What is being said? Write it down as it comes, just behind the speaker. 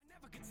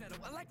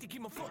like to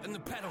keep my foot in the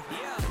pedal,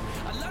 yeah.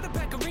 I love the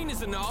back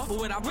arenas and all, but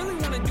what I really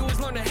want to do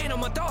is learn to handle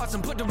my thoughts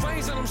and put the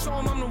reins on them, show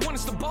them I'm the one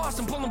that's the boss,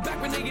 and pull them back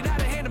when they get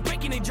out of hand and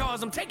breaking their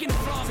jaws. I'm taking the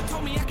flaws and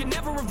told me I can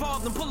never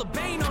revolve, then pull a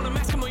bane on them,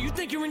 ask them, oh, you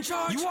think you're in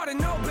charge? You ought to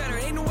know better,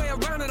 ain't no way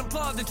around it,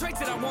 applaud the traits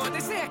that I want.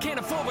 They say I can't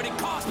afford what it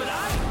costs, but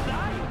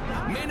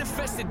I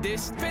manifested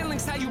this.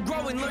 Failing's how you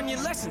grow and learn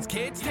your lessons,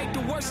 kids. Take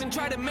the worst and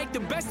try to make the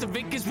best of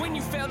it, cause when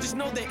you fail, just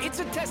know that it's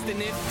a test, and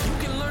if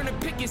you can learn to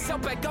pick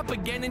yourself back up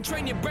again and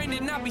train your brain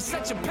to not be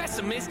such a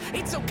pessimist.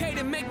 It's okay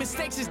to make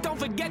mistakes, just don't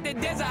forget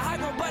that there's a high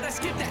road, but I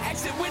skip the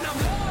exit when I'm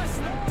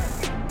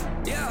lost.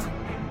 Yeah.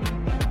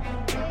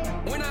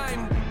 When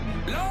I'm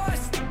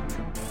lost.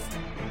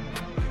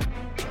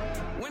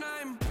 When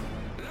I'm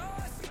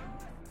lost.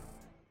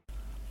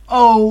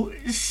 Oh,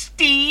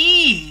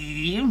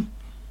 Steve.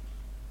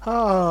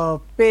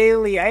 Oh,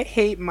 Bailey, I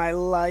hate my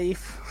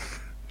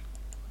life.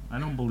 I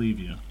don't believe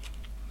you.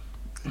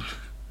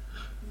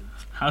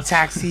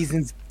 Tax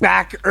season's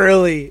back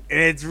early, and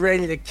it's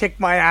ready to kick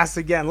my ass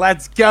again.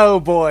 Let's go,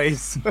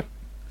 boys.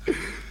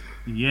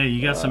 Yeah,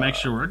 you got some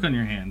extra work on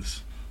your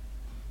hands.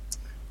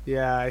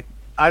 Yeah,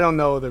 I don't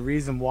know the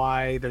reason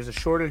why. There's a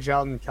shortage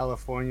out in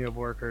California of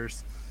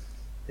workers.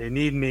 They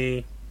need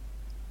me.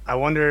 I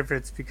wonder if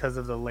it's because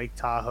of the Lake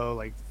Tahoe,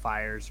 like,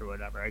 fires or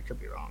whatever. I could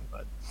be wrong,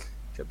 but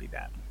it could be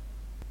that.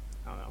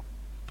 I don't know.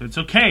 But it's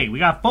okay. We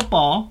got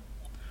football.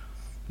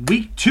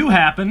 Week 2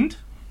 happened.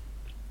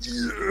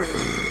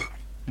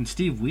 And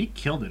Steve, we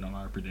killed it on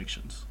our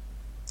predictions.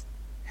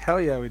 Hell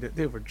yeah, we did.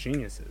 Dude, we're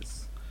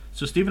geniuses.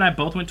 So Steve and I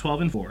both went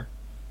 12-4,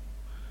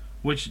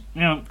 which,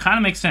 kind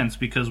of makes sense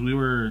because we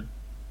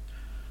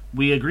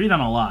agreed on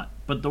a lot,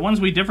 but the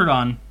ones we differed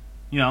on,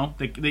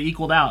 they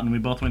equaled out, and we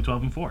both went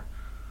 12-4.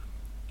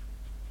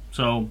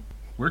 So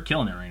we're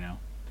killing it right now.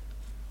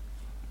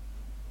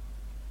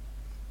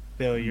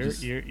 Bill, your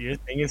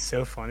thing is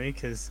so funny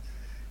because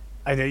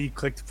I know you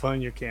clicked to put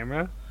on your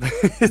camera.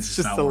 It's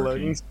just the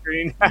loading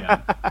screen.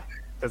 Yeah.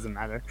 Doesn't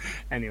matter.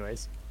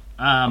 Anyways.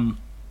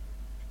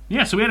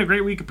 Yeah, so we had a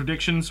great week of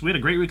predictions. We had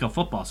a great week of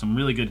football. Some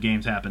really good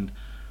games happened.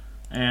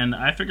 And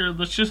I figured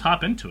let's just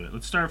hop into it.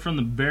 Let's start from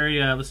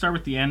let's start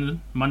with the end,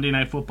 Monday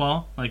Night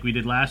Football, like we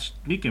did last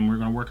week, and we're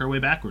going to work our way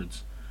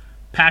backwards.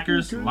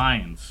 Packers,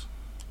 Lions.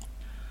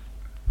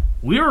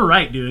 We were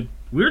right, dude.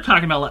 We were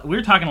talking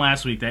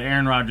last week that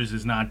Aaron Rodgers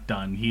is not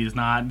done. He is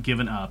not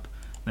given up.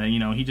 That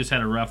he just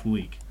had a rough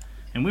week.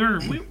 And we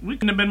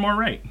couldn't have been more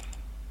right.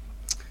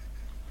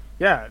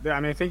 Yeah, I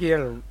mean, I think he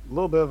had a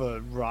little bit of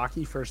a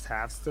rocky first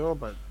half still,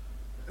 but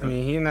I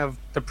mean, he didn't have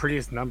the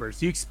prettiest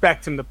numbers. You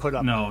expect him to put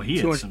up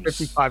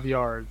 255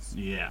 yards.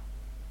 Yeah.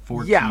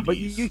 4 yeah, TDs, but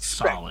you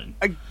expect solid.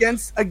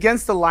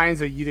 against the Lions,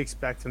 that you'd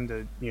expect him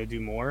to do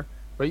more.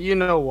 But you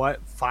know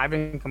what? 5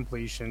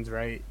 incompletions,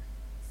 right?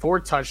 4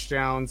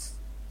 touchdowns.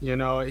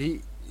 He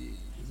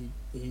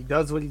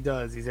does what he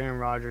does. He's Aaron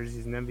Rodgers.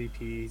 He's an MVP.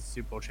 He's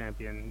Super Bowl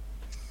champion.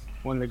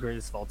 One of the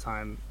greatest of all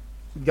time.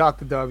 Got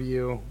the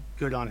W.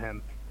 Good on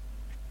him.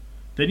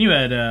 Then you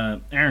had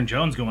Aaron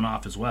Jones going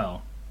off as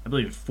well. I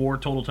believe 4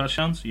 total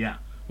touchdowns. Yeah.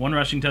 1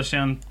 rushing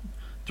touchdown,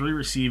 3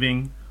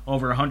 receiving,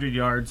 over 100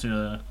 yards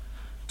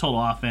total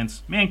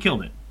offense. Man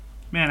killed it.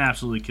 Man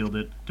absolutely killed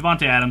it.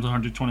 Devontae Adams,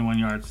 121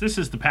 yards. This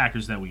is the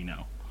Packers that we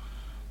know.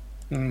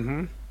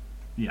 Mm-hmm.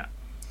 Yeah.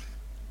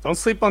 Don't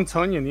sleep on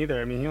Tonyan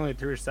either. I mean, he only had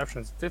 3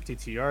 receptions,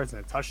 52 yards,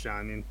 and a touchdown.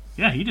 I mean,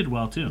 yeah, he did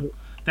well too.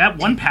 That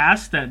one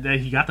pass that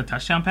he got the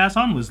touchdown pass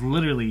on was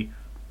literally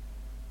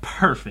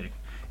perfect.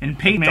 And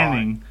Peyton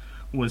Manning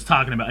was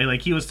talking about,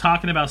 he was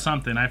talking about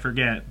something, I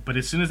forget, but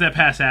as soon as that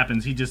pass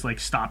happens, he just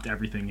stopped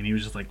everything, and he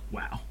was just like,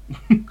 wow.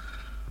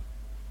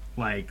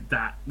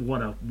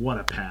 What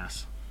a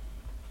pass.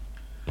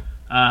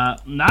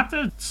 Not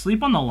to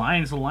sleep on the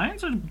Lions. The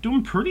Lions are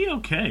doing pretty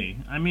okay.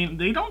 I mean,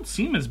 they don't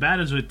seem as bad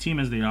as a team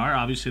as they are.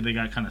 Obviously, they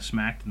got kind of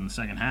smacked in the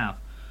second half.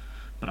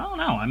 But I don't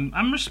know.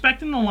 I'm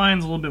respecting the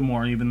Lions a little bit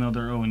more, even though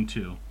they're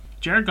 0-2.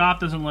 Jared Goff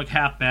doesn't look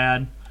half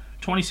bad.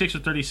 26 or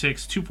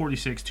 36,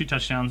 246, 2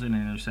 touchdowns and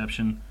an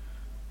interception.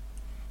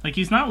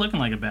 He's not looking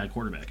like a bad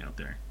quarterback out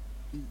there.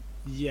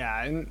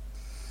 Yeah, and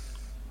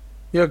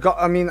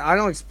I mean, I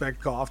don't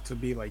expect Goff to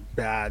be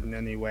bad in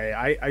any way.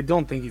 I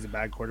don't think he's a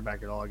bad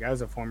quarterback at all. The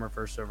guy's a former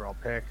first overall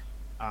pick.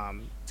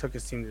 Took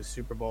his team to the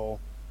Super Bowl.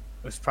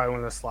 It was probably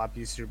one of the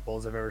sloppiest Super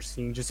Bowls I've ever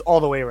seen, just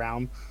all the way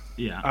around.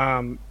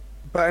 Yeah.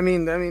 But I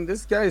mean,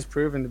 this guy has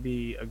proven to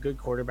be a good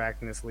quarterback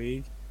in this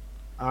league.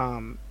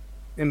 And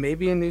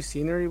maybe a new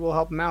scenery will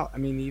help him out. I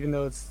mean, even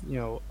though it's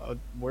a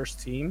worse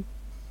team,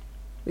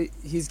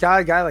 he's got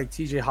a guy like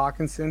T.J.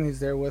 Hawkinson who's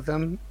there with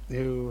him,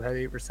 who had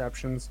 8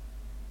 receptions.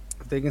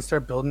 If they can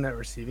start building that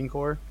receiving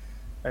core,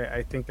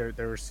 I think their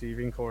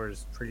receiving core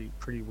is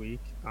pretty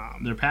weak.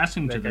 They're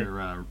passing to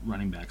their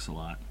running backs a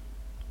lot.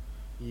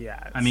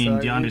 Yeah. I mean,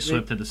 DeAndre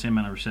Swift had the same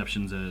amount of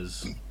receptions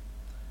as...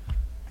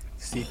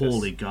 Cephas.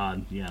 Holy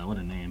God. Yeah, what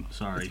a name.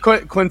 Sorry.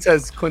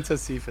 Quintez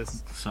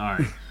Cephas.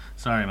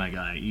 Sorry, my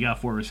guy. You got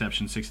 4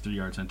 receptions, 63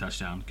 yards, and a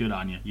touchdown. Good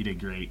on you. You did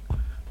great.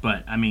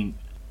 But, I mean,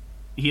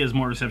 he has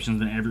more receptions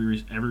than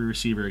every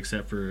receiver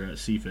except for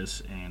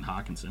Cephas and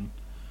Hawkinson.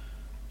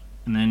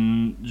 And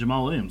then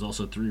Jamal Williams,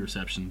 also 3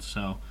 receptions.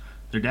 So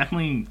they're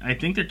definitely, I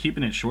think they're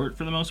keeping it short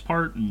for the most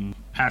part and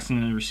passing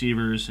the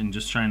receivers and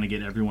just trying to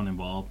get everyone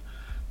involved.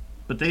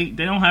 But they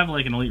don't have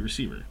like an elite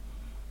receiver.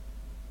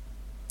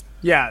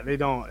 Yeah, they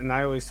don't. And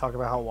I always talk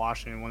about how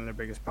Washington, one of their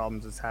biggest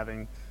problems is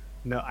having.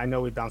 No, I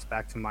know we bounce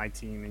back to my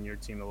team and your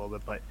team a little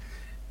bit, but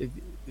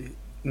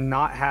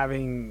not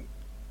having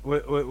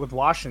with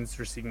Washington's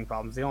receiving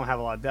problems, they don't have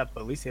a lot of depth,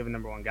 but at least they have a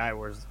number 1 guy.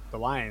 Whereas the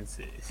Lions,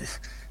 it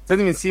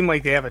doesn't even seem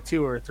like they have a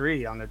 2 or a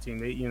 3 on their team.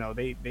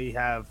 They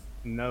have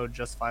no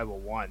justifiable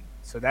 1,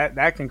 so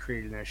that can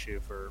create an issue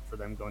for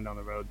them going down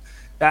the road.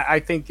 That I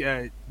think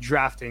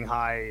drafting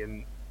high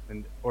and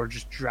or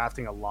just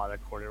drafting a lot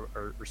of quarter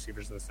or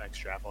receivers in this next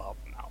draft will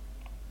help them out.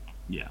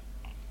 Yeah,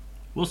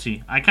 we'll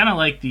see. I kind of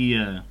like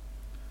the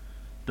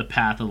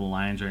path of the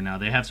Lions right now.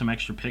 They have some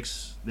extra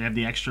picks. They have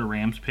the extra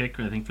Rams pick,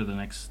 I think, for the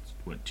next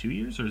 2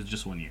 years, or is it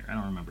just 1 year? I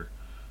don't remember.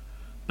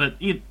 But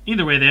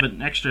either way, they have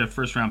an extra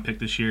first-round pick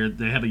this year.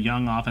 They have a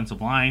young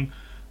offensive line.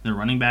 Their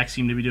running backs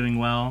seem to be doing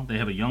well. They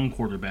have a young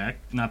quarterback.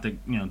 Not that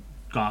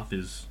Goff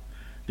is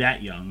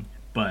that young,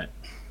 but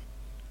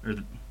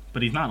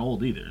he's not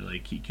old either.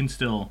 Like he can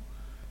still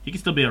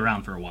be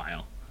around for a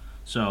while.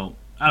 So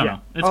I don't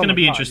know. It's going to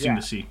be interesting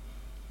to see.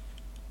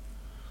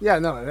 Yeah,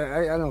 no,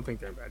 I don't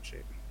think they're in bad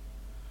shape.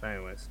 But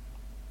anyways,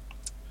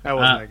 that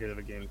wasn't that good of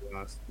a game, to be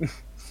honest.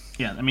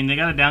 Yeah, I mean, they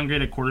got to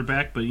downgrade a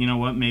quarterback, but you know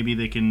what? Maybe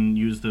they can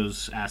use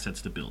those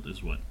assets to build,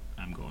 is what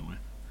I'm going with.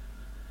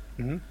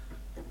 Mm-hmm.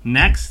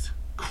 Next,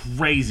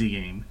 crazy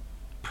game.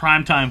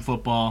 Primetime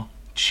football.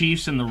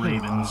 Chiefs and the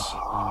Ravens.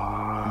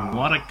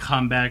 What a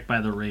comeback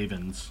by the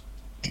Ravens.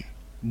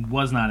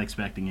 Was not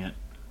expecting it.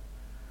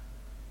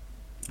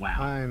 Wow.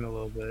 I'm a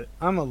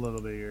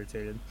little bit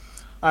irritated.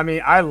 I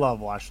mean, I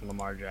love watching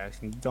Lamar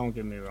Jackson. Don't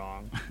get me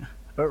wrong.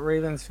 But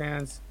Ravens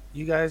fans,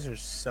 you guys are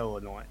so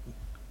annoying.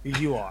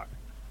 You are.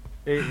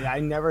 I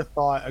never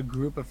thought a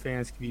group of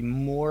fans could be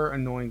more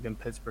annoying than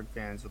Pittsburgh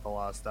fans with a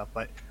lot of stuff.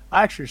 But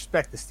I actually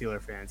respect the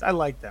Steeler fans. I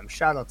like them.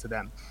 Shout out to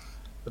them.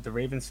 But the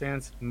Ravens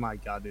fans, my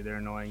God, dude, they're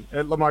annoying.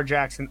 Lamar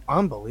Jackson,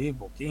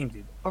 unbelievable game,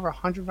 dude. Over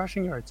 100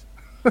 rushing yards.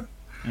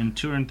 And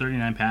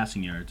 239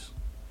 passing yards.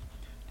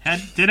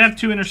 Did have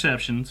 2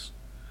 interceptions.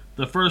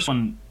 The first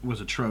one was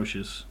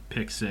atrocious.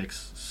 Pick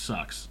 6.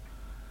 Sucks.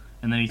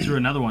 And then he threw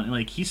another one.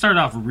 Like, he started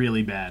off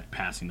really bad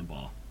passing the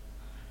ball.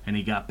 And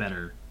he got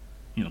better,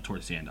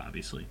 towards the end,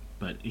 obviously.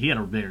 But he had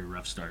a very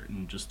rough start.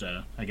 And just,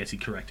 I guess he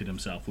corrected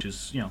himself, which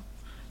is,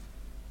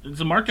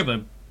 it's a mark of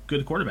a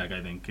good quarterback,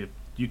 I think. If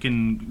you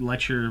can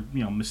let your,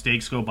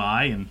 mistakes go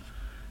by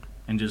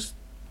and just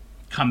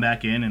come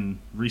back in and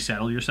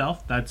resettle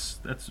yourself, that's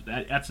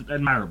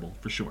admirable,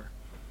 for sure.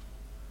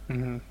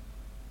 Mm-hmm.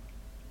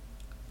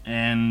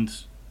 And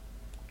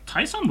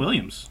Tyson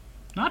Williams,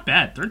 not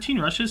bad. 13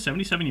 rushes,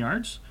 77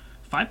 yards,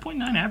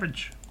 5.9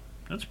 average.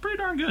 That's pretty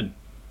darn good.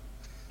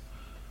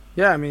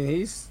 Yeah, I mean,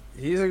 he's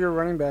a good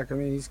running back. I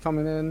mean, he's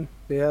coming in.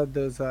 They had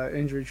those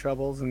injury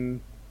troubles,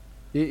 and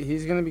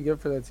he's going to be good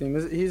for that team.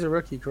 He's a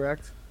rookie,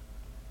 correct?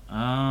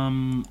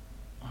 I'm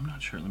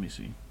not sure. Let me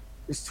see.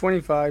 He's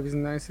 25. He's a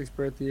 96th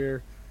birthday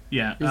year.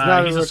 Yeah,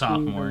 he's a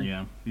sophomore.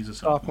 Yeah, he's a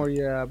sophomore.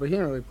 Yeah, but he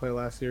didn't really play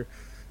last year.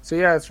 So,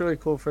 yeah, it's really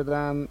cool for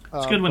them.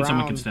 It's good when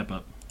someone can step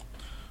up.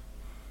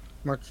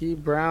 Marquise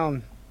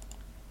Brown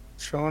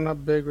showing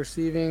up big,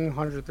 receiving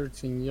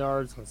 113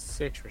 yards on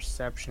 6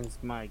 receptions.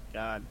 My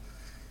God.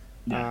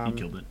 Yeah, he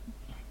killed it.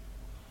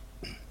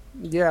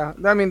 Yeah,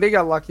 I mean, they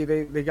got lucky.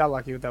 They got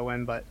lucky with that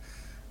win, but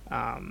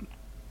yeah,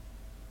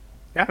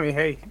 I mean,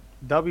 hey,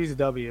 W's a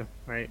W,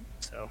 right?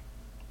 So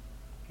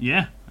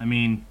yeah, I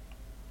mean,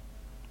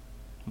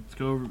 let's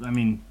go. I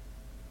mean,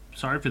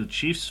 sorry for the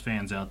Chiefs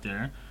fans out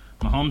there.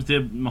 Mahomes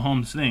did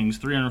Mahomes things,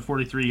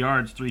 343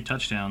 yards, 3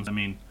 touchdowns. I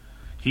mean,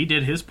 he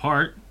did his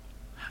part.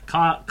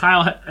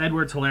 Kyle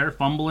Edwards-Helaire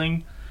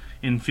fumbling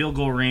in field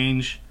goal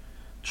range.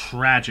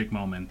 Tragic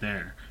moment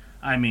there.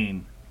 I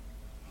mean,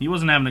 he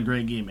wasn't having a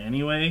great game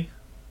anyway.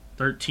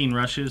 13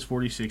 rushes,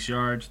 46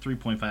 yards,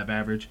 3.5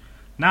 average.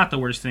 Not the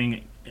worst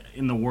thing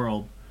in the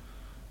world.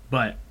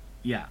 But,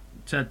 yeah,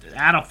 to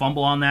add a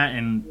fumble on that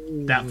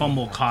and that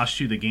fumble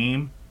cost you the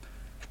game,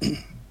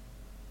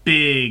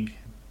 big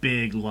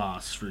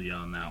loss for you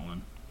on that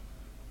one.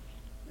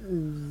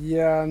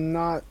 Yeah,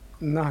 not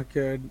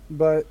good.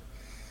 But,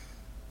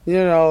 you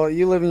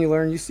live and you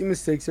learn. You see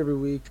mistakes every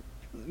week.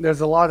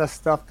 There's a lot of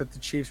stuff that the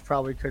Chiefs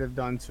probably could have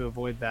done to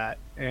avoid that,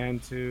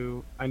 and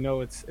I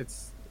know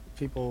it's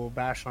people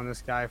bash on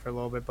this guy for a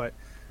little bit, but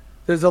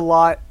there's a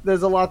lot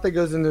that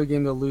goes into a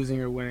game of losing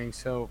or winning.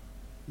 So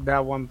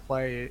that one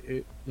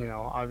play,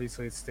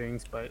 obviously it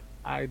stings, but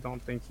I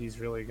don't think he's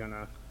really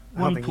gonna. I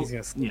don't think he's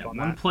gonna sleep on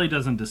that. One play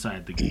doesn't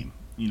decide the game.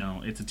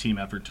 It's a team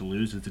effort to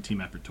lose. It's a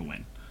team effort to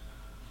win.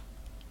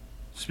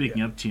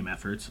 Speaking of team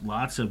efforts,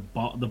 the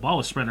ball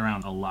was spread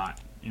around a lot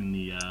in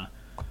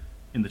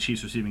the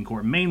Chiefs receiving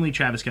corps. Mainly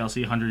Travis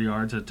Kelce, 100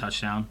 yards, a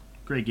touchdown.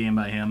 Great game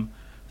by him.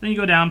 Then you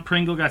go down,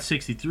 Pringle got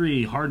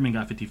 63, Hardman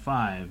got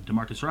 55,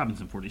 Demarcus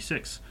Robinson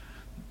 46.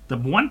 The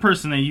one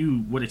person that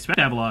you would expect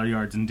to have a lot of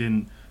yards and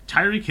didn't,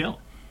 Tyreek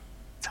Hill.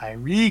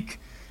 Tyreek.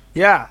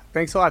 Yeah,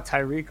 thanks a lot,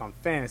 Tyreek, on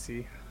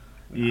fantasy.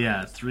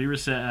 Yeah, three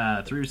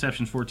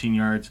receptions, 14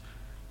 yards.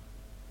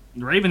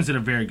 The Ravens did a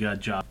very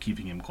good job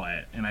keeping him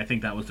quiet, and I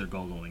think that was their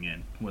goal going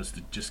in, was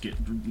to just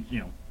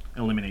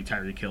eliminate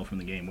Tyreek Hill from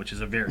the game, which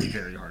is a very,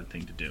 very hard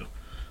thing to do.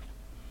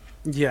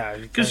 Yeah,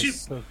 because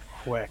he's so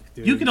quick,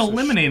 dude. You can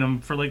eliminate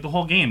him for like the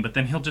whole game, but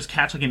then he'll just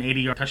catch like an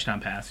 80-yard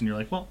touchdown pass, and you're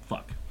like, well,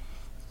 fuck.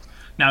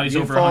 Now he's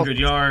over 100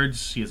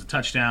 yards. He has a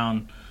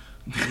touchdown.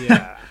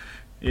 Yeah.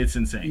 It's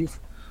insane.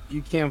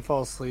 You can't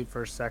fall asleep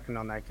for a second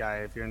on that guy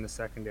if you're in the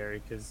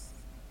secondary, because,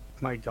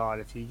 my God,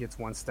 if he gets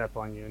one step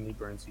on you and he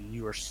burns you,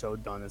 you are so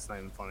done. It's not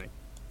even funny.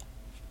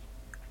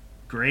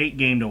 Great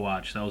game to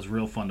watch. That was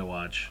real fun to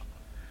watch.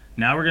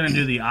 Now we're going to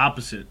do the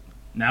opposite.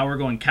 Now we're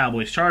going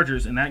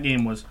Cowboys-Chargers, and that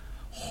game was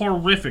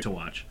horrific to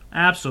watch.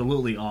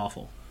 Absolutely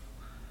awful.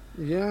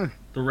 Yeah.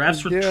 The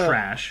refs were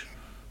trash.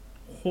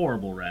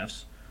 Horrible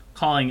refs.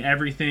 Calling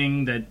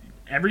everything and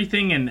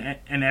everything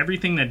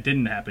that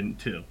didn't happen,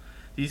 too.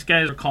 These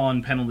guys are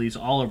calling penalties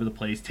all over the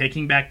place,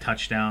 taking back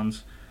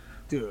touchdowns.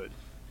 Dude.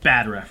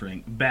 Bad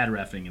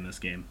reffing in this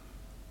game.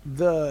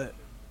 The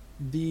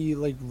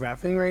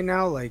reffing right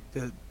now, like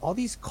all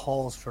these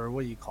calls for,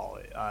 what do you call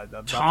it?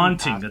 The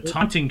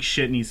taunting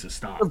shit needs to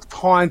stop. The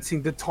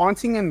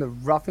taunting and the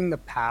roughing the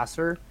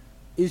passer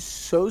is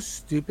so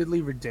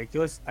stupidly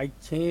ridiculous. I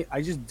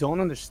just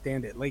don't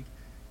understand it. Like,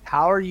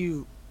 how are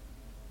you?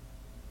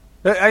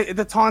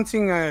 The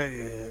taunting.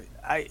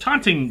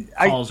 Taunting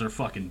calls are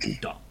fucking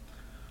dumb.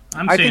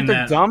 I think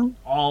they're dumb.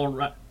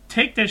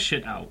 Take that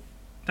shit out.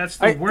 That's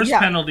the worst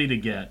penalty to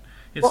get.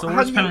 It's the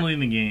worst penalty in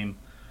the game.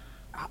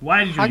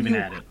 Why did you even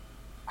add it?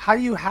 How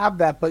do you have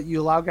that, but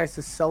you allow guys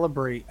to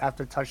celebrate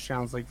after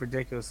touchdowns like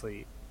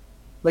ridiculously?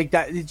 Like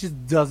that, it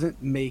just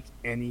doesn't make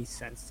any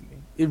sense to me.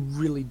 It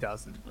really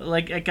doesn't.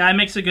 Like, a guy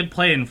makes a good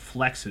play and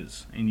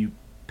flexes, and you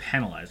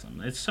penalize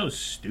him. It's so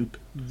stupid.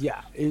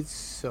 Yeah, it's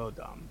so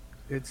dumb.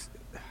 It's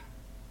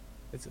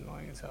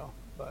annoying as hell,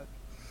 but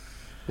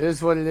it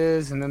is what it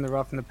is. And then the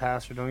rough and the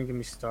passer. Don't even get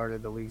me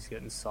started. The league's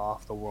getting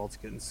soft. The world's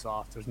getting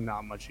soft. There's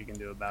not much you can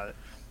do about it.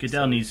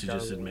 Goodell needs to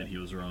just admit he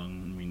was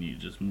wrong. We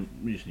just need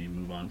to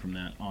move on from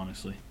that,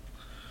 honestly.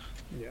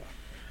 Yeah.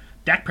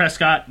 Dak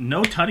Prescott,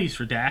 no tutties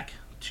for Dak.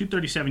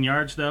 237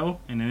 yards, though,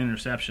 and an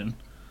interception.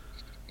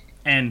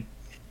 And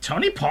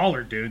Tony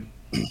Pollard, dude.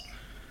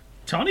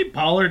 Tony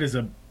Pollard is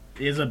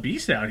a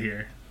beast out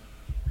here.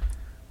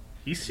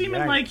 He's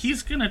seeming like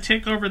he's going to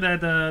take over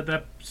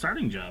that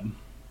starting job.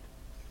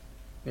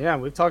 Yeah,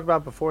 we've talked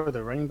about before,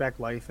 the running back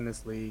life in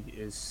this league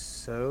is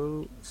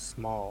so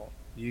small.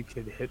 You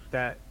could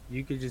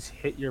just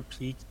hit your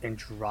peak and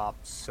drop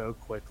so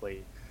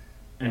quickly.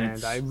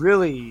 And I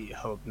really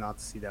hope not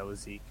to see that with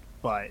Zeke,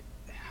 but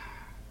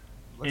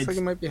looks like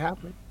it might be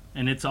happening.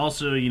 And it's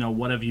also,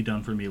 what have you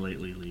done for me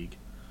lately, league?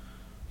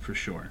 For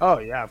sure. Oh,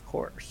 yeah, of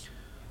course.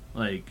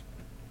 Like,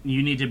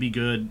 you need to be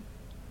good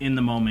in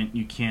the moment.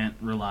 You can't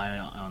rely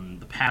on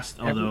the past.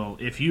 Although,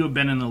 if you have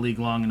been in the league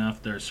long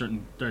enough, there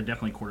are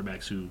definitely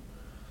quarterbacks who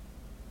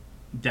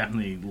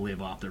definitely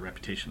live off their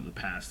reputation of the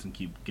past and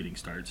keep getting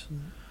starts.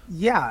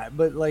 Yeah,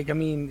 but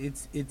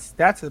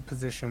that's a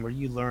position where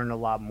you learn a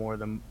lot more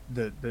than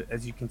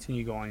as you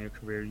continue going in your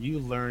career. You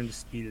learn the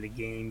speed of the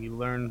game. You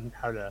learn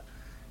how to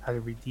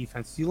read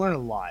defense. You learn a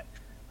lot.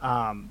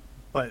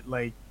 But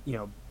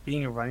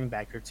being a running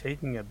back, you're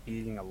taking a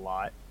beating a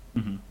lot.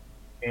 Mm-hmm.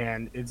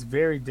 And it's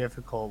very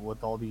difficult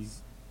with all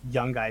these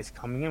young guys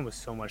coming in with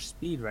so much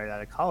speed right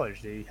out of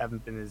college. They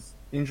haven't been as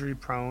injury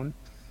prone.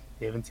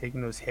 They haven't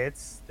taken those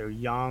hits. They're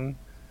young.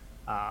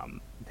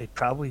 They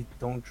probably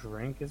don't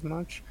drink as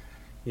much.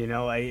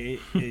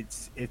 Seriously,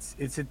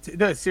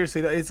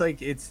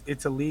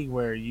 it's a league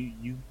where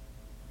you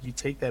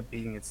take that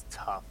beating. It's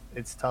tough.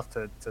 It's tough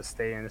to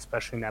stay in,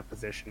 especially in that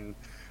position.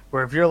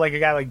 Where if you're like a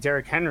guy like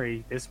Derrick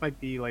Henry, this might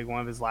be like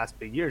one of his last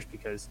big years,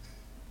 because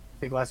I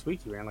think last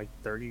week he ran like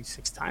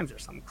 36 times or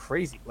something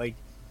crazy. Like,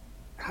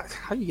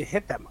 how do you get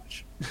hit that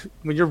much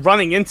when you're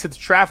running into the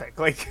traffic?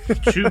 Like,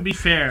 to be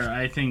fair,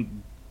 I think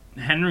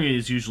Henry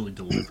is usually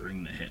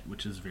delivering the hit,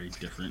 which is very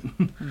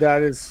different.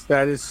 That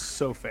is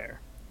so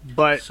fair.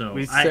 But so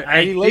I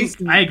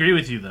agree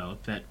with you though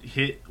that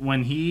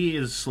when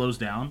he slows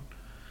down,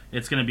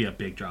 it's going to be a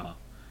big draw.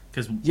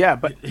 Because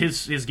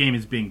his game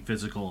is being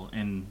physical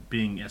and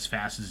being as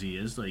fast as he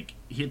is. Like,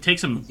 it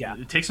takes him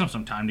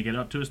some time to get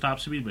up to his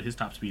top speed, but his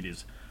top speed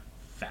is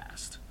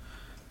fast.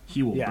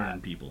 He will burn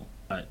people.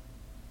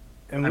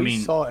 We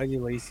saw Eddie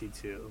Lacy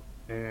too,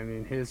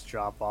 and his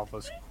drop off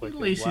was quick.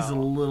 Eddie Lacy's a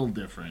little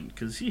different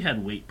because he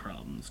had weight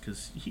problems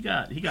because he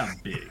got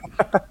big.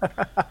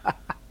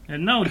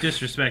 And no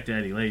disrespect to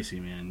Eddie Lacy,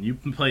 man. You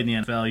played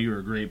in the NFL. You were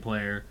a great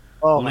player.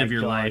 Live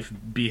your life.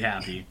 Be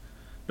happy.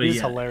 But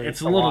he's hilarious.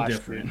 It's a little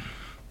different.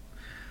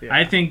 Yeah,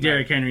 I think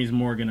Derrick Henry's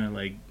more gonna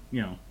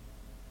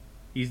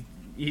he's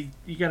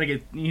gonna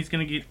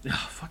get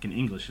fucking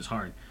English is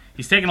hard.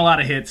 He's taking a lot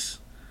of hits.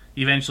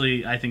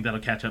 Eventually, I think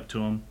that'll catch up to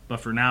him. But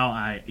for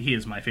now, he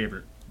is my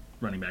favorite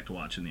running back to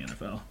watch in the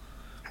NFL.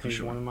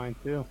 He's one of mine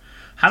too.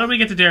 How do we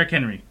get to Derrick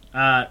Henry?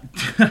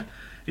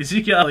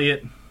 Ezekiel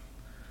Elliott,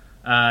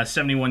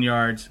 71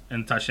 yards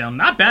and a touchdown.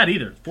 Not bad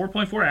either.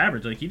 4.4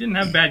 average. Like, he didn't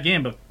have a bad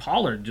game, but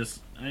Pollard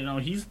just,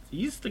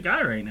 he's the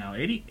guy right now.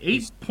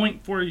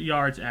 8.4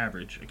 yards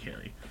average a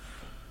carry.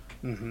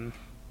 Mm-hmm.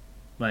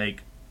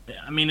 Like,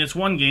 I mean, it's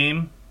one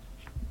game,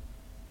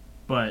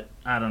 but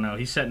I don't know.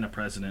 He's setting a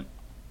precedent.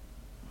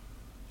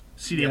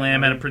 CeeDee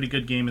Lamb had a pretty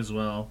good game as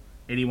well.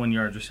 81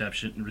 yards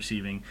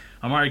receiving.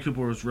 Amari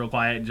Cooper was real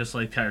quiet, just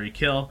like Tyreek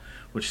Hill,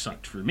 which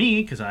sucked for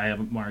me because I have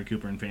Amari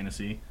Cooper in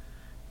fantasy.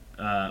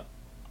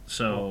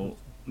 So,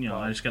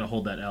 I just got to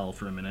hold that L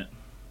for a minute.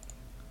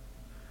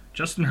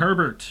 Justin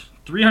Herbert,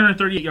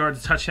 338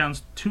 yards,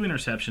 touchdowns, 2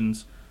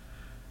 interceptions.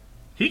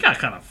 He got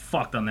kind of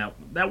fucked on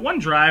that one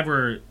drive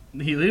where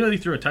he literally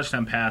threw a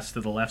touchdown pass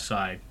to the left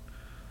side.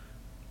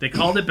 They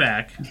called it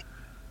back.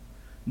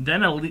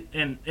 Then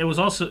and it was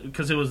also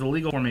because it was a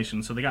legal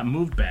formation, so they got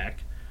moved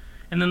back.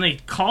 And then they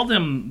called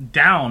him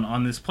down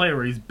on this play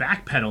where he's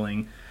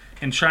backpedaling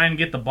and trying to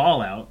get the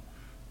ball out.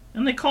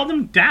 And they called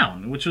him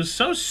down, which was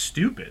so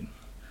stupid.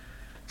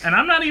 And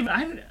I'm not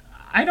even...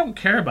 I don't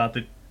care about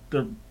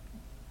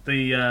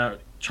the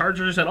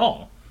Chargers at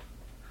all.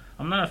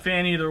 I'm not a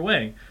fan either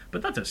way.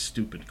 But that's a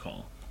stupid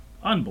call.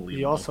 Unbelievable.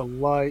 You also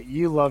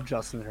love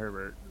Justin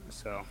Herbert,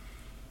 so...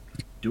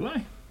 Do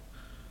I?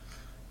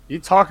 You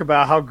talk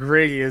about how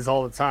great he is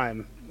all the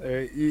time.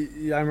 I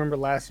remember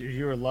last year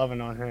you were loving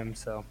on him,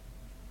 so...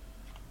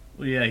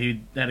 Well, yeah,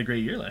 he had a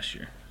great year last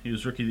year. He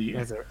was Rookie of the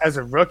Year. As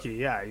a rookie,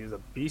 yeah, he was a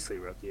beastly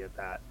rookie at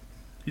that.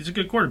 He's a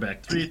good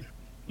quarterback. He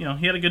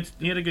had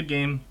a good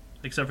game,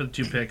 except for the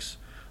 2 picks.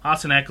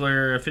 Austin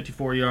Eckler,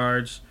 54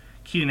 yards.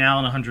 Keenan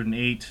Allen,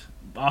 108.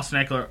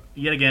 Austin Eckler,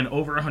 yet again,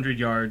 over 100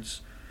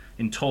 yards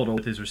in total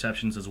with his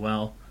receptions as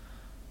well.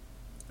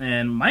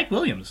 And Mike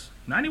Williams,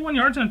 91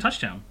 yards and a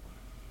touchdown.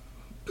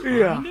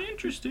 Yeah. Kinda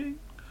interesting.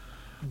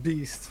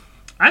 Beast.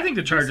 I think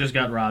the Chargers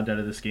got robbed out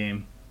of this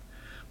game.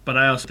 But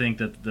I also think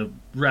that the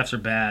refs are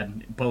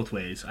bad both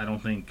ways. I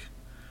don't think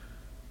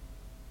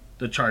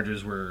the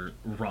Chargers were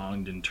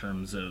wronged in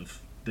terms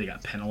of they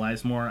got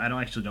penalized more. I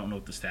don't know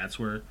what the stats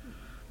were.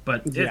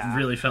 But it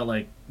really felt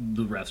like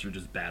the refs were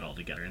just bad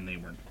altogether, and they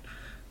weren't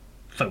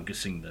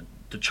focusing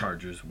the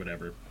Chargers or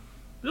whatever.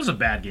 It was a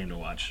bad game to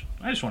watch.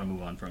 I just want to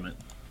move on from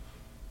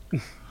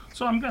it.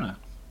 So I'm gonna.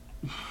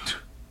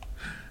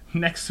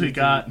 Next we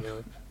got...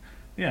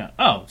 Yeah.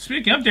 Oh,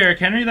 speaking of Derrick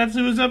Henry, that's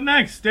who's up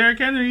next. Derrick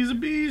Henry, he's a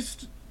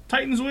beast.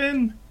 Titans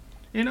win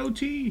in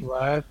OT.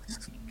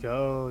 Let's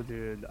go,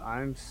 dude.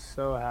 I'm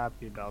so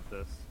happy about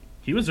this.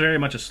 He was very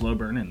much a slow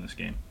burn in this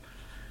game.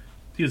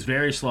 He was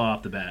very slow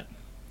off the bat.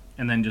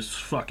 And then just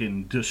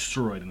fucking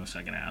destroyed in the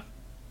second half.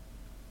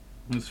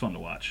 It was fun to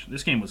watch.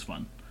 This game was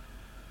fun.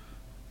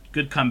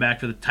 Good comeback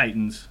for the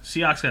Titans.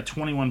 Seahawks got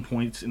 21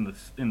 points in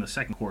the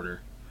second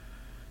quarter.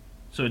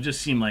 So it just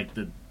seemed like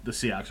the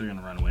Seahawks are going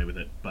to run away with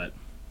it. But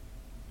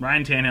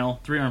Ryan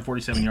Tannehill,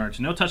 347 yards.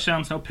 No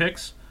touchdowns, no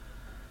picks.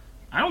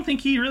 I don't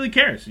think he really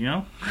cares,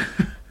 I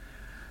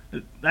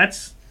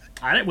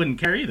wouldn't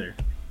care either.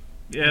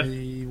 Yeah.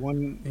 He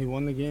won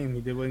the game.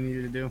 He did what he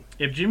needed to do.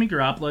 If Jimmy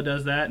Garoppolo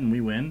does that and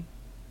we win,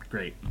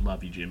 great.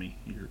 Love you, Jimmy.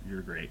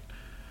 You're great.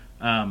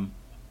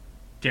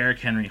 Derrick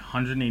Henry,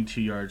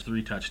 182 yards,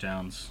 3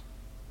 touchdowns.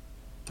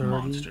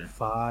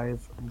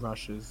 35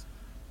 rushes.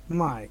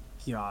 My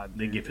God.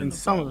 They give him and the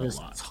some ball of his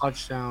a lot.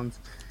 touchdowns.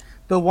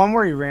 The one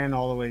where he ran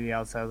all the way to the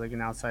outside, like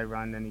an outside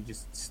run, then he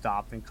just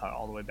stopped and cut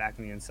all the way back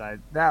on the inside.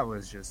 That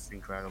was just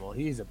incredible.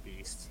 He's a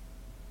beast.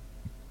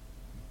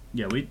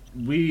 Yeah,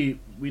 we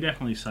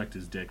definitely sucked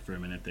his dick for a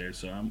minute there,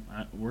 so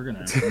we're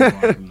going to move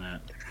on from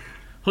that.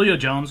 Julio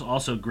Jones,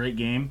 also great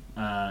game.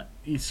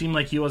 He seemed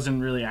like he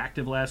wasn't really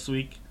active last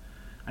week.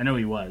 I know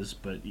he was,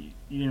 but he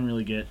didn't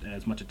really get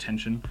as much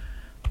attention.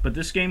 But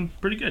this game,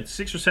 pretty good.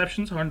 6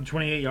 receptions,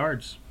 128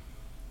 yards.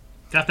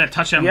 Got that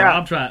touchdown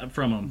robbed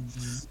from him.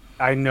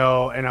 I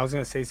know, and I was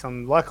going to say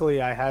something.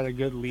 Luckily, I had a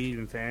good lead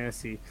in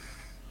fantasy,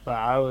 but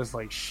I was,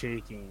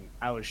 shaking.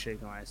 I was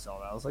shaking when I saw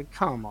that. I was like,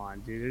 come on,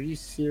 dude. Are you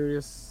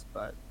serious?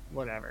 But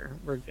whatever.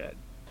 We're good.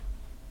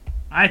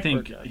 I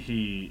think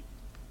he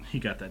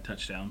got that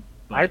touchdown.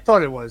 But I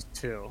thought it was,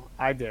 too.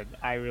 I did.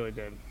 I really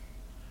did.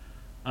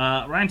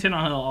 Ryan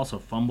Tannehill also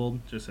fumbled,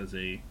 just as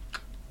a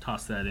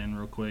toss that in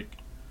real quick.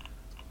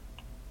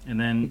 And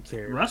then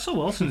Russell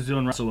Wilson's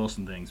doing Russell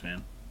Wilson things,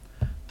 man.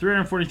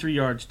 343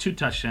 yards, 2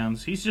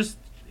 touchdowns.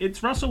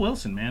 It's Russell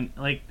Wilson, man.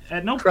 Like,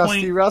 at no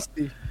point...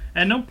 Rusty.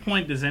 At no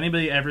point does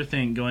anybody ever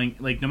think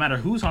no matter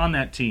who's on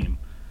that team,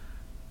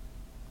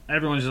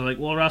 everyone's just like,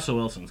 well, Russell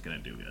Wilson's going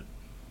to do good.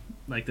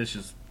 Like, it's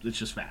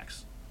just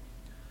facts.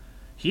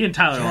 He and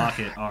Tyler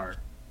Lockett are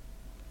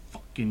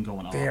fucking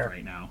going off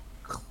right now.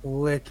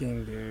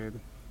 Clicking, dude.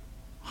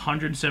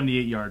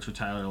 178 yards for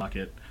Tyler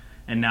Lockett,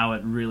 and now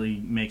it really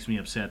makes me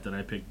upset that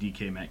I picked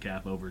DK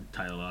Metcalf over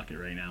Tyler Lockett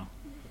right now.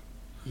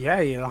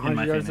 Yeah, he had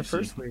 100 yards the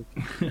first week.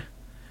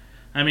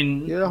 I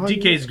mean,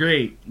 DK's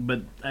great,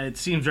 but it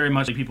seems very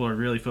much like people are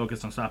really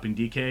focused on stopping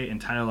DK, and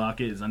Tyler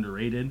Lockett is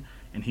underrated,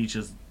 and he's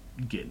just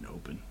getting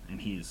open,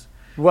 and he's...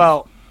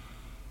 Well,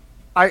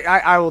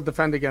 I will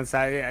defend against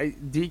that.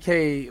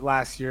 DK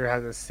last year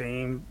had the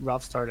same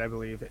rough start, I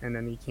believe, and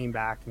then he came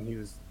back and he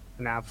was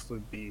an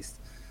absolute beast.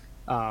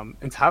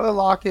 And Tyler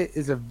Lockett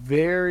is a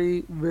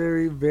very,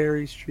 very,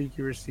 very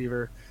streaky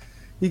receiver.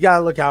 You got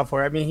to look out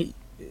for it. I mean,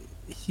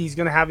 he's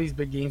going to have these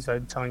big games. So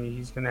I'm telling you,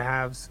 he's going to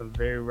have some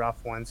very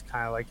rough ones,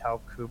 kind of like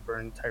how Cooper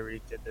and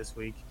Tyreek did this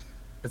week.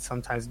 But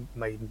sometimes it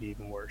might even be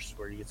even worse,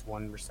 where he gets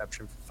one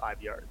reception for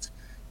 5 yards.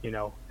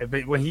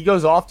 When he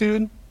goes off,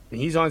 dude, and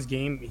he's on his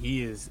game,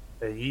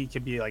 he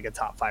could be like a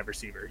top 5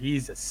 receiver.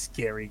 He's a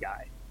scary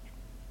guy.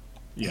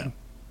 Yeah.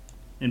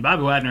 And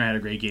Bobby Wagner had a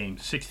great game.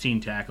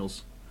 16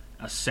 tackles,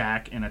 a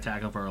sack, and a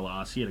tackle for a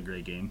loss. He had a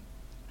great game.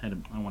 I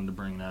wanted to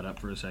bring that up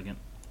for a second.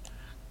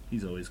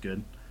 He's always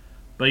good.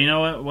 But you know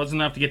what? It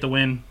wasn't enough to get the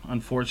win.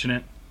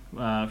 Unfortunate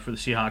for the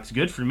Seahawks.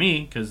 Good for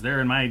me because they're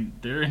in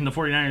the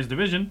 49ers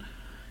division.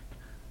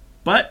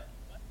 But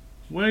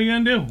what are you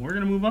going to do? We're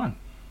going to move on.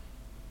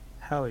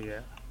 Hell yeah.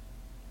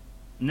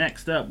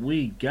 Next up,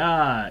 we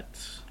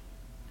got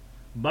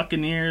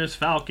Buccaneers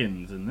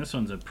Falcons, and this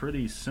one's a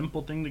pretty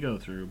simple thing to go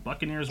through.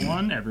 Buccaneers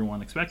won.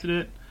 Everyone expected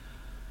it.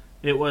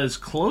 It was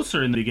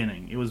closer in the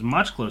beginning. It was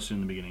much closer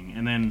in the beginning.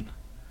 And then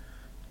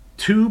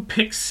 2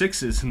 pick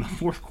sixes in the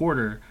fourth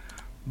quarter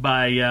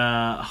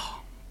by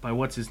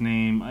what's his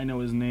name? I know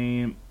his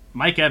name.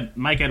 Mike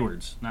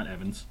Edwards, not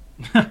Evans.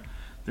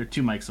 There are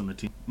 2 Mikes on the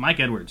team. Mike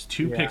Edwards,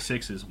 2 pick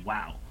sixes.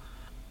 Wow.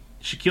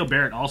 Shaquille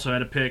Barrett also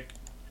had a pick.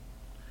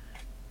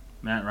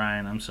 Matt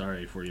Ryan, I'm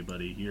sorry for you,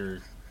 buddy. You're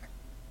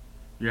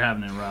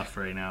having it rough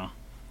right now.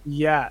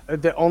 Yeah,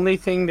 the only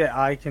thing that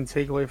I can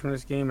take away from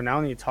this game, and I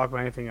don't need to talk about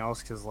anything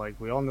else because, like,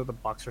 we all know the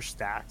Bucs are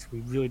stacked.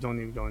 We really don't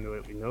need to go into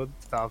it. We know the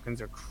Falcons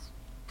are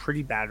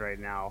pretty bad right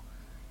now.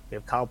 They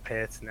have Kyle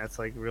Pitts, and that's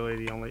like really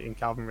the only, and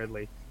Calvin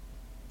Ridley.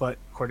 But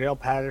Cordell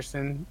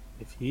Patterson,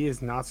 if he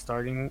is not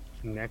starting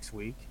next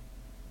week,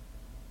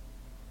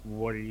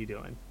 what are you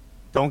doing?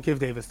 Don't give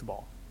Davis the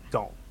ball.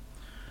 Don't.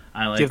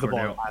 I like give Cordell. The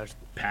ball to Patterson.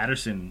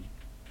 Patterson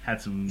had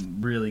some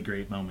really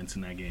great moments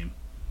in that game.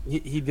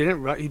 He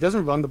didn't run. He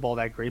doesn't run the ball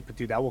that great, but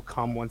dude, that will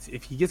come once.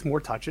 If he gets more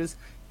touches,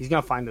 he's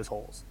gonna find those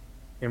holes.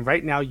 And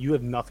right now, you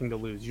have nothing to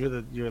lose.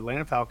 You're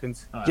Atlanta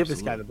Falcons. Give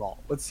this guy the ball.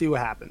 Let's see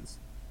what happens.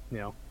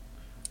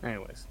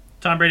 Anyways,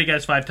 Tom Brady got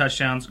his 5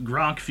 touchdowns.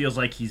 Gronk feels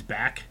like he's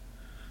back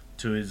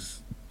to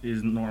his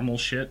normal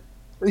shit.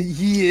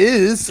 He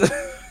is.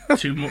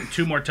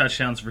 two more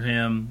touchdowns for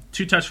him.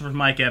 2 touchdowns for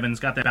Mike Evans.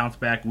 Got that bounce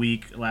back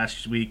week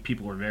last week.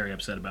 People were very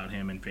upset about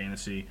him in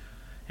fantasy,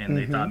 and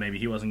they thought maybe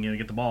he wasn't going to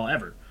get the ball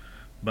ever.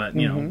 But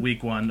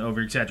week 1 over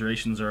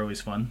exaggerations are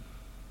always fun.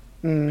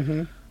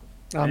 I'm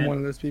one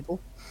of those people.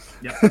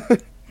 Yep.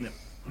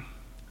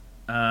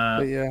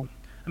 But yeah.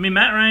 I mean,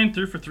 Matt Ryan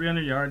threw for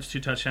 300 yards, 2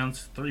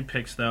 touchdowns, 3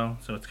 picks though,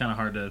 so it's kind of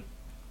hard to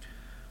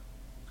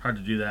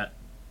do that.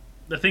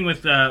 The thing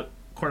with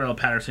Cordell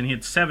Patterson, he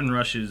had 7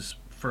 rushes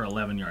for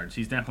 11 yards.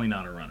 He's definitely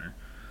not a runner.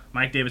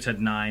 Mike Davis had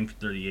 9 for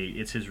 38.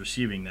 It's his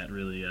receiving that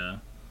really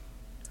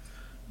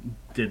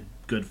did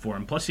good for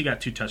him. Plus, he got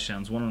 2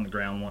 touchdowns, 1 on the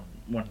ground,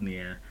 one in the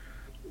air.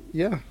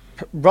 Yeah.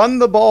 Run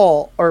the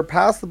ball or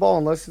pass the ball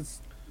unless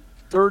it's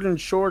 3rd and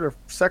short or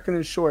 2nd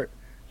and short.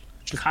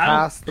 Just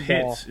pass the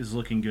ball. Pitts is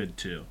looking good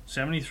too.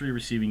 73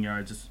 receiving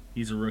yards.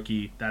 He's a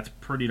rookie. That's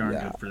pretty darn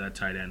good for that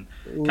tight end.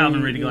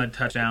 Calvin Ridley got a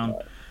touchdown.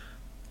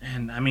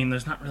 And, I mean,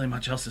 there's not really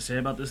much else to say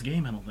about this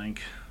game, I don't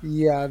think.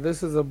 Yeah,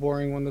 this is a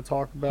boring one to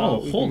talk about.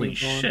 Oh, holy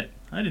shit.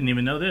 I didn't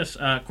even know this.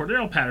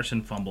 Cordell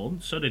Patterson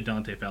fumbled. So did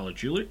Dante Fowler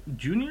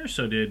Jr.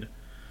 So did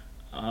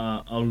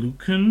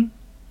Alukin.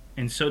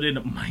 And so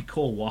did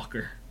Michael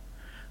Walker.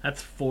 That's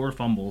 4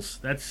 fumbles.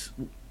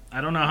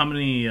 I don't know how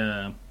many...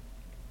 oh,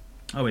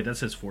 wait, that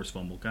says forced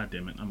fumble. God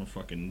damn it. I'm a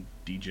fucking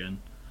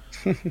degen.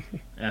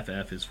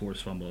 FF is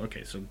forced fumble.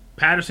 Okay, so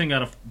Patterson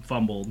got a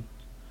fumbled.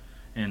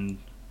 And...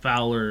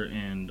 Fowler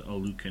and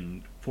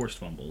Alukin forced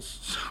fumbles.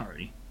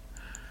 Sorry.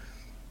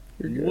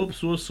 Whoops.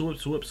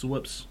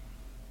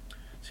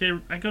 See,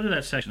 I go to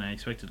that section. I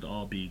expect it to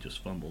all be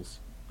just fumbles.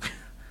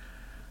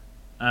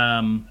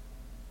 Yeah,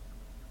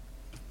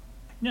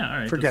 all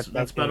right. That's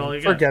about all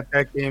you got. Forget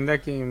that game.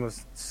 That game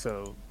was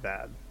so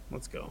bad.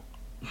 Let's go.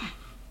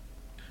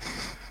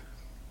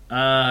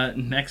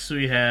 Next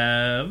we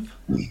have...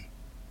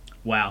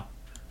 Wow.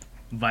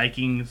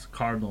 Vikings,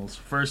 Cardinals.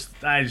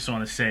 First, I just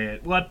want to say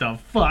it. What the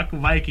fuck,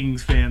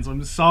 Vikings fans?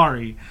 I'm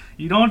sorry.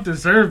 You don't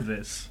deserve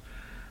this.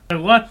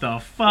 What the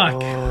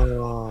fuck?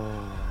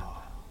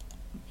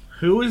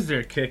 Who is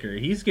their kicker?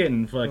 He's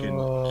getting fucking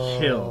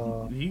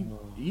killed.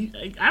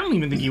 I don't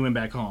even think he went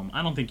back home.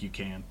 I don't think you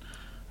can.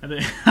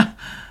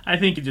 I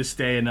think you just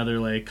stay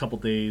another couple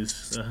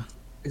days.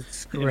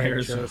 It's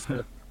Greg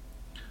Joseph.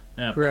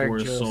 That Greg poor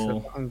Joseph.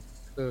 soul. I'm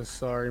so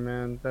sorry,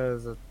 man. That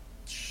is a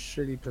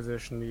shitty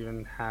position to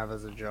even have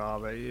as a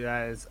job.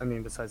 Besides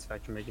the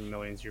fact you're making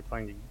millions, you're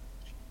playing a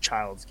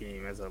child's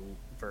game as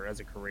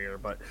a career.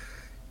 But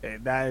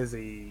that is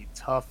a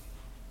tough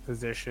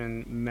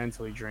position,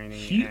 mentally draining.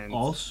 He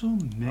also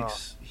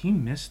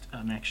missed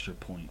an extra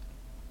point.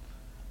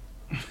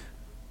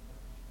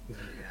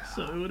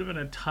 So it would have been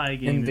a tie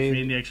game And if he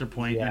made the extra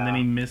point, and then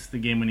yeah. he missed the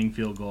game-winning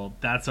field goal.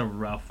 That's a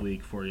rough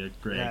week for you,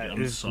 Greg. That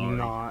I'm is sorry.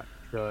 not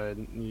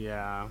good.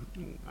 Yeah,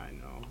 I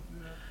know.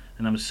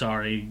 And I'm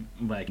sorry,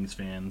 Vikings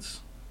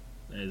fans.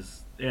 It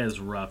is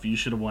rough. You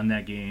should have won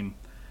that game.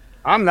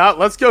 I'm not.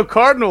 Let's go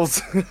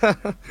Cardinals.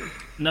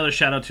 Another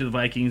shout-out to the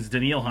Vikings.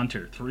 Danielle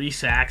Hunter, 3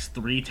 sacks,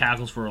 3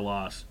 tackles for a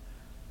loss.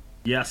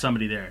 Yeah,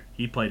 somebody there.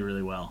 He played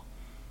really well.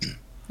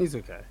 He's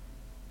okay.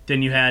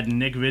 Then you had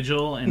Nick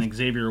Vigil and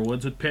Xavier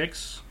Woods with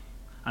picks.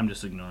 I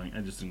just ignored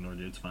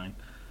you. It's fine.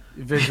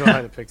 Vigil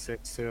had a pick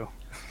 6 too.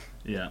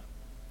 Yeah.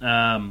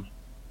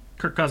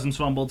 Kirk Cousins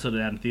fumbled to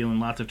Adam Thielen.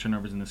 Lots of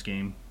turnovers in this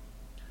game.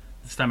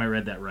 This time I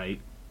read that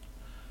right.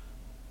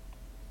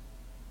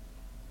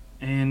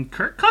 And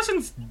Kirk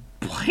Cousins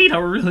played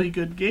a really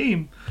good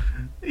game.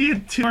 He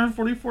had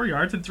 244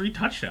 yards and 3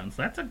 touchdowns.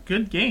 That's a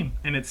good game.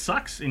 And it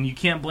sucks. And you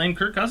can't blame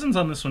Kirk Cousins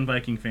on this one,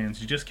 Viking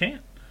fans. You just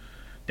can't.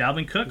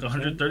 Dalvin Cook,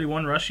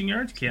 131 rushing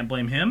yards. Can't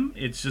blame him.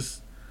 It's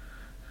just,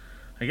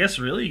 I guess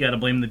really you got to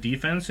blame the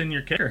defense and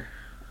your kicker.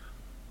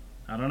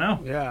 I don't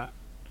know. Yeah.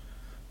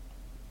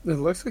 It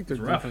looks like their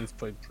It's rough. defense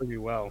played pretty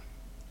well.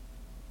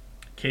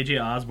 KJ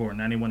Osborne,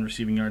 91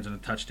 receiving yards and a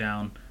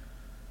touchdown.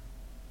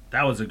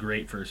 That was a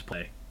great first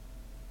play.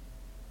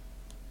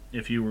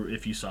 If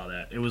you saw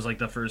that, it was like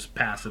the first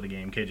pass of the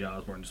game. KJ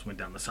Osborne just went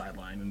down the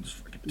sideline and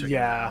just freaking took it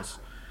out.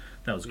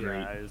 That was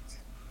great.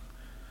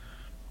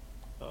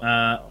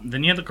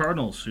 Then you had the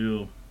Cardinals,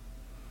 who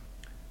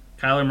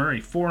Kyler Murray,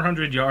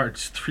 400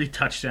 yards, 3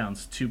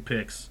 touchdowns, 2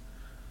 picks.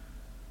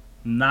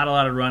 Not a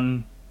lot of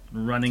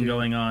running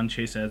going on.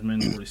 Chase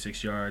Edmonds,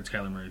 46 yards.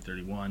 Kyler Murray,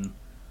 31,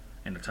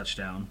 and a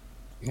touchdown.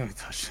 Yeah,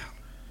 touchdown.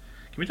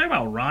 Can we talk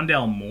about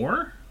Rondale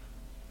Moore?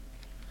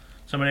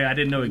 Somebody I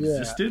didn't know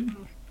existed.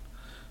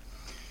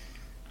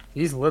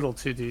 He's little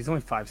too, dude. He's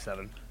only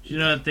 5'7". You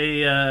know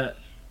they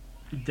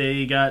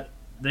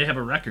have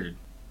a record.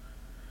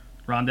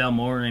 Rondale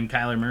Moore and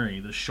Kyler Murray,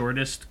 the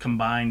shortest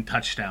combined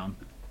touchdown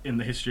in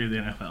the history of the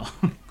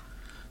NFL.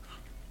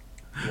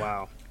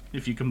 Wow.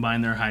 If you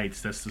combine their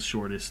heights, that's the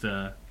shortest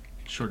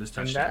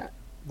touchdown. And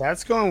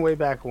that's going way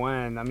back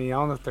when. I mean, I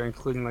don't know if they're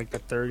including like the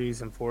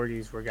 30s and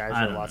 40s where guys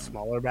I were a don't lot know.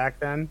 smaller back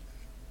then.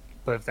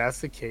 But if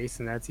that's the case,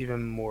 then that's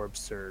even more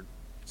absurd.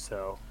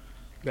 So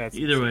that's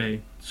Either insane.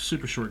 way,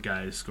 super short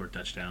guys score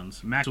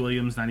touchdowns. Max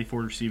Williams,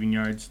 94 receiving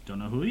yards. Don't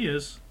know who he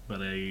is,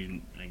 but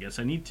I guess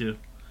I need to.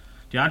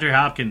 DeAndre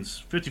Hopkins,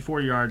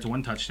 54 yards,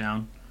 1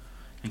 touchdown.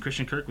 And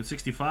Christian Kirk with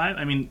 65.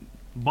 I mean,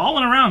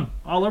 balling around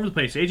all over the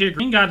place. AJ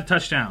Green got a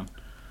touchdown.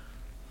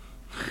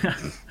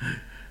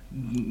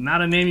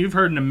 Not a name you've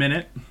heard in a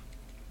minute.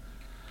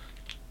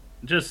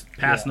 Just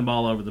passing the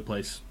ball over the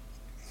place.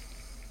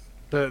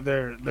 They're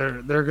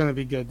going to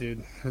be good,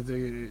 dude.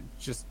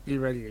 Just be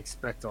ready to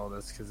expect all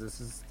this because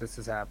this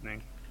is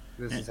happening.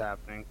 This is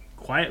happening.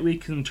 Quiet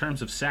week in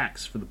terms of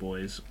sacks for the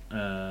boys.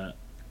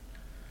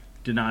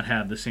 Did not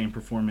have the same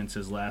performance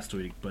as last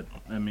week, but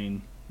I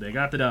mean they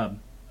got the dub,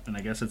 and I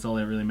guess that's all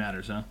that really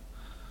matters, huh?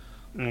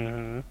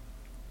 Mm-hmm.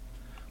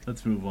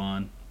 Let's move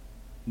on.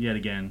 Yet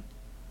again,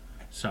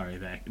 sorry,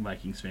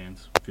 Vikings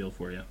fans, feel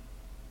for you.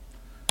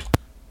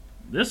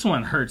 This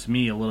one hurts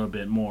me a little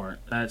bit more.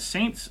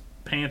 Saints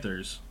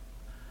Panthers,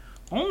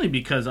 only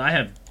because I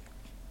have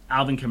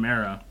Alvin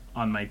Kamara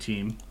on my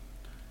team,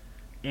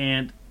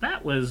 and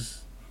that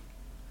was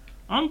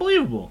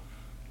unbelievable.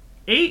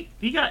 He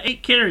got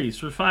 8 carries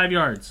for 5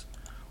 yards.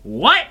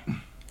 What?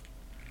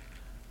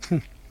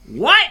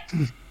 What?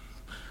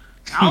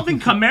 Alvin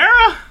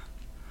Kamara?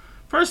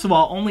 First of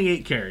all, only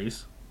 8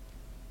 carries.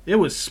 It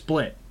was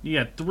split. You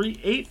had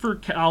 8 for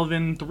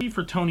Calvin, 3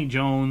 for Tony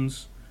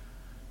Jones,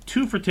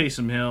 2 for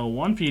Taysom Hill,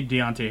 1 for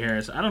Deontay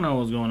Harris. I don't know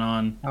what was going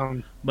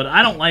on, but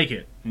I don't like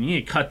it. And you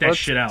need to cut that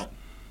shit out.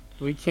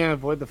 We can't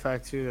avoid the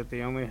fact too that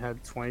they only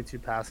had 22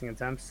 passing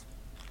attempts.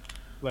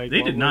 Like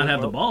They did not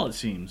have the ball, it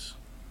seems.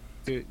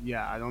 Dude,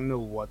 yeah, I don't know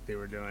what they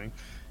were doing.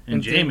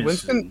 And dude, Jameis,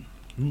 Winston,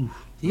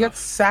 he got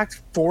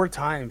sacked 4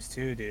 times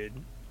too, dude.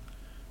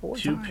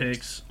 2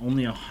 picks,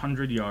 only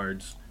 100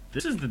 yards.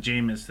 This is the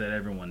Jameis that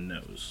everyone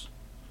knows.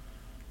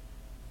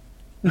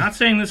 Not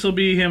saying this will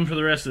be him for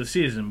the rest of the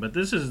season, but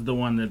this is the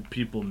one that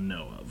people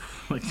know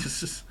of. Like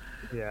this is.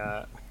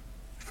 Yeah.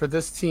 For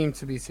this team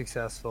to be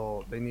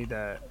successful, they need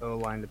that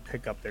O-line to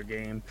pick up their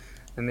game,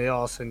 and they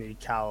also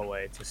need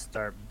Callaway to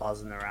start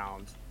buzzing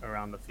around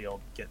the field,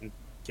 getting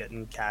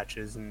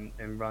catches and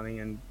running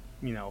and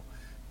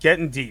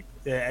getting deep.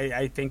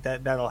 I think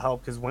that'll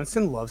help because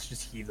Winston loves to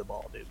just heave the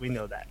ball, dude. We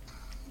know that.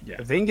 Yeah.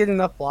 If they can get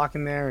enough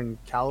blocking there and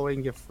Callaway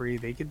can get free,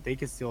 they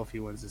could steal a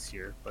few wins this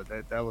year. But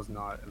that was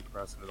not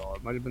impressive at all.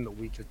 It might have been the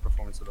weakest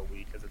performance of the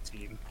week as a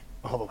team,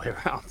 all the way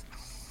around.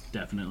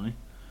 Definitely.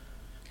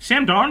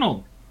 Sam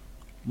Darnold,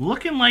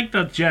 looking like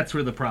the Jets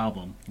were the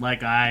problem,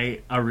 like I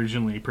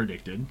originally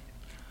predicted.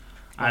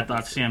 I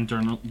thought Sam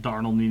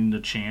Darnold needed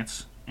a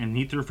chance, and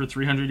he threw for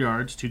 300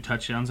 yards, 2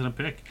 touchdowns, and a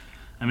pick.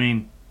 I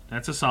mean,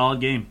 that's a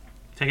solid game.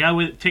 Take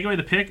away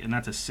the pick, and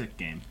that's a sick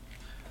game.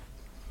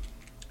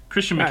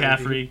 Christian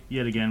McCaffrey,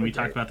 yet again, we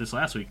talked about this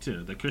last week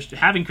too.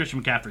 Having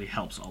Christian McCaffrey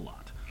helps a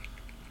lot.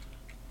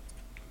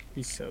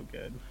 He's so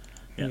good.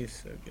 Yeah.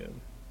 He's so good.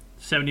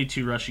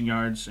 72 rushing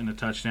yards and a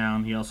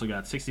touchdown. He also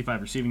got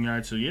 65 receiving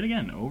yards. So yet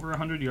again, over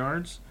 100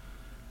 yards.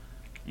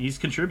 He's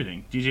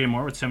contributing. DJ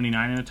Moore with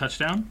 79 and a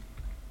touchdown.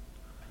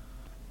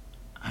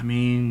 I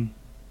mean,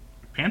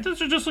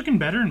 Panthers are just looking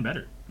better and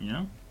better, you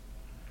know?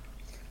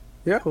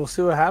 Yeah, we'll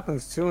see what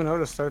happens. 2-0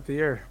 to start the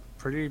year.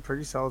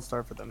 Pretty solid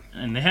start for them.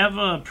 And they have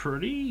a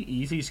pretty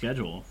easy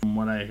schedule, from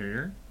what I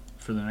hear,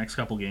 for the next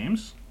couple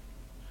games.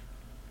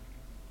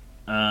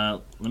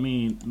 Let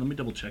me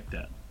double check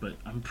that, but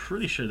I'm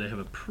pretty sure they have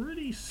a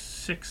pretty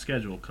sick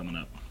schedule coming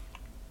up.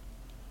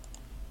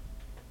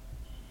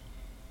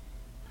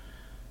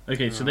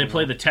 Okay, so they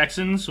play the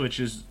Texans, which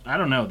is, I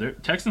don't know, the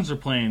Texans are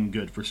playing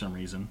good for some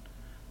reason.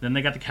 Then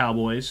they got the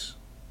Cowboys.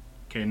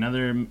 Okay,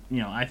 another,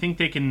 I think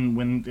they can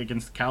win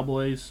against the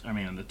Cowboys. I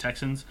mean, the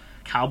Texans.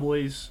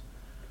 Cowboys,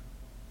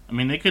 I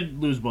mean, they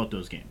could lose both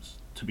those games,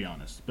 to be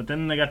honest. But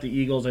then they got the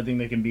Eagles, I think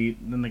they can beat.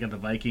 Then they got the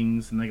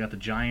Vikings, then they got the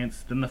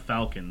Giants, then the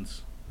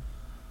Falcons.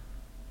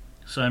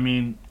 So, I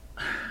mean,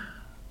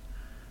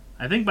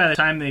 I think by the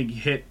time they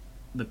hit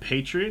the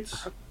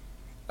Patriots,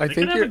 they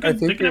could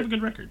have a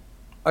good record.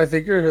 I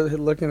think you're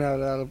looking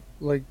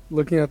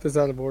at this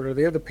out of order.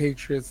 They have the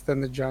Patriots,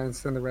 then the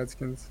Giants, then the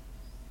Redskins,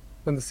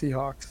 then the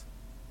Seahawks.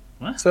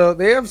 What? So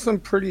they have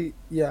some the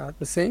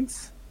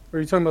Saints? Or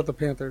are you talking about the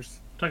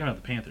Panthers? I'm talking about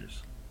the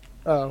Panthers.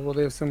 Oh, well,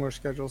 they have similar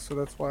schedules, so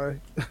that's why.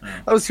 Oh.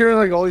 I was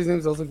hearing all these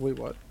names. I was like, wait,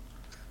 what?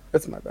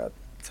 That's my bad.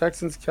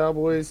 Texans,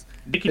 Cowboys.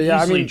 They could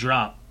easily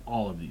drop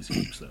all of these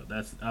games, though.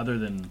 That's other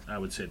than, I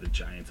would say, the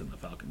Giants and the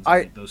Falcons.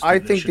 I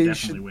think they should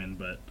definitely win,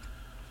 but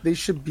they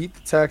should beat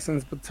the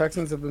Texans, but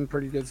Texans have been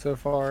pretty good so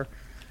far.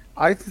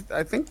 I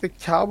think the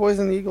Cowboys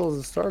and Eagles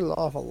have started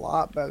off a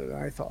lot better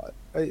than I thought.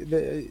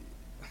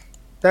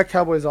 That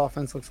Cowboys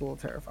offense looks a little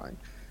terrifying.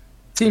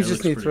 Teams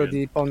just need to throw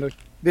deep on the.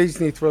 They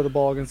just need to throw the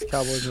ball against the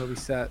Cowboys and they'll be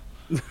set.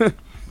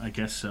 I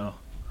guess so.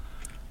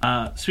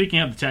 Speaking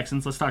of the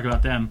Texans, let's talk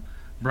about them.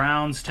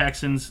 Browns,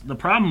 Texans. The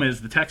problem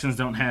is the Texans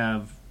don't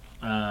have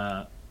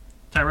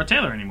Tyrod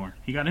Taylor anymore.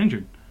 He got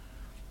injured.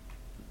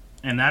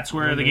 And that's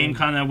where the game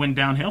kind of went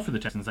downhill for the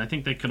Texans. I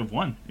think they could have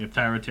won if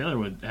Tyrod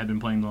Taylor had been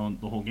playing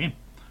the whole game.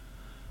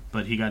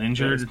 But he got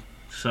injured,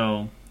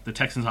 so the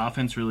Texans'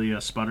 offense really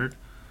sputtered.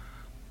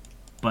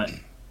 But,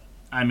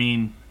 I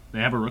mean, they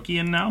have a rookie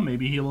in now.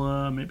 Maybe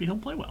he'll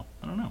play well.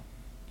 I don't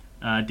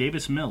know.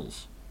 Davis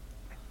Mills,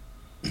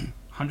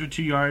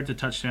 102 yards, a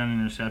touchdown,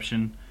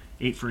 interception,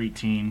 8 for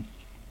 18.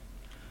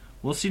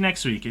 We'll see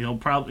next week. He'll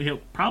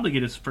probably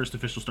get his first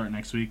official start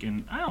next week,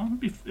 and I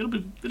don't know.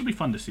 It'll be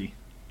fun to see.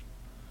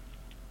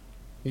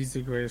 He's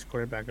the greatest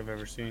quarterback I've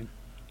ever seen.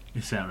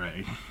 Is that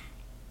right?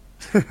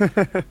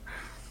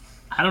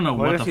 I don't know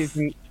what if he's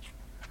the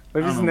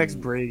next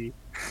Brady?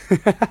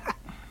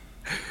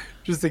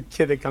 Just a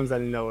kid that comes out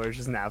of nowhere. It's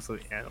just an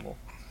absolute animal.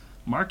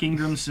 Mark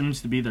Ingram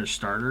seems to be their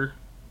starter.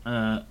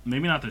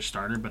 Maybe not their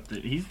starter, but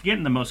he's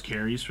getting the most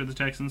carries for the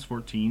Texans,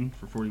 14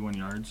 for 41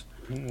 yards.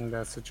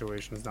 That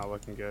situation is not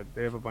looking good.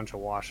 They have a bunch of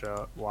wash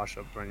up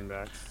running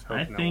backs.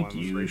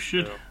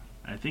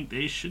 I think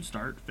they should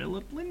start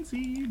Phillip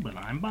Lindsay, but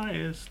I'm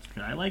biased.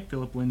 I like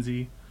Phillip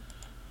Lindsay.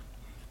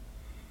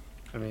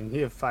 I mean,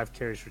 he had 5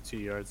 carries for 2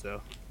 yards,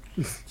 though.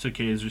 It's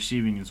okay. His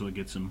receiving is what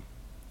gets him.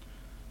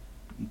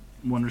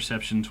 1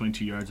 reception,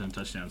 22 yards on a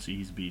touchdown. See,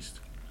 he's a beast.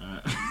 Yeah,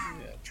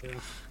 true.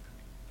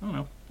 I don't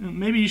know.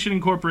 Maybe you should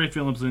incorporate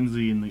Phillip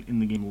Lindsay in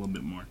the game a little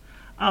bit more.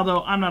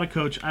 Although, I'm not a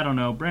coach. I don't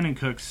know. Brandon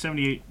Cooks,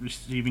 78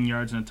 receiving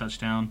yards and a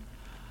touchdown.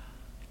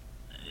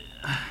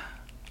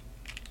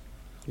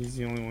 He's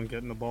the only one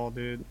getting the ball,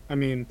 dude. I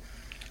mean,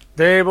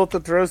 they're able to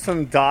throw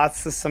some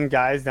dots to some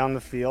guys down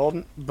the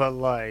field,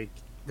 but,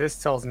 this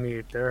tells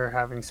me they're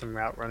having some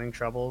route running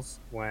troubles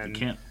when they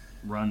can't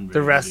run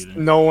the rest, either.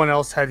 No one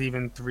else had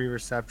even 3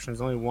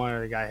 receptions. Only one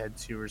other guy had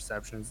 2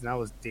 receptions, and that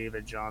was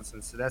David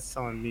Johnson. So that's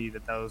telling me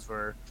that those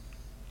were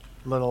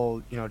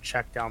little,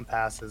 check down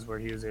passes where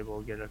he was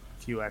able to get a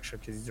few extra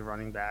because he's a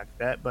running back.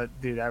 That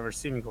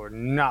receiving core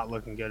not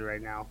looking good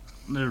right now.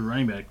 Their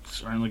running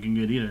backs aren't looking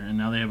good either, and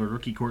now they have a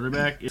rookie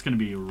quarterback. It's going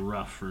to be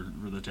rough for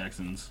the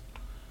Texans.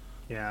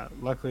 Yeah,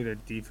 luckily their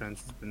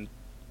defense has been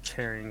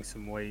carrying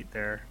some weight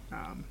there,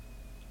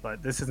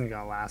 but this isn't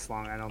going to last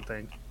long, I don't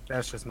think.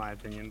 That's just my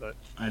opinion, but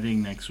I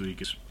think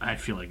I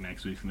feel like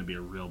next week's going to be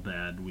a real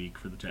bad week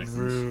for the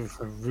Texans.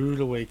 A rude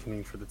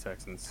awakening for the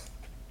Texans.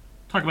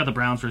 Talk about the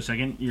Browns for a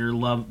second. The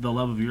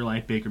love of your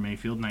life, Baker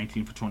Mayfield,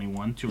 19 for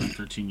 21,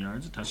 213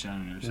 yards, a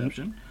touchdown and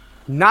interception.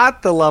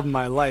 Not the love of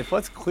my life.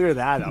 Let's clear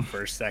that up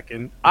for a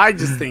second. I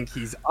just think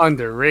he's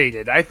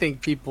underrated. I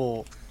think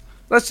people,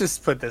 let's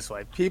just put it this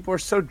way. People are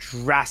so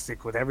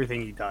drastic with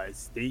everything he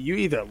does. You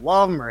either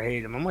love him or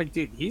hate him. I'm like,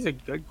 dude, he's a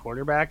good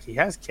quarterback. He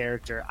has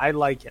character. I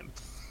like him.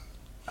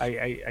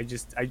 I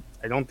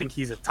don't think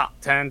he's a top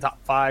 10, top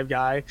 5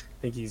 guy. I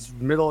think he's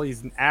middle.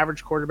 He's an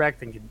average quarterback. I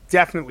think he can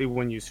definitely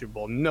win you Super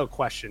Bowl, no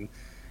question.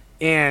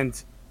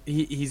 And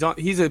he's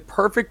a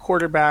perfect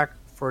quarterback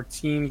for a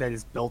team that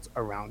is built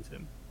around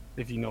him,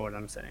 if you know what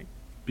I'm saying.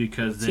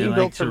 Because they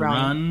like to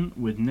run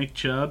with Nick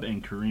Chubb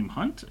and Kareem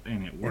Hunt,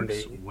 and it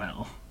works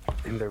well.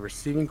 and their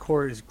receiving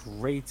core is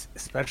great,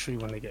 especially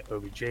when they get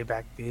OBJ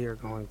back. They are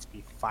going to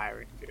be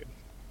firing, dude.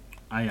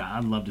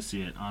 I'd love to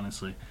see it,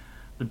 honestly.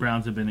 The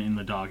Browns have been in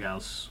the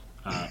doghouse,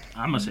 I'm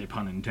going to say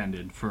pun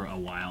intended, for a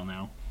while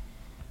now.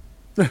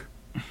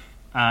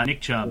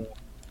 Nick Chubb,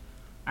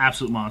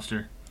 absolute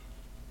monster.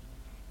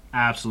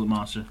 Absolute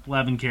monster.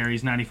 11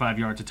 carries, 95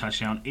 yards, a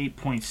touchdown,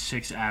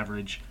 8.6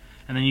 average.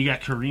 And then you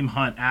got Kareem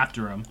Hunt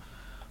after him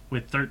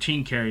with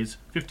 13 carries,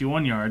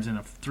 51 yards, and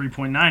a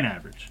 3.9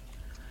 average.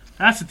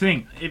 That's the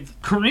thing. If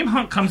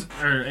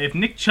if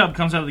Nick Chubb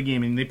comes out of the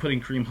game and they put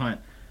in Kareem Hunt,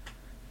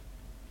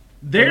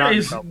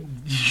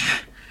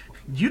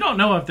 you don't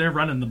know if they're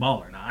running the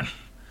ball or not.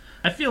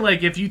 I feel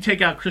like if you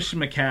take out Christian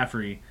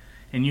McCaffrey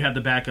and you have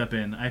the backup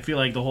in, I feel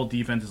like the whole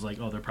defense is like,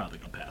 oh, they're probably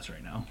going to pass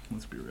right now.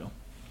 Let's be real.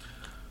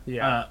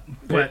 Yeah.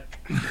 But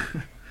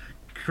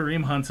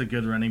Kareem Hunt's a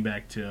good running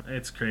back, too.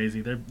 It's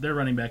crazy. Their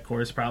running back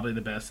core is probably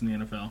the best in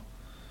the NFL.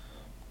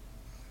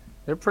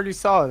 They're pretty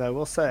solid, I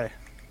will say.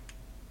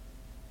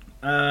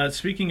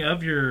 Speaking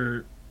of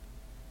your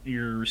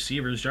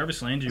receivers,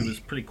 Jarvis Landry was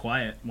pretty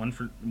quiet.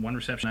 One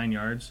reception, 9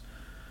 yards.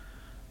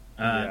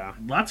 Yeah.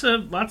 Lots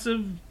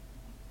of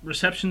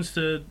receptions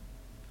to,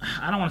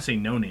 I don't want to say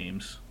no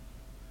names,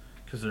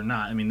 because they're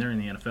not. I mean, they're in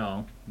the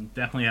NFL.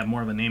 Definitely have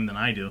more of a name than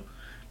I do.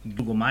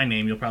 Google my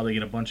name, you'll probably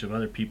get a bunch of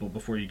other people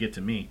before you get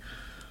to me.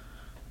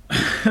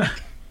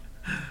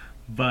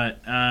 But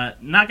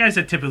not guys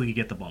that typically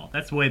get the ball.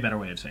 That's a way better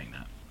way of saying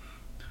that.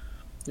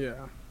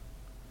 Yeah.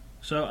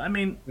 So, I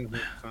mean,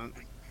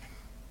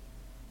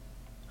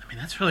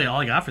 that's really all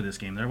I got for this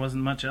game. There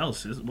wasn't much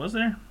else. Was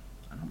there?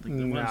 I don't think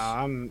there was.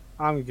 No,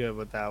 I'm good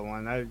with that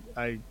one.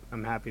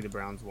 I'm happy the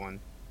Browns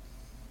won.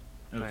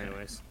 Okay.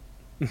 Anyways.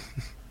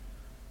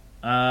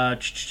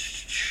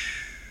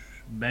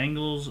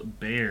 Bengals,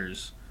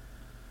 Bears.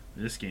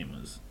 This game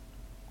was...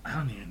 I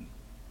don't even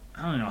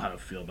know how to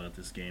feel about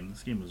this game.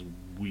 This game was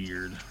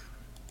weird.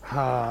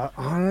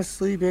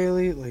 Honestly,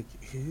 Bailey, like,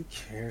 who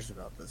cares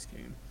about this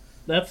game?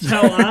 That's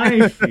how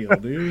I feel,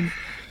 dude.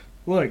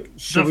 Look,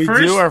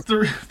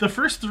 the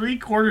first 3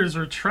 quarters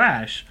were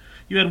trash.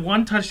 You had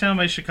 1 touchdown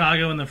by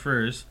Chicago in the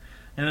first,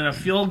 and then a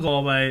field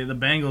goal by the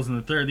Bengals in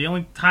the third. The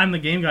only time the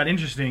game got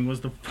interesting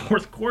was the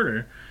fourth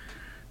quarter.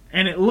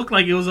 And it looked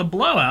like it was a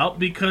blowout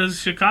because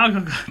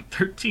Chicago got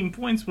 13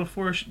 points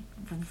before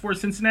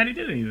Cincinnati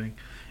did anything.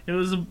 It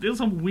was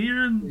a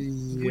weird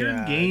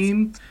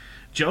game.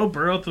 Joe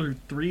Burrow threw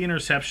 3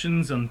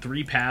 interceptions on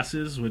 3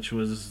 passes, which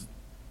was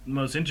the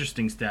most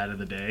interesting stat of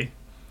the day.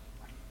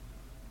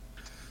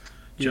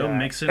 Joe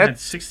Mixon had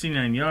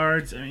 69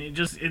 yards. I mean,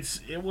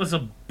 it was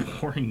a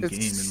boring game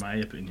in my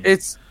opinion.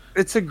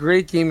 It's a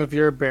great game if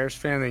you're a Bears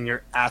fan and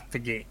you're at the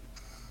game.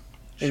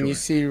 Sure. And you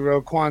see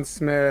Roquan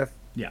Smith.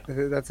 Yeah,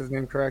 that's his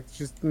name, correct?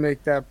 Just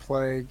make that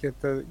play, get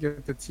the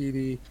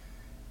TD.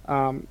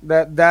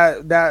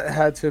 That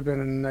had to have been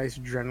a nice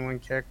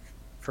adrenaline kick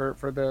for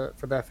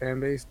that fan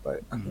base.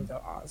 But I mean,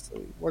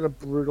 honestly, what a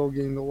brutal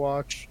game to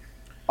watch.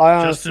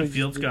 Justin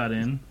Fields got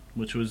in,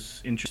 which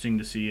was interesting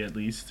to see. At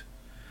least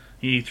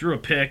he threw a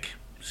pick,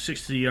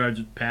 60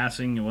 yards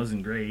passing. It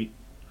wasn't great.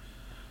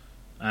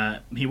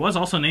 He was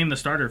also named the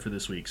starter for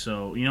this week,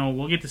 so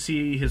we'll get to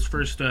see his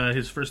first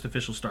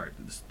official start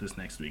this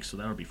next week. So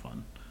that'll be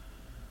fun.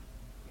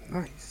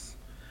 Nice.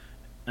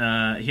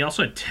 He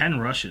also had 10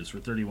 rushes for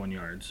 31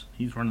 yards.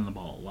 He's running the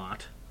ball a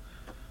lot.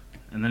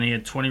 And then he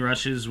had 20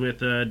 rushes with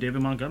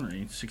David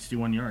Montgomery,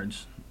 61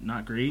 yards.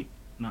 Not great,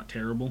 not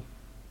terrible.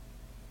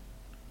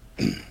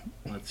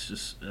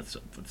 That's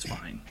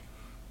fine.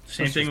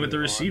 Same thing with the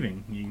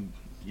receiving.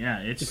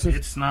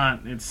 It's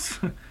not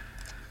interesting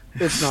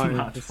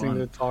fun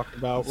to talk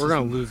about. We're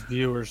gonna lose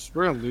viewers.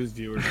 We're gonna lose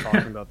viewers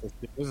talking about this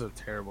game. This is a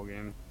terrible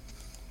game.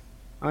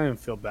 I don't even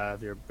feel bad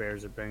if you're a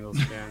Bears or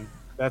Bengals fan.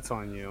 That's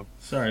on you.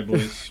 Sorry,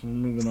 boys. We're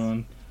moving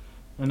on.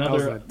 I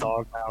was in a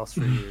doghouse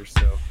for years,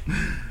 so.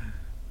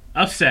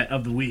 Upset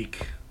of the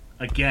week.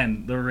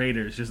 Again, the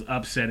Raiders just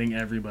upsetting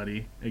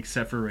everybody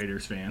except for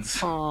Raiders fans.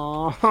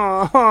 Oh,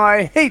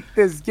 I hate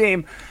this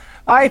game.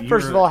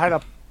 First of all, had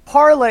a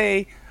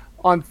parlay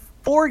on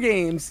 4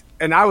 games,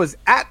 and I was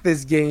at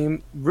this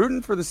game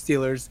rooting for the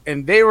Steelers,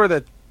 and they were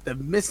the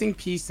missing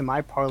piece to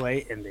my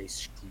parlay, and they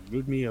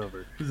screwed me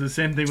over. It was the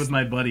same thing with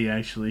my buddy,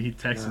 actually. He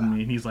texted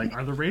me, and he's like,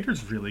 are the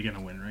Raiders really going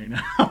to win right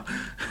now?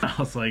 I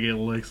was like, it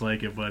looks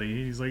like it,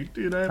 buddy. He's like,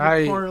 dude, I have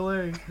a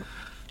parlay.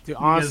 Dude,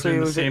 honestly, you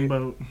guys are in the same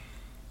boat.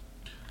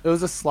 It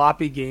was a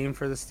sloppy game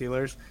for the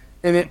Steelers,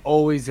 and it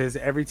always is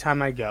every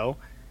time I go.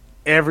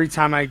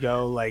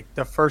 Like,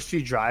 the first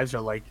few drives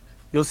are like,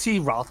 you'll see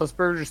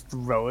Roethlisberger just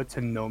throw it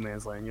to no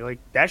man's land. You're like,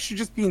 that should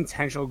just be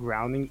intentional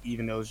grounding,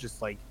 even though it's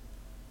just like,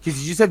 because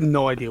you just have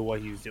no idea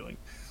what he was doing.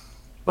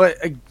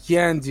 But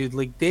again, dude,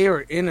 like, they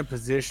were in a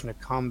position to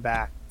come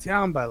back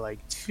down by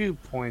like 2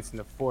 points in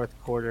the fourth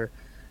quarter.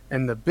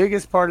 And the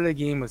biggest part of the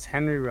game was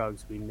Henry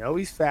Ruggs. We know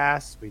he's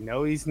fast. We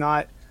know he's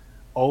not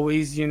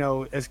always,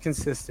 as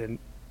consistent.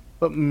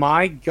 But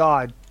my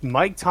God,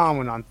 Mike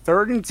Tomlin on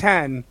 3rd and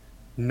 10,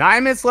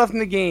 9 minutes left in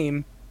the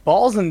game,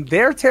 ball's in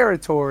their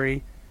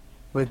territory.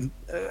 With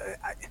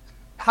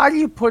How do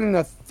you put in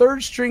a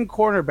third string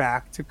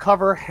cornerback to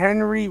cover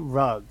Henry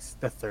Ruggs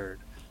the third?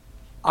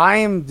 I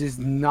am just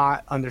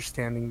not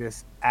understanding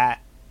this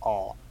at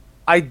all.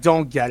 I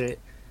don't get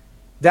it.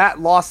 That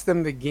lost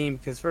them the game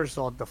because, first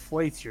of all, it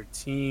deflates your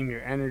team,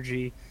 your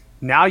energy.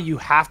 Now you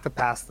have to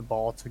pass the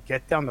ball to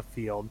get down the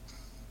field.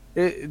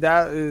 They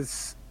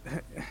didn't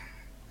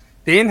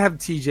have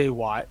TJ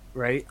Watt,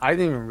 right? I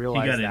didn't even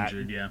realize that. He got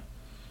injured, yeah.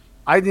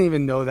 I didn't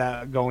even know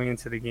that going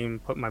into the game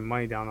and put my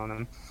money down on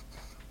him.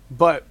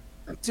 But,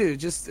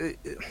 dude,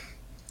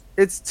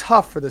 it's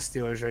tough for the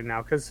Steelers right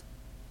now because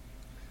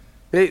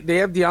they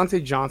have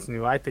Deontay Johnson,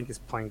 who I think is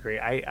playing great.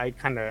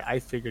 I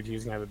figured he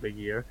was going to have a big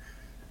year.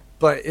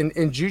 But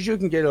and Juju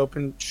can get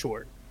open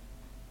short.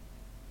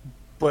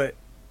 But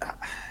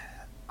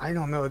I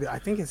don't know. I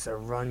think it's a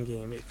run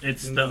game.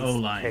 It's the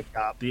O-line.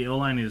 The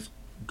O-line is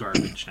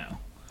garbage now.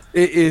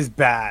 It is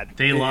bad.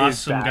 They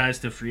lost some guys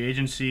to free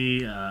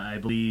agency. I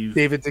believe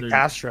David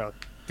DeCastro.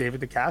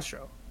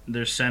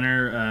 Their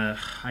center,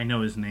 I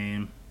know his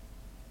name.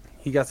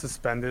 He got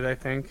suspended, I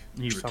think.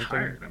 He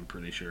retired, I'm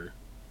pretty sure.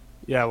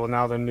 Yeah, well,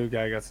 now the new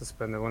guy got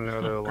suspended. One of the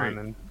other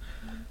linemen.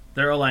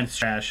 Their O-line's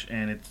trash,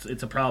 and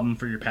it's a problem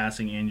for your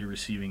passing and your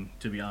receiving,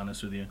 to be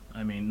honest with you.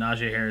 I mean,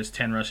 Najee Harris,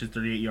 10 rushes,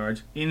 38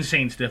 yards.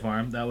 Insane stiff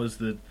arm. That was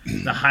the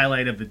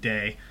highlight of the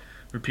day,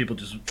 where people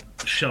just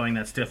showing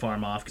that stiff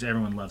arm off, because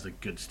everyone loves a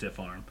good stiff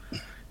arm.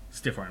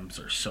 Stiff arms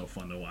are so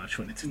fun to watch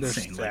when it's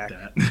insane like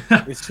that.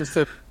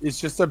 it's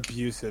just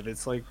abusive.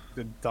 It's like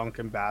the dunk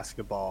in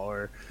basketball,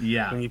 or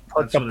when you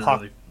put the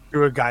puck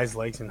through a guy's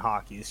legs in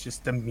hockey. It's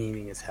just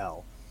demeaning as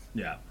hell.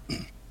 Yeah.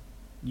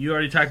 You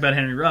already talked about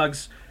Henry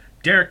Ruggs.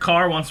 Derek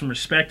Carr wants some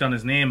respect on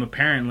his name,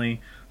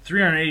 apparently.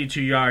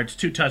 382 yards,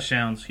 2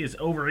 touchdowns. He has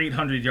over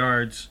 800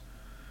 yards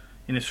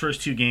in his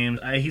first 2 games.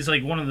 He's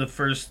like one of the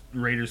first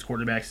Raiders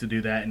quarterbacks to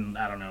do that in,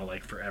 I don't know,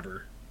 like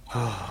forever.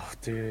 Oh,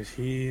 dude,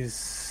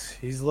 he's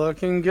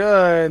looking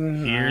good.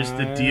 Here's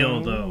the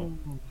deal, though.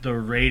 The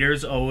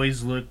Raiders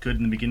always look good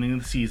in the beginning of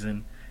the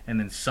season, and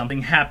then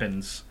something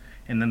happens,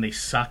 and then they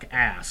suck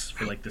ass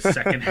for like the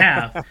second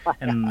half,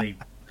 and they...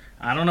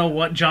 I don't know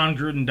what John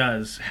Gruden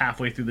does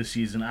halfway through the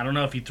season. I don't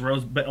know if he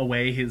throws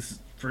away his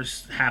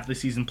first half of the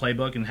season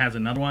playbook and has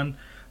another one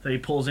that he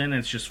pulls in and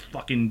it's just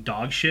fucking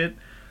dog shit.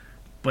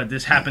 But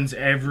this happens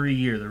every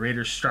year. The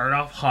Raiders start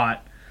off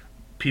hot.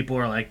 People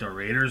are like, the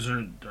Raiders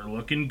they're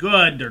looking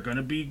good. They're going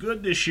to be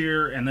good this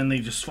year. And then they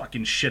just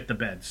fucking shit the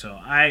bed. So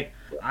I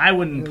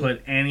wouldn't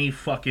put any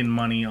fucking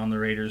money on the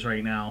Raiders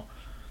right now.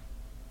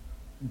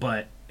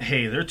 But,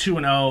 hey, they're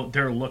 2-0.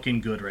 They're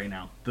looking good right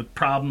now.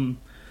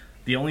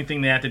 The only thing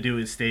they have to do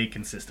is stay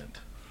consistent.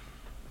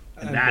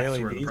 And that's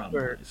Bailey, where the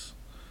problem is.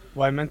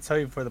 What I meant to tell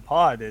you for the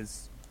pod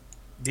is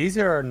these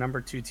are our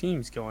number 2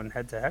 teams going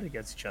head-to-head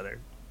against each other.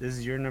 This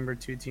is your number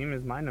 2 team,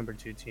 is my number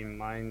 2 team.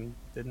 Mine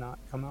did not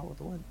come out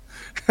with a win.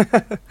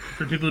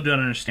 For people who don't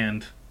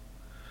understand,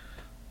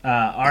 my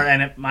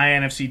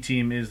NFC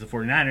team is the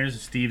 49ers.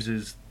 Steve's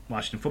is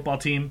Washington football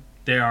team.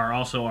 They are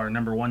also our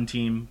number 1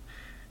 team.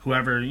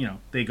 Whoever,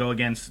 they go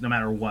against, no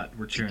matter what,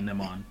 we're cheering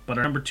them on. But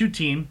our number 2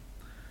 team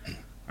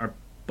are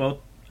both,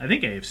 I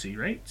think, AFC,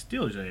 right?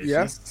 Steelers AFC.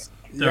 Yes.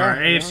 They're our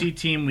AFC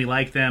team. We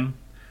like them.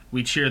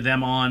 We cheer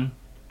them on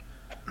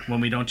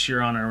when we don't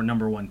cheer on our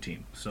number 1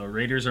 team. So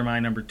Raiders are my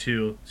number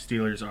 2.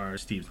 Steelers are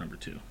Steve's number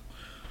 2.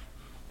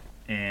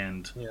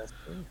 And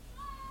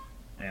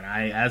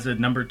I, as a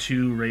number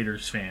 2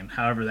 Raiders fan,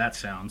 however that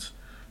sounds,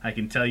 I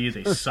can tell you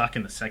they suck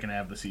in the second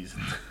half of the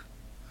season.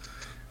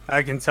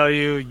 I can tell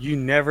you, you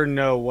never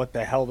know what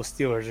the hell the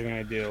Steelers are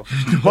going to do.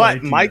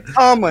 But Mike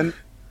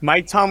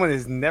Tomlin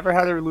has never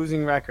had a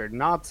losing record.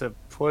 Not to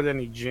put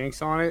any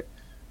jinx on it,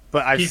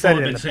 but I've said it.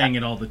 People have been saying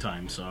it all the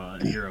time, so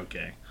you're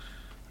okay.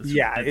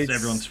 That's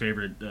everyone's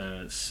favorite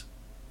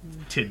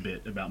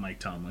tidbit about Mike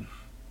Tomlin.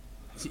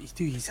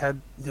 Dude, he's had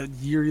the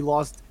year he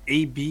lost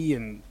AB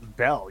and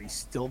Bell. He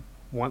still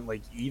went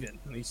even.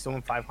 He's still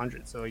in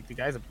 500. So the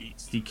guy's a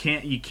beast. You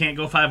can't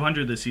go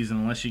 500 this season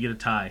unless you get a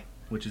tie,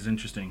 which is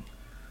interesting.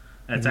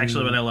 That's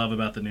actually what I love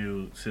about the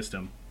new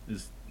system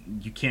is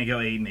you can't go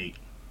 8-8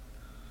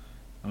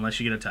 unless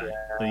you get a tie.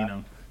 Yeah.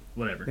 But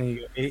whatever. Then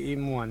you go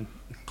 8-1.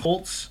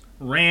 Colts,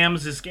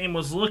 Rams. This game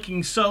was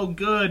looking so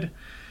good.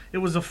 It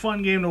was a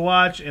fun game to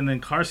watch, and then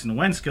Carson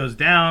Wentz goes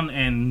down,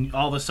 and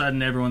all of a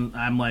sudden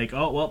I'm like,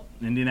 oh, well,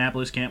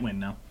 Indianapolis can't win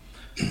now.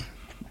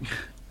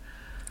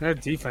 Their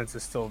defense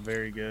is still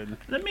very good.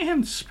 That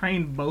man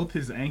sprained both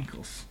his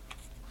ankles.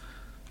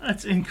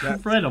 That's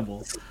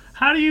incredible.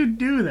 How do you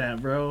do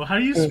that, bro? How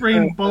do you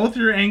sprain both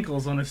your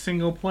ankles on a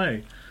single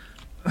play?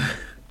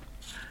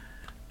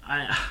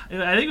 I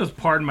think it was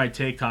Pardon My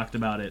Take talked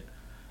about it,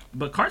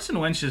 but Carson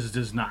Wentz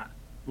does not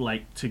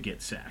like to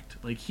get sacked.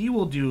 He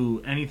will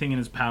do anything in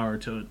his power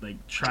to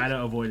try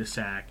to avoid a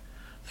sack,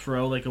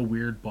 throw a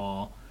weird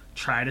ball,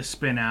 try to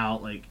spin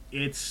out.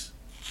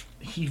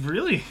 He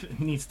really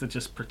needs to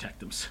just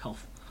protect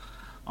himself.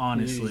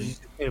 Honestly,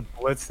 you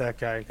blitz that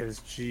guy because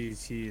he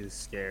is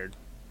scared.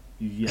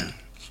 Yeah,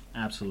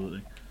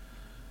 absolutely.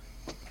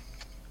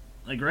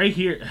 Right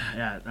here,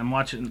 yeah, I'm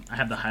watching. I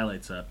have the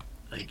highlights up.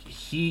 I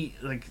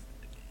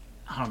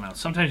don't know.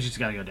 Sometimes you just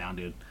gotta go down,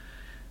 dude.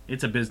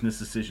 It's a business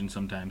decision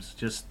sometimes.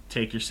 Just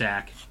take your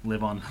sack,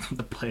 live on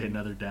to play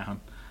another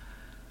down.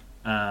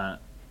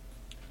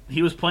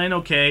 He was playing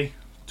okay.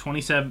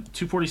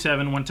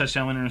 247, 1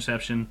 touchdown, 1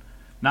 interception.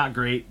 Not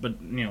great, but,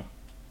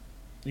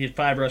 he had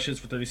 5 rushes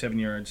for 37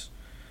 yards.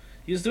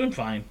 He was doing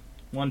fine.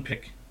 1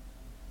 pick.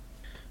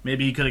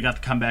 Maybe he could have got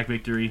the comeback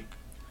victory.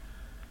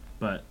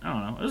 But, I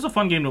don't know. It was a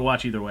fun game to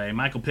watch either way.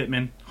 Michael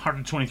Pittman,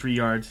 123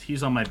 yards.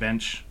 He's on my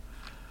bench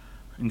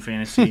in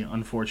fantasy.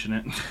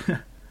 Unfortunate.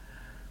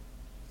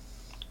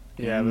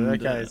 Yeah, but that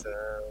guy's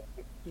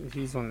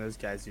he's one of those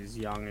guys who's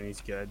young and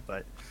he's good,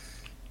 but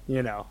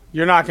you're not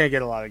going to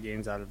get a lot of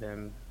games out of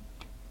him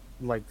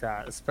like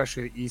that,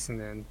 especially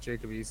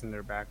Jacob Eason,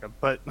 their backup.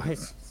 But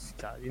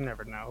God, you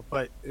never know.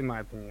 But in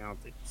my opinion, I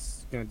don't think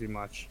it's going to do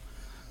much.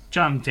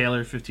 Jonathan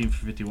Taylor, 15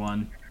 for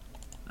 51.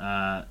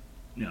 Not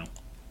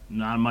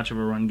much of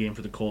a run game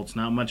for the Colts.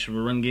 Not much of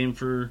a run game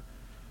for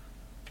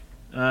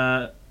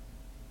the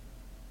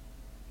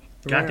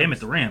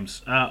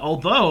Rams.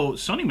 Although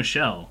Sony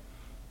Michel,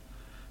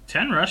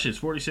 10 rushes,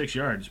 46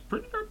 yards,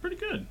 pretty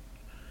good.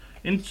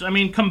 And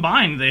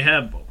combined they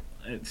have,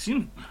 it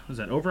seemed, was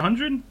that over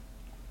 100?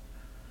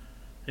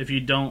 If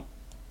you don't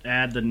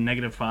add the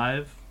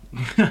 -5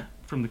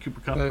 from the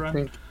Cooper Kupp run.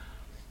 I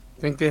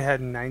think they had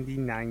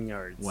 99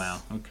 yards. Wow.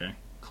 Okay,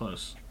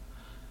 close.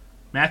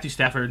 Matthew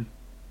Stafford,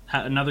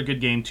 another good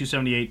game.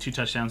 278, 2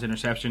 touchdowns,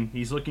 interception.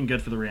 He's looking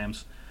good for the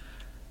Rams.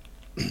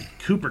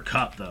 Cooper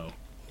Kupp though,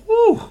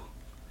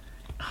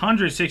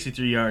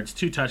 163 yards,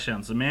 2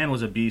 touchdowns. The man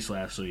was a beast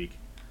last week.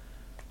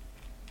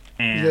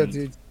 And yeah,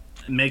 dude.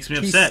 It makes me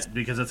upset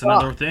because that's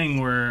another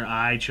thing where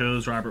I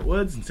chose Robert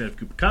Woods instead of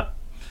Cooper Kupp.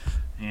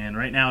 And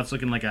right now it's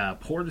looking like a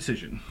poor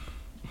decision.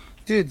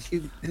 Dude,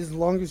 his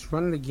longest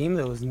run in the game,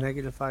 though, was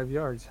 -5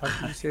 yards. How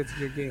can you say it's a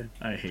good game?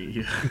 I hate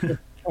you.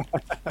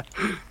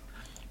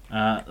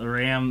 The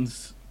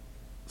Rams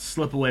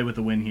slip away with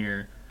the win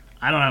here.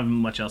 I don't have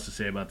much else to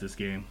say about this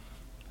game.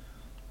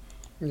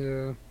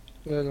 Yeah,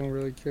 I don't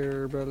really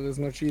care about it as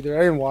much either.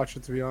 I didn't watch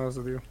it, to be honest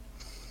with you.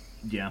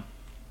 Yeah.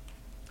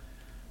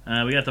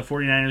 We got the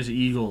 49ers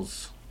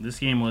Eagles. This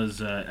game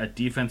was a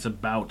defensive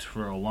bout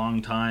for a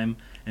long time,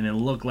 and it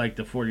looked like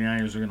the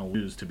 49ers were going to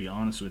lose, to be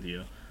honest with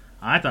you.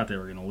 I thought they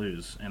were going to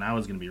lose, and I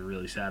was going to be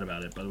really sad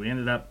about it, but we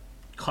ended up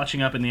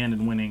clutching up in the end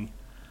and winning.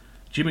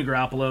 Jimmy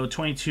Garoppolo,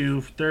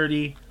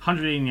 22-30,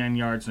 189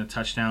 yards and a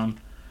touchdown.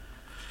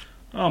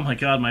 Oh my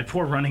God, my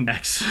poor running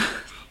backs.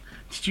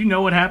 Did you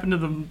know what happened to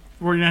the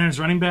 49ers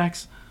running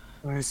backs?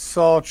 I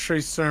saw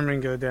Trey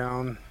Sermon go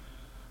down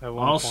at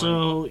one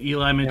point.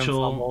 Eli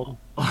Mitchell.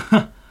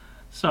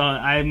 So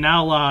I have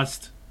now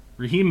lost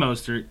Raheem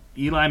Mostert,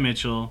 Eli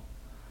Mitchell,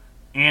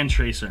 and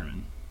Trey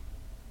Sermon.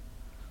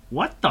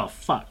 What the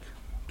fuck?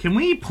 Can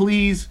we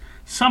please,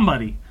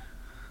 somebody,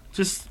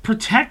 just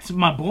protect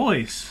my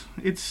boys?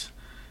 It's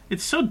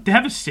so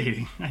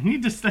devastating. I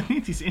need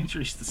these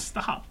injuries to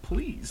stop,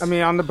 please.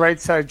 On the bright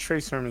side, Trey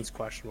Sermon's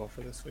questionable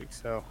for this week,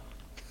 so.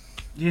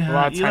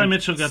 Yeah, Eli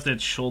Mitchell got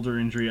that shoulder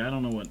injury. I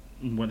don't know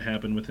what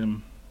happened with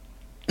him.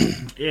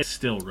 It's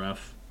still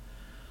rough.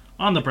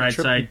 On the bright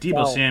side,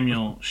 Deebo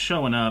Samuel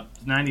showing up,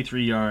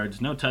 93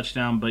 yards, no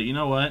touchdown, but you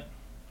know what?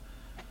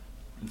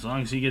 As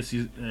long as he gets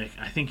these,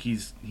 I think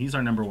he's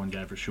our number one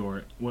guy for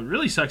sure. What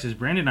really sucks is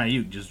Brandon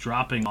Ayuk just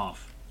dropping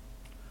off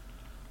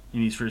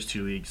in these first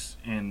 2 weeks,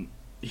 and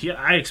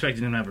I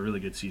expected him to have a really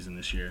good season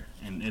this year,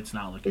 and it's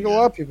not looking good. A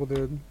lot of people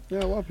did. Yeah,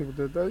 a lot of people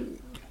did.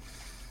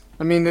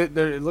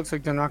 It looks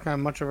like they're not going to have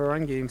much of a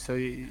run game, so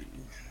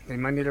they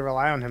might need to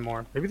rely on him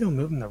more. Maybe they'll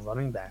move him to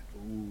running back.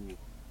 Ooh.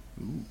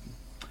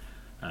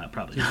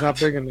 Probably He's not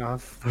big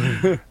enough.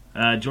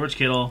 George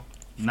Kittle,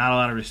 not a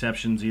lot of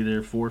receptions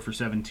either. 4 for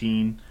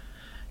 17.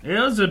 It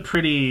was a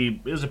pretty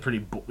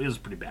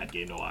bad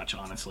game to watch,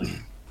 honestly.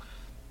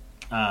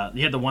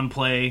 You had the one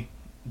play,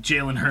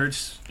 Jalen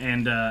Hurts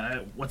and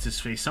what's his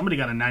face? Somebody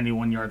got a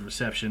 91-yard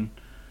reception.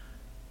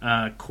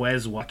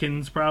 Quez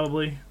Watkins,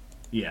 probably.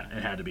 Yeah,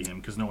 it had to be him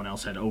because no one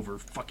else had over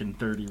fucking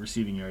 30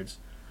 receiving yards.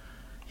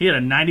 He had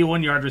a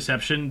 91-yard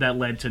reception that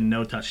led to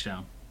no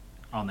touchdown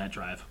on that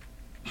drive.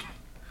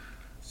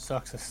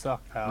 Sucks to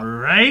suck, pal.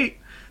 Right?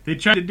 They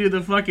tried to do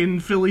the fucking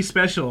Philly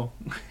special,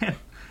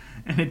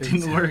 and it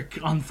didn't work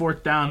on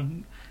 4th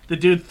down. The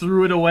dude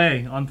threw it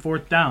away on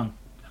 4th down.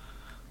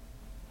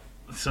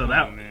 So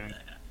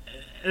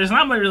there's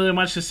not really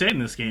much to say in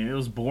this game. It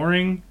was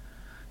boring.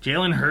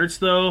 Jalen Hurts,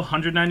 though,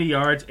 190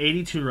 yards,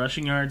 82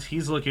 rushing yards.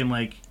 He's looking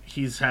like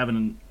he's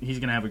going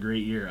to have a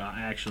great year,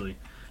 actually.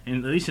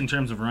 And at least in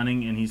terms of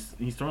running, and he's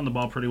throwing the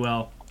ball pretty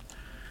well.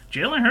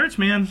 Jalen Hurts,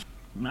 man,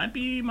 might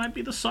be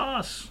the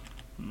sauce.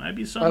 Might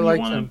be something you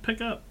want to pick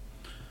up.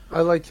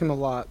 I like him a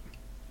lot.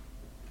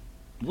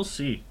 We'll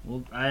see.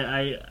 Well,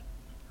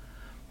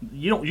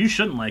 you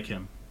shouldn't like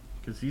him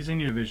because he's in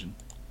your division.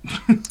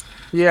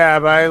 Yeah,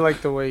 but I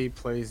like the way he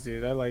plays,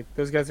 dude.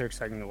 Those guys are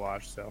exciting to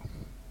watch. So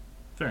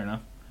fair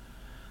enough.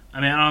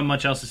 I don't have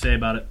much else to say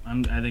about it.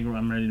 I think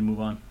I'm ready to move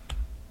on.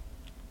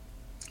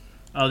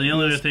 Oh, the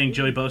only other thing,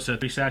 Joey Bosa,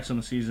 3 sacks on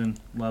the season.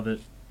 Love it.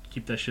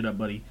 Keep that shit up,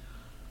 buddy.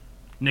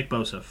 Nick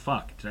Bosa.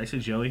 Fuck. Did I say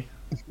Joey?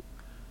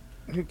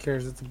 Who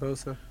cares? It's a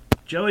Bosa.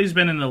 Joey's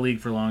been in the league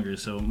for longer,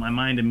 so my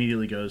mind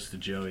immediately goes to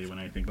Joey when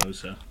I think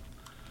Bosa.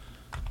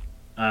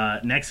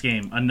 Next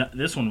game.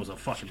 This one was a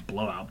fucking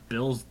blowout.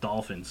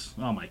 Bills-Dolphins.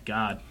 Oh, my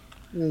God.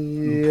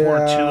 Yeah. Poor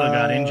Tua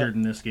got injured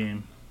in this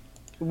game.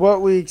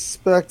 What we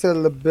expect out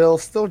of the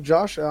Bills. Still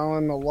Josh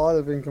Allen, a lot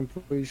of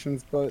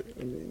incompletions, but,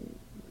 I mean,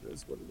 it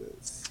is what it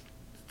is.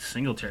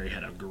 Singletary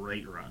had a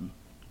great run.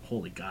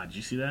 Holy God, did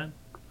you see that?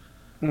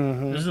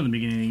 Mm-hmm. This is in the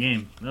beginning of the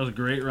game. That was a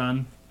great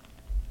run.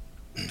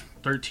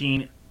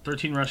 13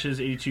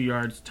 rushes, 82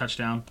 yards,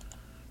 touchdown.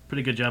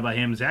 Pretty good job by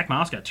him. Zach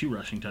Moss got 2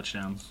 rushing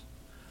touchdowns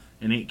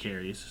and 8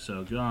 carries,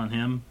 so good on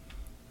him.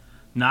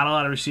 Not a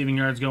lot of receiving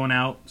yards going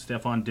out.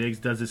 Stephon Diggs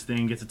does his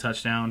thing, gets a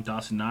touchdown.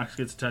 Dawson Knox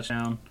gets a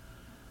touchdown.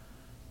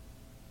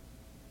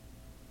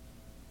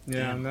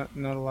 Yeah,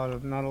 not a lot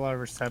of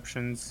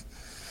receptions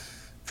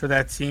for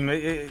that team.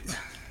 The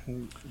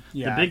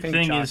big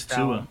thing is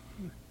Tua.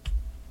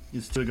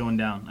 Is Tua going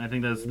down? I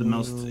think that's the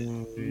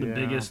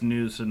biggest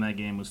news in that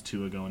game was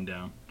Tua going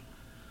down,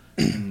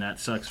 and that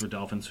sucks for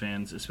Dolphins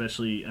fans,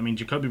 especially. I mean,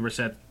 Jacoby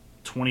Brissett,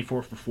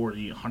 24 for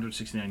 40,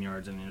 169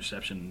 yards and an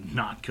interception,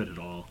 not good at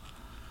all.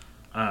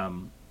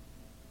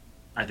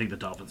 I think the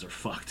Dolphins are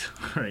fucked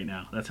right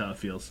now. That's how it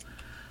feels.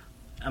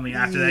 I mean,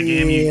 after that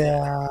game,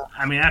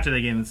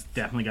 it's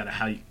definitely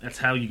that's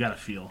how you gotta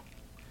feel.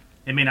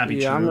 It may not be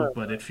true,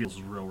 but it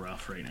feels real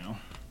rough right now.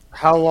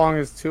 How long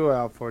is Tua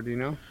out for? Do you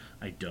know?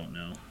 I don't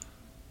know.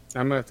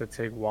 I'm gonna have to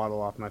take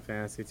Waddle off my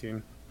fantasy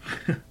team.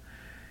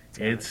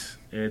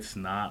 It's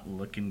not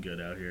looking good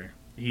out here.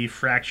 He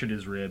fractured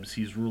his ribs.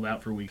 He's ruled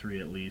out for week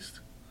 3 at least.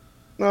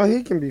 No,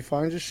 he can be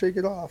fine. Just shake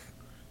it off.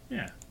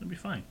 Yeah, it'll be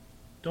fine.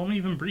 Don't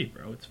even breathe,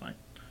 bro. It's fine.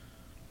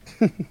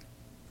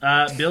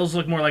 Bills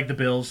look more like the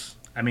Bills.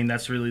 I mean,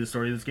 that's really the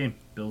story of this game.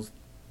 Bills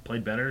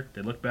played better.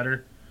 They looked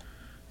better.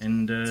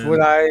 And that's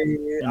what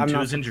I'm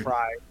not surprised. Injured.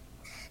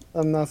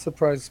 I'm not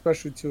surprised,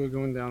 especially Tua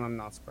going down. I'm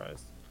not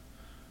surprised.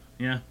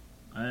 Yeah,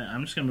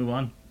 I'm just gonna move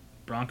on.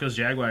 Broncos,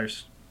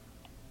 Jaguars.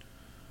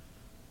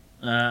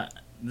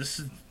 This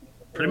is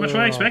pretty much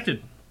what I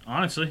expected,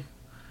 honestly.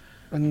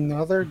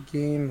 Another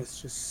game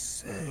is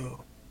just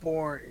so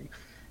boring.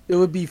 It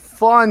would be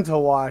fun to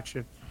watch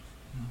if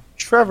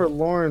Trevor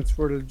Lawrence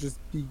were to just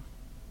be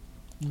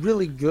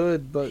really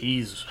good, but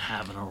he's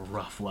having a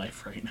rough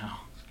life right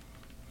now.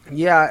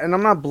 Yeah, and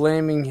I'm not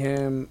blaming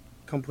him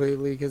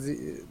completely because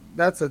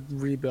that's a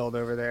rebuild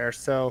over there,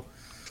 so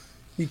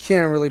you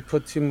can't really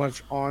put too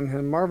much on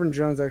him. Marvin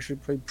Jones actually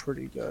played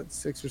pretty good.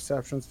 6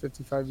 receptions,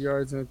 55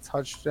 yards, and a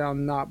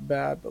touchdown. Not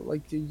bad, but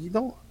like, dude, he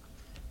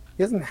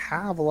doesn't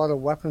have a lot of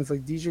weapons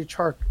like DJ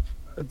Chark,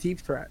 a deep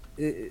threat.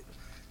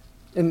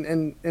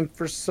 And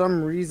for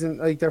some reason,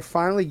 like, they're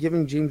finally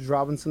giving James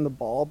Robinson the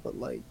ball, but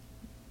like,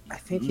 I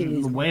think he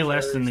needs way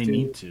less than they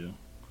need to.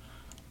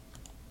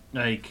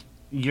 Like,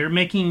 you're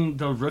making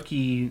the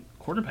rookie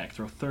quarterback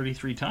throw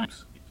 33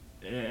 times,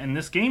 and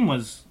this game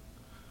was,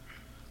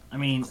 I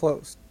mean,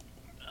 close.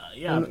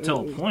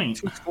 Until a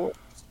point.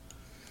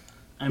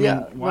 I mean,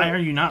 why are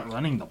you not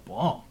running the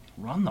ball?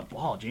 Run the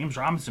ball. James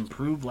Robinson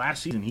proved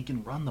last season he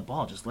can run the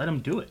ball. Just let him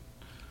do it.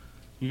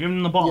 You give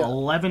him the ball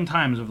 11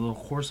 times over the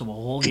course of a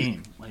whole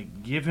game.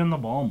 Like, give him the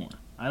ball more.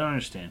 I don't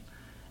understand.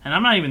 And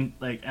I'm not even,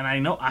 like, and I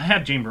know I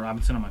have James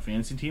Robinson on my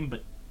fantasy team,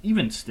 but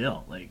even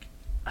still, like,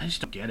 I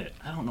just don't get it.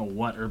 I don't know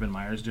what Urban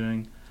Meyer's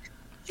doing.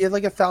 He had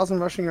like 1,000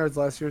 rushing yards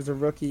last year as a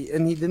rookie,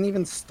 and he didn't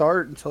even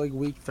start until like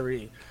week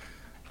 3.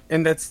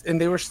 And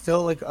they were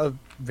still like a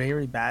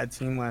very bad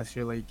team last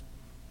year. Like,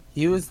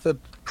 he was the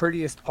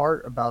prettiest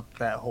part about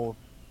that whole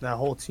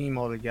team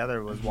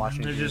altogether was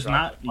watching. They're just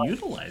not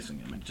utilizing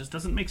him. It just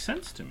doesn't make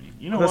sense to me.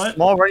 You know what? what?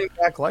 Small running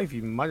back life,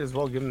 you might as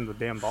well give him the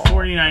damn ball.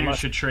 49ers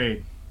should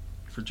trade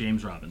for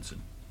James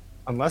Robinson.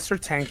 Unless they're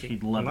tanking.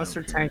 Unless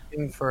they're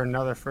tanking for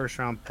another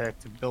first-round pick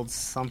to build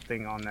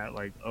something on that,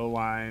 like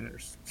O-line or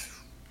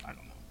I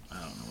don't know.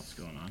 I don't know what's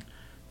going on.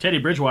 Teddy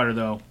Bridgewater,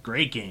 though,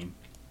 great game.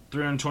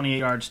 328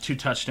 yards, 2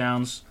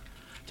 touchdowns.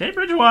 Teddy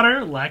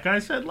Bridgewater, like I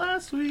said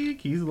last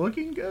week, he's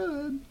looking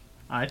good.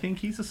 I think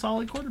he's a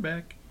solid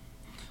quarterback.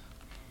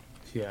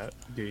 Yeah,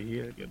 dude, he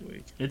had a good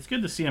week. It's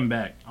good to see him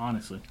back,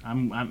 honestly.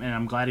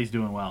 I'm glad he's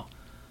doing well.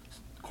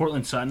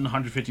 Cortland Sutton,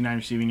 159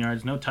 receiving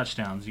yards, no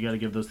touchdowns. You got to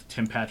give those to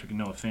Tim Patrick and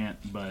Noah Fant,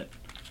 but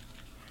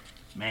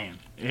man,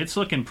 it's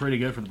looking pretty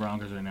good for the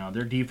Broncos right now.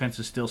 Their defense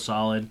is still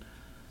solid,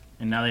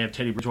 and now they have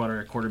Teddy Bridgewater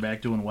at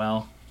quarterback doing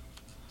well.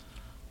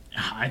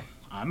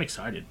 I'm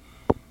excited.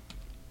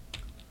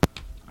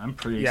 I'm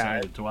pretty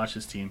excited to watch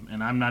this team,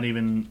 and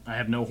I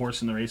have no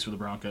horse in the race for the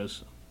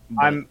Broncos.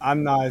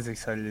 I'm not as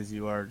excited as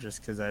you are,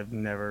 just because I've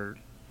never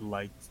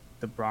liked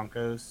the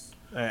Broncos.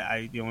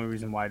 The only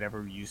reason why I'd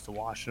ever used to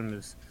watch them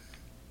is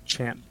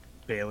Champ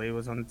Bailey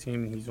was on the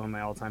team, and he's one of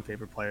my all-time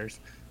favorite players.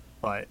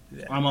 But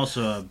I'm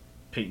also a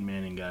Peyton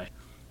Manning guy,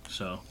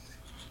 so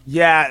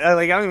yeah,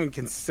 like I don't even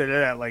consider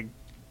that like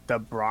the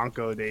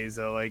Bronco days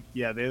though. Like,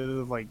 yeah, they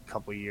live like a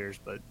couple of years,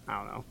 but I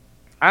don't know.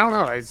 I don't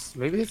know.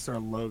 Maybe it's their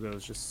logo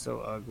is just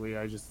so ugly.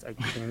 I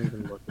can't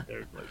even look at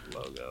their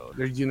logo.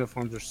 Their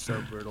uniforms are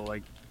so brutal.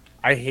 Like,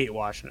 I hate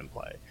watching them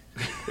play.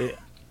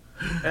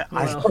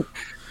 Well.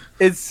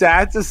 It's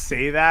sad to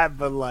say that,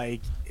 but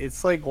like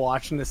it's like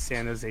watching the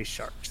San Jose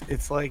Sharks.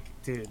 It's like,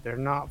 dude, they're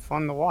not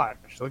fun to watch.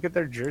 Look at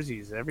their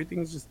jerseys.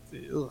 Everything's just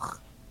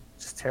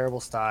just terrible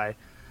style.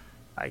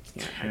 I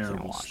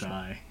can't watch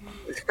style.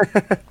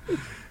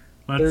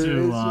 Let's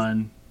move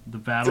on. The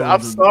battle.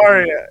 I'm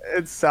sorry.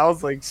 It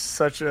sounds like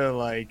such a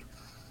like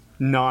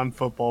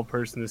non-football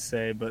person to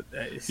say, but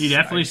you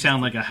definitely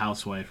sound like a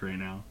housewife right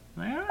now.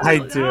 I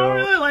do. I don't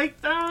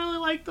really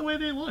like the way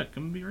they look.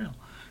 I'm gonna be real.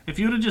 If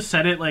you would have just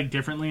said it like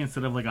differently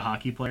instead of like a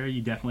hockey player,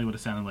 you definitely would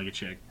have sounded like a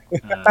chick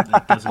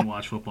that doesn't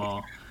watch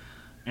football.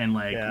 And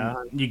like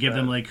you give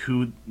them like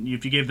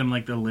if you gave them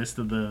like the list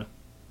of the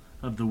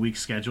week's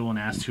schedule and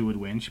asked who would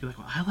win, she'd be like,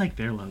 "Well, I like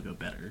their logo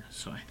better,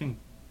 so I think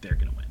they're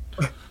gonna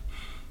win."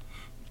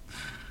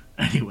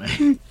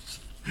 Anyway,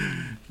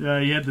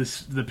 you had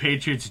the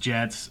Patriots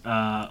Jets.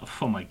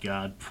 Oh my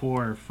God,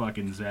 poor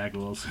fucking Zach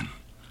Wilson.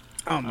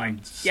 Oh my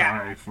God,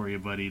 sorry for you,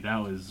 buddy. That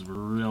was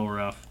real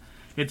rough.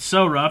 It's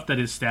so rough that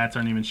his stats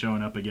aren't even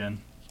showing up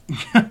again.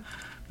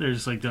 They're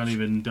just like, don't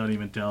even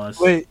tell us.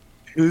 Wait,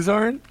 whose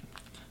aren't?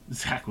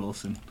 Zach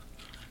Wilson.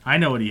 I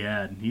know what he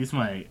had.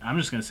 I'm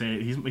just gonna say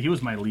it. He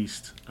was my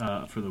least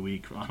for the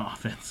week on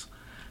offense.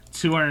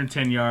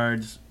 210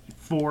 yards,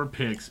 4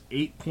 picks,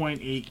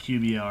 8.8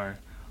 QBR.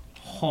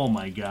 Oh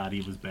my God,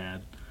 he was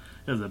bad.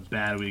 It was a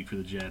bad week for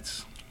the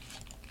Jets.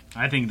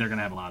 I think they're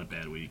gonna have a lot of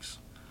bad weeks.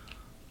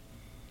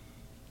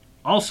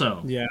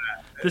 Also,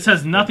 this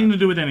has nothing to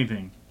do with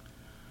anything.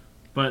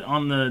 But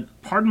on the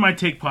Pardon My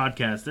Take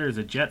podcast, there is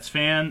a Jets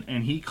fan,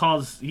 and he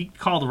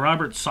called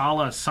Robert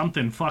Saleh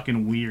something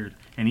fucking weird,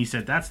 and he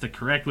said that's the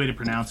correct way to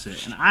pronounce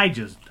it. And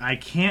I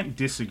can't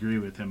disagree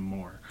with him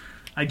more.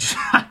 I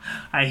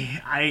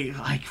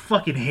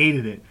fucking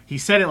hated it. He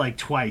said it like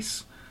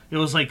twice. It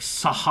was like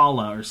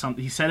Sahala or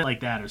something. He said it like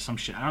that or some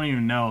shit. I don't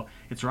even know.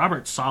 It's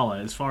Robert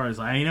Saleh, as far as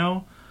I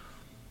know.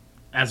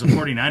 As a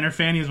 49er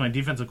fan, he was my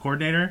defensive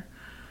coordinator.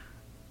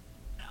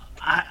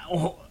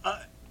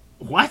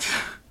 What?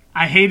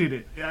 I hated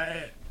it.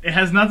 It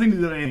has nothing to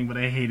do with anything, but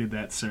I hated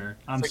that, sir.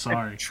 I'm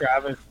sorry.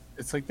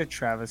 It's like the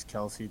Travis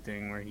Kelce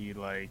thing where he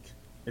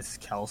it's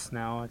Kels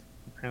now.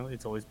 Apparently,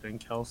 it's always been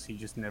Kels. He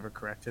just never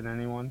corrected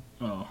anyone.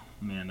 Oh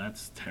man,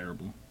 that's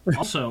terrible.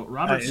 Also,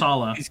 Robert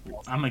Saleh.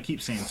 I'm gonna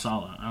keep saying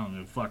Saleh. I don't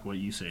know fuck what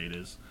you say it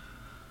is.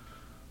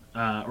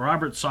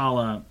 Robert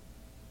Saleh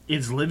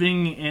is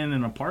living in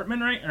an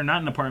apartment, right? Or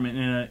not an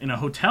apartment, in a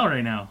hotel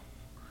right now.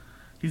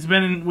 He's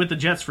been with the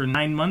Jets for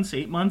 9 months,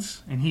 8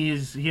 months, and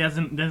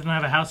doesn't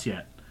have a house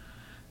yet.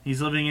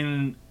 He's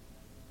living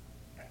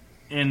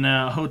in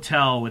a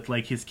hotel with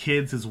like his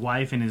kids, his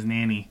wife, and his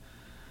nanny.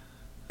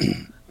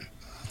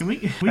 We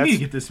need to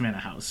get this man a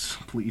house,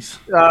 please.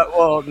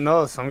 Well,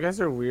 no, some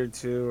guys are weird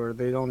too, or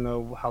they don't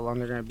know how long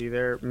they're going to be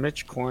there.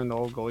 Mitch Korn, the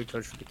old goalie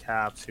coach for the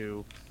Caps,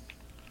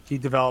 he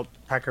developed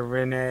Pekka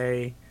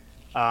Rinne,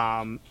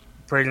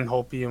 Braden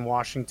Holtby in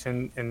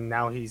Washington, and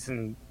now he's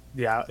in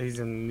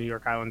New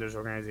York Islanders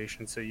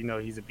organization, so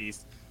he's a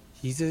beast.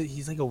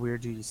 He's like a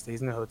weird dude. He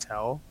stays in a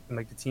hotel, and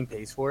like the team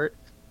pays for it,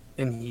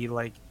 and he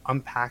like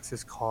unpacks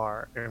his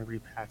car and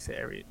repacks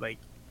it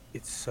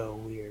it's so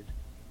weird.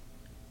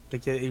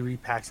 Like he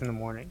repacks in the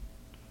morning.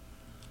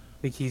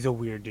 Like he's a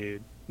weird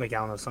dude. Like I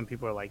don't know, some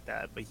people are like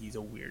that, but he's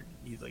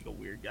like a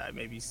weird guy.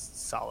 Maybe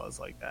Salah's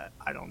like that.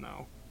 I don't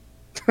know.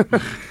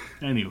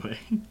 Anyway,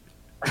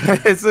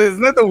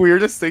 isn't that the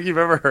weirdest thing you've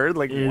ever heard?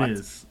 Like it what?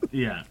 is.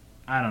 Yeah.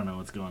 I don't know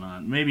what's going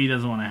on. Maybe he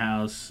doesn't want a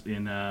house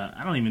in.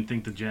 I don't even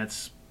think the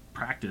Jets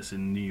practice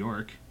in New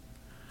York.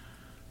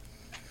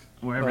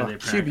 Wherever they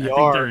practice. QBR. I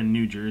think they're in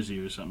New Jersey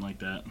or something like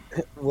that.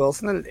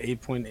 Wilson had an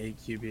 8.8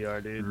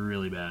 QBR, dude.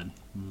 Really bad.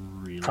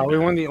 Probably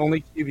one of the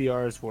only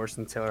QBRs worse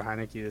than Taylor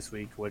Heineke this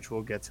week, which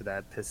we'll get to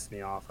that. Pisses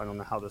me off. I don't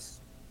know how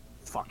this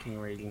fucking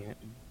rating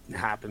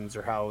happens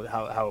or how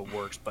it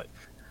works, but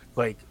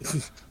like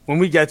when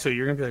we get to it,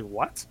 you're gonna be like,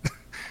 what?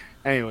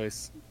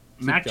 Anyways.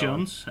 Mac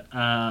Jones,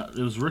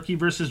 it was rookie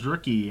versus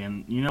rookie,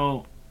 and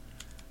the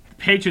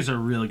Patriots are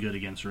really good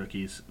against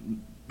rookies.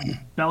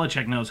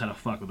 Belichick knows how to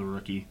fuck with a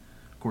rookie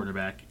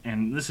quarterback,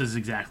 and this is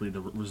exactly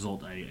the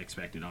result I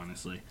expected,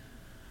 honestly.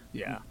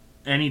 Yeah.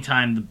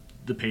 Anytime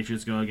the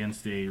Patriots go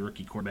against a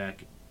rookie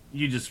quarterback,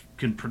 you just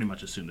can pretty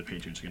much assume the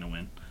Patriots are going to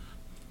win.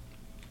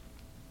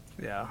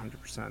 Yeah,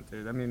 100%,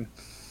 dude. I mean,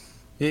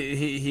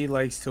 he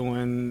likes to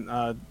win.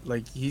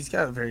 He's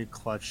got a very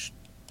clutch.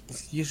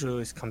 He usually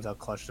always comes out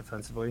clutch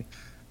defensively,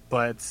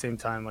 but at the same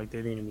time, they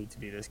didn't even need to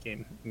be this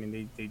game. I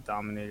mean, they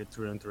dominated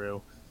through and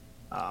through.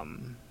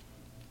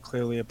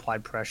 Clearly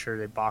applied pressure.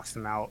 They boxed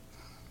him out.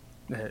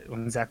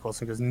 When Zach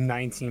Wilson goes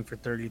 19 for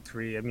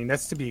 33, I mean,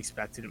 that's to be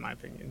expected, in my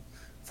opinion.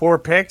 4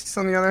 picks,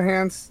 on the other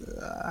hand,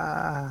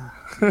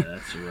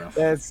 that's rough.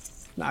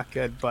 That's not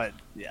good, but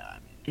yeah. I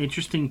mean,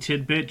 interesting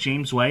tidbit: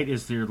 James White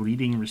is their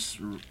leading,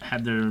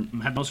 had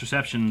most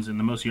receptions and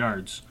the most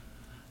yards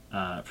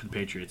for the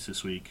Patriots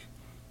this week,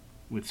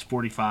 with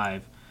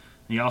 45,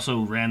 He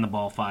also ran the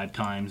ball 5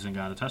 times and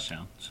got a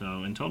touchdown.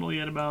 So in total, he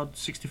had about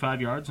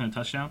 65 yards and a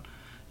touchdown.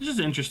 It's just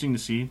interesting to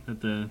see that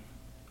the...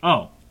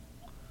 Oh.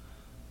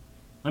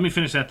 Let me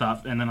finish that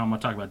thought, and then I'm going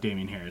to talk about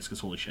Damian Harris,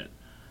 because holy shit.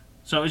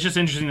 So it's just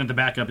interesting that the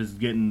backup is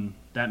getting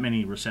that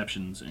many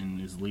receptions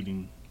and is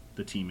leading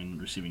the team in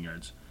receiving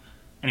yards.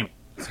 Anyway,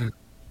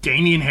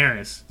 Damian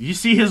Harris. Did you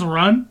see his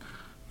run?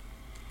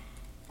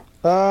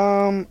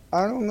 I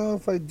don't know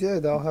if I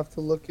did. I'll have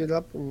to look it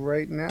up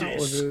right now.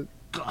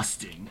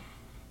 Disgusting.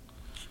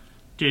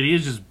 Dude, he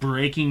is just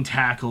breaking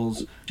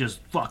tackles,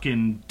 just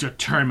fucking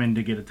determined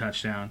to get a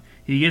touchdown.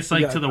 He gets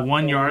to the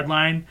 1 yard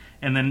line,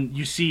 and then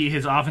you see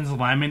his offensive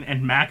lineman,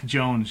 and Mac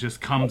Jones just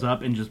comes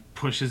up and just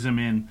pushes him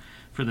in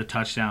for the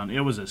touchdown. It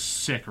was a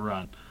sick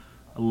run.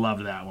 I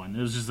loved that one.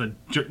 It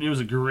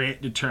was a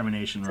great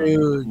determination run.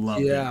 Dude,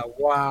 loved yeah, it.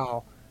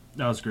 wow.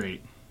 That was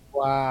great.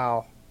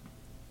 Wow.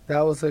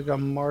 That was like a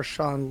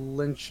Marshawn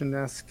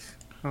Lynch-esque,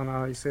 I don't know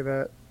how you say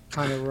that,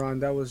 kind of run.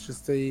 That was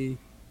just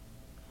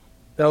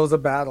that was a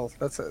battle.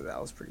 That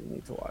was pretty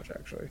neat to watch,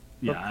 actually.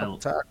 Yeah, I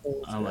like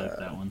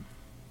that one.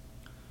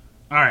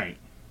 All right.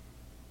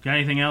 Got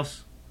anything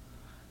else?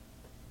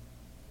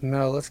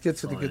 No, let's get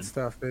to the good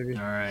stuff, baby.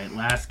 All right,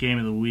 last game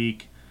of the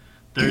week,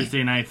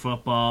 Thursday Night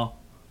Football.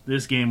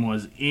 This game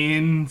was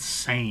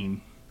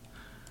insane.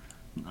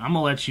 I'm going to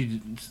let you...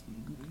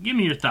 Give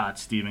me your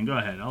thoughts, Steven. Go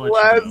ahead. I'll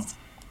let you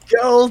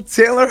go.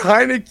 Taylor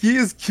Heineke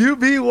is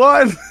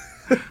QB1.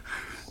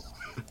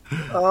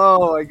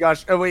 Oh, my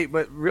gosh. Oh, wait,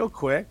 but real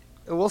quick,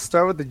 we'll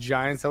start with the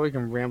Giants, so we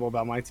can ramble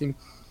about my team.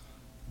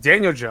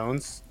 Daniel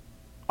Jones,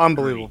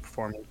 unbelievable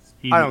performance.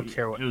 I don't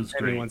care what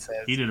anyone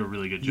says. He did a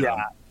really good job.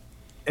 Yeah.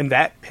 And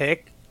that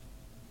pick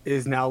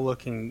is now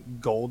looking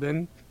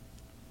golden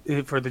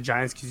for the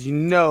Giants, because you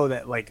know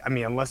that,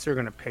 unless they're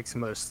going to pick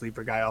some other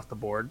sleeper guy off the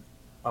board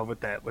with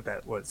that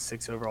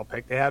 6th overall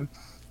pick they had,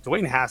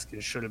 Dwayne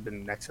Haskins should have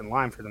been next in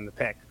line for them to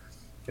pick.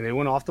 And they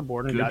went off the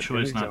board and got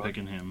choice Daniel not Jones.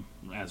 Picking him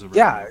as a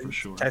regular, for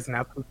sure. Guy's an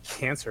absolute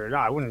cancer. No,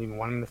 I wouldn't even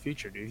want him in the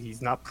future, dude.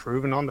 He's not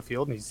proven on the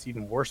field, and he's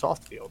even worse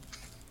off the field.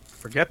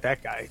 Forget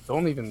that guy.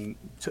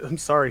 I'm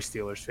sorry,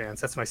 Steelers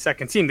fans. That's my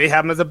second team. They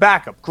have him as a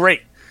backup.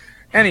 Great.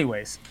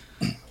 Anyways.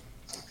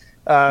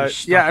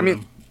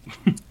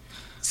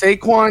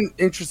 Saquon,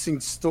 interesting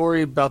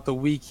story about the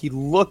week. He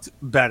looked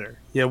better.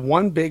 He had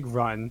one big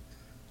run.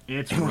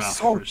 It's rough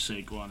for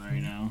Saquon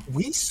right now.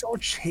 We saw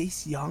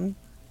Chase Young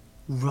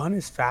run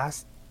as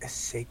fast as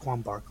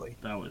Saquon Barkley.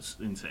 That was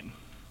insane.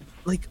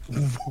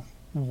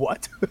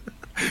 What?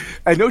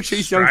 I know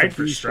Chase Young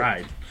for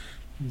stride.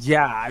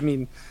 Yeah,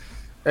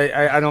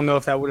 I don't know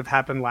if that would have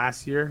happened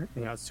last year.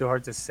 It's too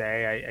hard to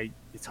say.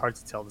 It's hard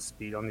to tell the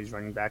speed on these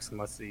running backs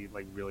unless they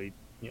really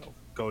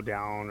go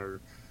down or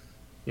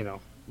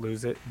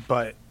lose it.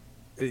 But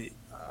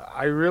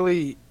I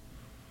really,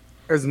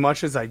 as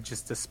much as I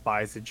just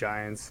despise the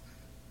Giants,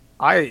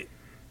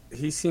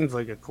 he seems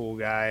like a cool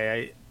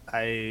guy.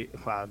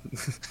 Wow,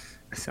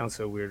 I sound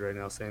so weird right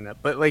now saying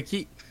that, but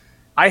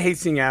I hate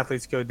seeing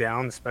athletes go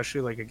down,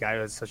 especially a guy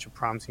who has such a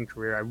promising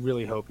career. I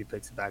really hope he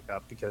picks it back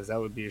up, because that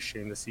would be a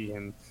shame to see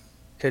him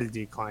hit a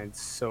decline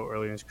so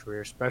early in his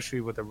career,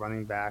 especially with a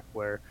running back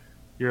where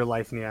your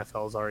life in the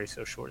NFL is already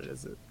so short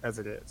as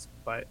it is.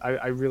 But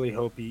I really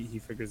hope he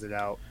figures it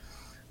out.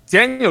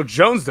 Daniel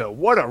Jones, though,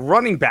 what a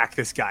running back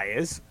this guy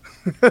is.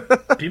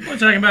 People are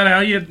talking about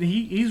how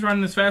he's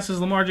running as fast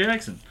as Lamar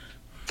Jackson.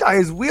 Guy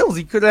has wheels.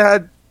 He could have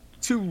had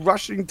 2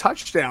 rushing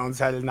touchdowns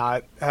had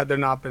there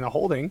not been a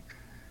holding.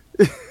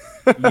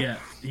 Yeah,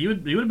 he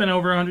would have been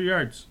over 100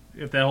 yards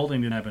if that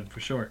holding didn't happen, for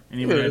sure. And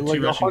he would have had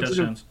 2 rushing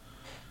touchdowns.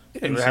 He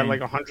would have had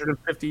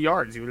 150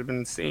 yards. He would have been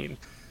insane.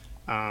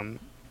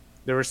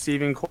 The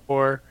receiving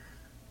core,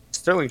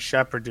 Sterling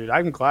Shepard, dude,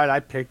 I'm glad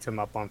I picked him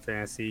up on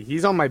fantasy.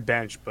 He's on my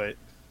bench, but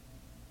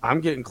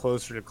I'm getting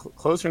closer and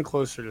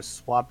closer to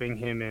swapping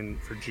him in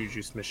for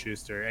Juju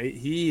Smith-Schuster.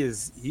 He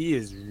is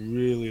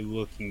really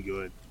looking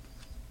good.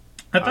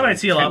 I thought I'd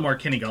see a lot more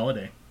Kenny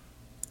Golladay.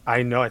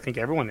 I know. I think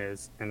everyone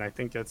is, and I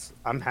think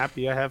I'm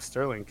happy I have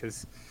Sterling,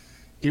 because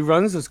he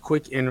runs those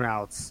quick in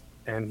routes,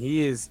 and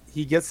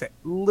he gets a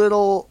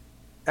little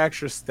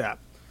extra step,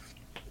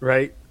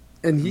 right?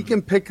 And he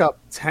can pick up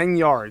 10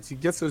 yards. He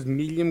gets those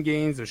medium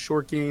gains, those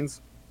short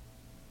gains,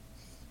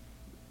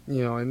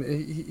 and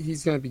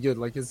he's going to be good.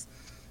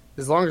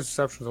 His longest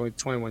reception is only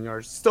 21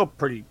 yards. Still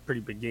pretty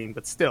big gain,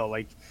 but still,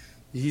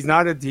 he's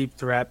not a deep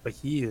threat, but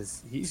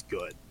he's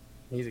good.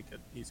 He's a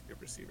good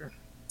receiver.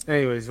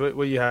 Anyways, what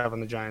do you have on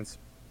the Giants?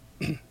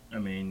 Yeah,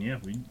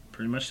 we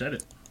pretty much said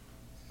it.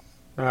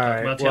 All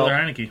right. About Taylor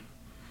Heineke.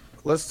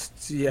 Let's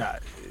see. Yeah.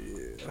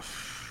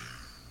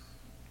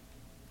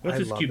 What's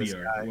his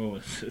QBR? What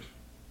was it?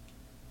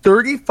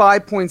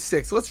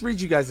 35.6. Let's read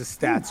you guys the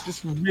stats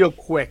just real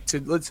quick.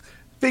 Let's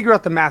figure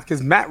out the math,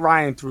 because Matt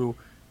Ryan threw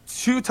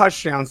 2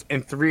 touchdowns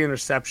and 3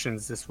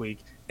 interceptions this week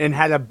and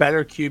had a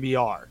better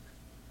QBR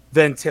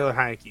than Taylor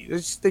Heineke.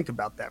 Let's just think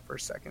about that for a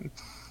second.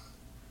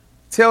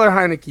 Taylor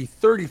Heineke,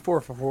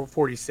 34 for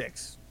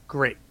 46.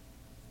 Great.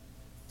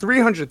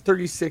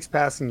 336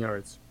 passing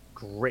yards.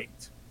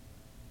 Great.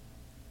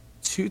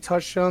 2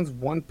 touchdowns,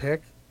 1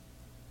 pick,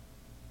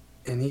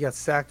 and he got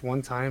sacked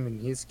 1 time,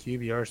 and his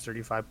QBR is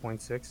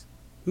 35.6.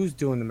 Who's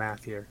doing the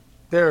math here?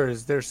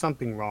 There's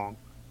something wrong.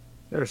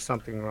 There's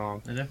something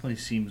wrong. That definitely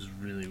seems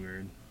really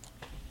weird.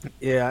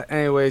 Yeah,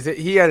 anyways,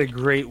 he had a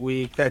great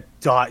week. That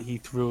dot he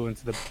threw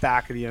into the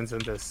back of the end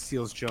zone to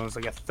Seals Jones,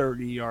 like a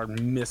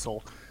 30-yard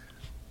missile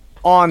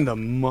on the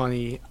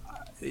money.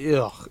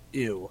 Ugh,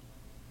 ew.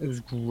 It was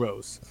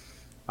gross.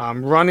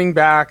 Running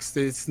backs,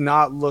 it's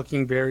not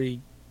looking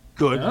very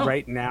good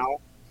right now.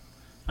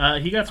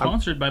 He got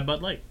sponsored by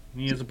Bud Light.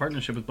 He has a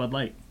partnership with Bud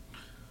Light.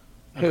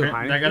 Who,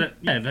 that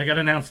got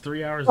announced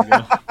 3 hours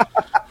ago.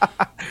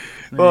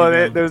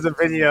 Well, there's a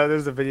video.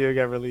 There's a video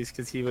got released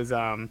because he was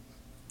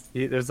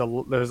there's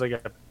like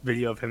a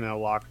video of him in a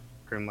locker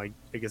room, like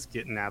I guess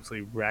getting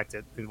absolutely wrecked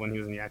when he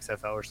was in the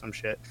XFL or some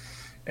shit.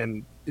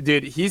 And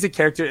dude, he's a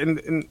character,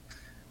 and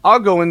I'll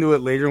go into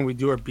it later when we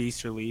do our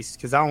beast release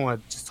because I don't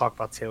want to just talk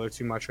about Taylor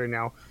too much right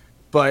now.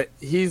 But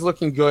he's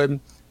looking good.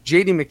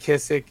 J.D.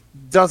 McKissick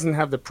doesn't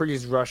have the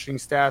prettiest rushing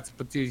stats,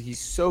 but dude, he's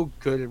so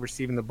good at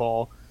receiving the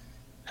ball.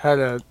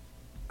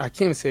 I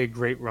can't even say a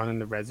great run in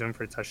the red zone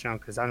for a touchdown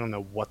because I don't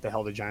know what the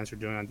hell the Giants are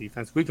doing on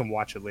defense. We can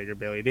watch it later,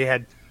 Bailey. They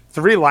had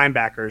 3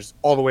 linebackers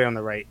all the way on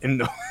the right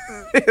and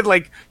they had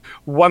like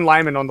 1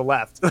 lineman on the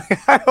left.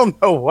 I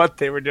don't know what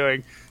they were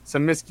doing.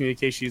 Some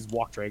miscommunication. He's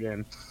walked right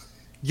in.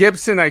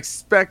 Gibson, I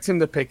expect him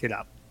to pick it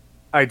up.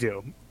 I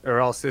do. Or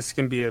else this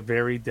can be a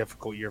very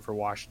difficult year for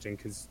Washington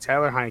because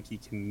Taylor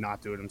Heinicke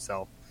cannot do it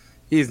himself.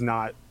 He's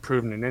not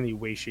proven in any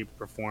way, shape,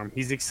 or form.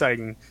 He's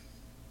exciting.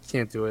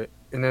 Can't do it.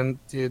 And then,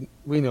 dude,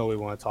 we know we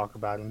want to talk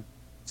about him.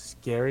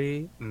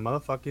 Scary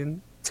motherfucking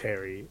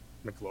Terry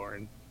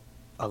McLaurin.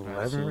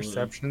 11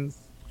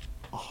 receptions,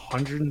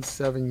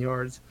 107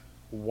 yards,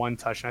 1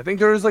 touchdown. I think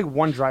there was like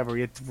 1 drive where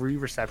he had 3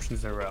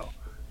 receptions in a row.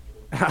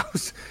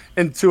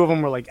 And 2 of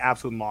them were like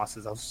absolute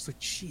mosses. I was just like,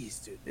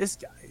 jeez, dude, this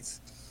guy's...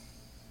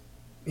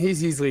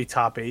 He's easily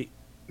top 8,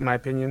 in my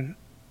opinion.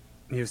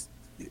 He was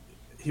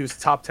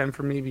top 10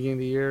 for me beginning of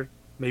the year.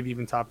 Maybe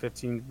even top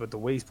 15, but the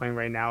way he's playing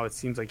right now, it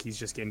seems like he's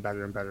just getting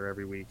better and better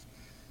every week.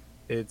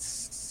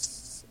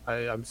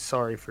 I'm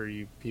sorry for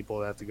you people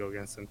that have to go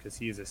against him because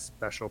he is a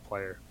special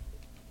player.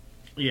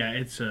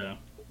 Yeah,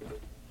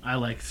 I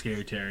like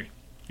Scary Terry.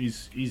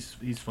 He's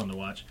fun to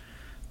watch.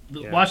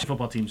 The Washington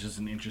football team is just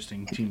an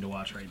interesting team to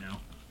watch right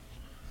now.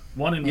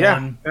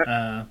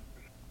 1-1,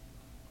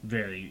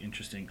 very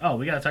interesting. Oh,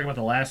 we got to talk about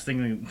the last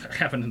thing that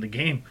happened in the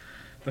game.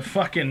 The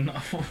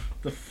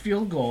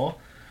field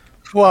goal.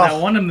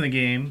 That won him the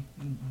game.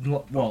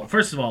 Well,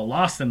 first of all,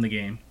 lost them the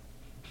game.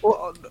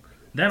 Well,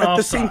 then at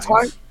the same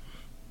time,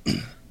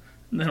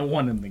 then it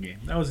won him the game.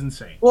 That was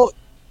insane. Well,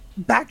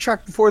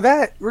 backtrack before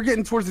that. We're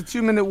getting towards the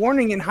 2-minute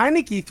warning, and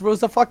Heinicke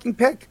throws a fucking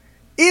pick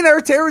in our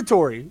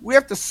territory. We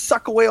have to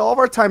suck away all of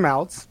our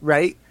timeouts,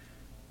 right?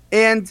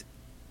 And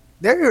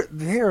they're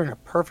in a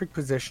perfect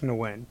position to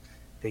win.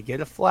 They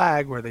get a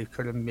flag where they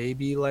could have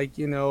maybe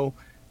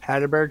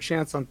had a better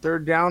chance on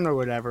 3rd down or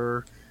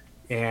whatever.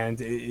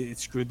 And it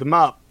screwed them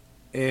up.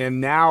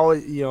 And now,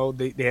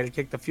 they had to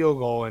kick the field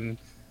goal. And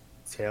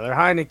Taylor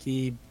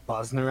Heinicke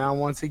buzzing around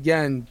once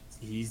again.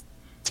 He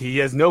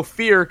has no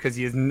fear because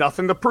he has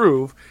nothing to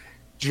prove.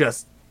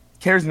 Just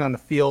carries me on the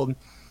field.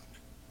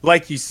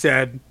 Like you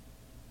said,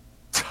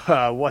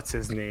 what's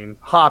his name?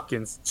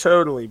 Hopkins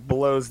totally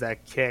blows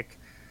that kick.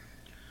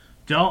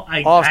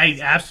 I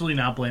absolutely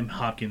not blame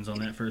Hopkins on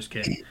that first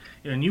kick.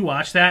 When you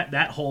watch that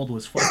hold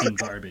was fucking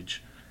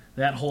garbage.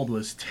 That hold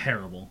was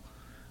terrible.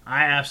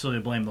 I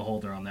absolutely blame the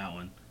holder on that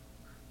one.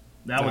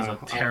 That was a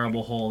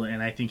terrible hold,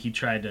 and I think he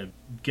tried to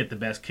get the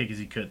best kick as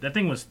he could. That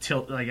thing was at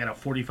a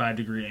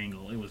 45-degree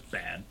angle. It was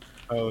bad.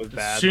 Oh, it was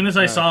bad. As soon as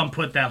I saw him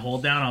put that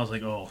hold down, I was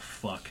like, oh,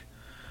 fuck.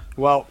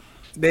 Well,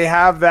 they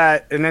have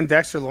that, and then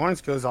Dexter Lawrence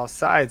goes off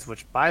sides,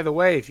 which, by the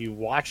way, if you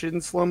watch it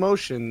in slow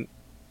motion,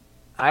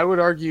 I would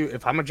argue,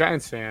 if I'm a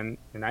Giants fan,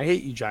 and I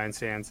hate you Giants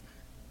fans,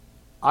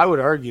 I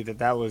would argue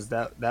that was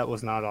not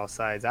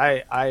offsides.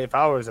 If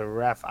I was a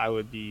ref,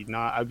 I'd be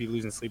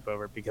losing sleep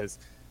over it because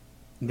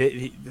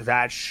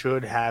that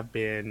should have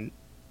been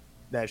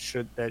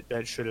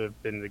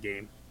the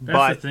game.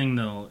 That's the thing,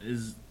 though,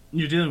 is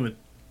you're dealing with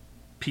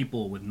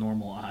people with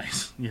normal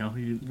eyes.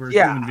 We're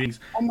human beings.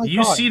 Oh my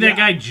you God, see that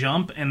guy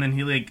jump, and then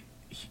he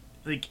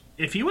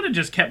if he would have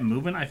just kept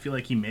moving, I feel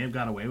like he may have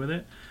got away with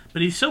it.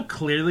 But he so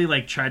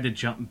clearly tried to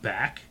jump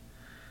back,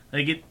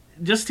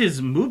 just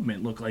his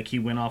movement looked like he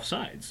went off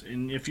sides.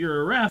 And if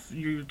you're a ref,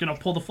 you're gonna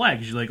pull the flag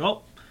because you're like,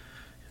 oh,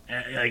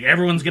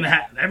 everyone's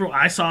gonna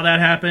I saw that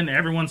happen.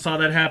 Everyone saw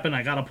that happen.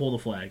 I gotta pull the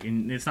flag,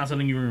 and it's not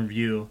something you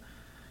review.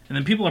 And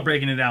then people are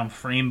breaking it down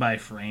frame by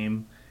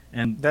frame,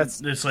 and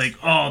it's like,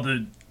 oh,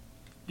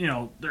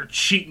 they're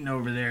cheating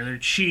over there. They're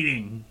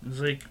cheating. It's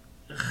like,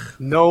 ugh.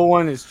 No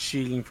one is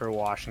cheating for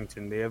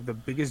Washington. They have the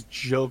biggest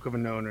joke of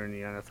an owner in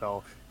the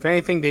NFL. If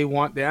anything, the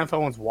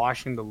NFL wants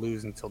Washington to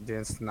lose until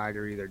Dan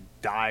Snyder either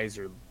dies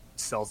or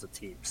sells the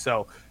team.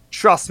 So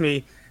trust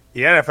me,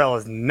 the NFL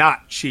is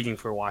not cheating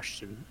for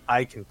Washington.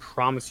 I can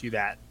promise you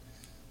that.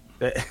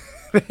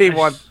 They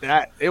want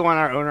that. They want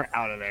our owner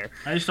out of there.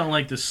 I just don't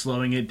like the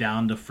slowing it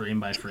down to frame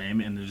by frame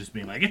and they're just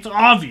being like, it's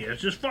obvious,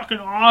 it's just fucking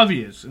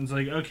obvious. And it's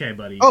like, okay,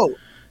 buddy. Oh,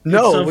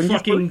 no.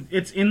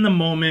 It's in the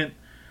moment.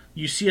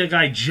 You see a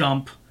guy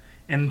jump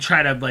and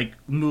try to like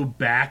move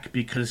back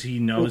because he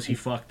knows he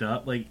fucked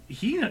up. Like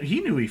he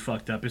knew he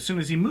fucked up as soon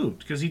as he moved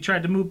because he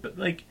tried to move.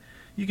 Like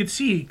you could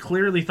see, he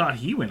clearly thought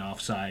he went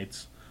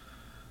offsides.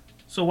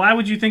 So why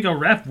would you think a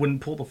ref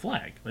wouldn't pull the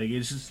flag? Like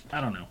it's just,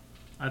 I don't know.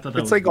 I thought that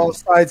it's was like weird.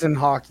 offsides in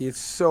hockey. It's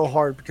so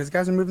hard because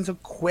guys are moving so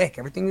quick.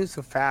 Everything moves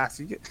so fast.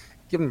 Give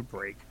them a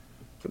break.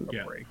 Give them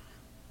a break.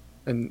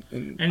 And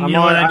you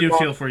know what? I do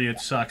feel for you. It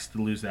sucks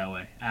to lose that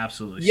way.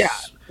 Absolutely. Yeah.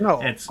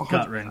 No. It's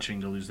gut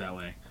wrenching to lose that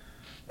way.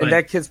 And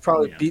that kid's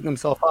probably beating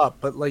himself up.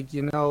 But like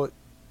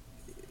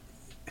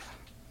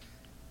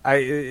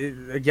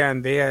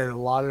again, they had a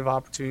lot of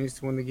opportunities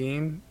to win the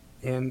game,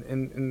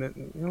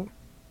 and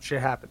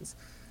shit happens.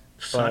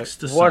 Sucks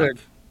to suck.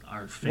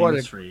 Our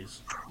famous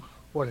phrase.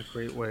 What a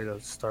great way to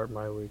start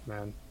my week,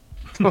 man.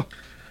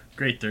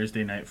 Great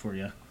Thursday night for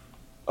you.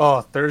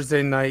 Oh,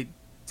 Thursday night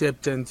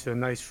dipped into a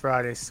nice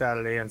Friday,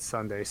 Saturday, and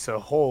Sunday. So,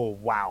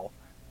 wow.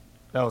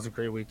 That was a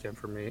great weekend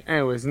for me.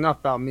 Anyways, enough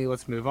about me.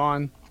 Let's move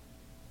on.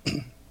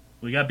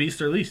 We got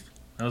Beast or Least.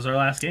 That was our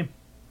last game.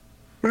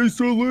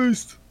 Beast or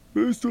Least.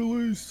 Beast or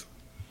Least.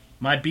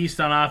 My Beast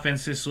on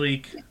offense this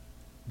week,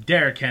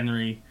 Derrick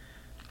Henry.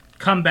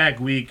 Comeback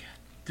week.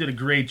 Did a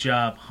great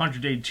job.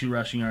 182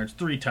 rushing yards,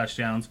 3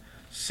 touchdowns,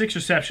 6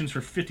 receptions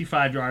for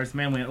 55 yards.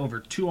 Man went over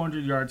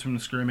 200 yards from the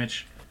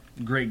scrimmage.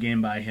 Great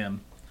game by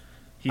him.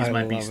 He's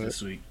my Beast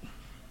this week.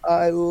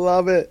 I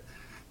love it.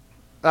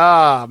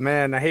 Ah,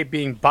 man, I hate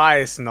being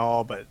biased and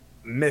all, but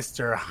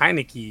Mr.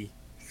 Heineke,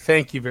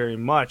 thank you very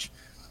much.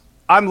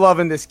 I'm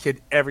loving this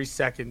kid every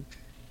second.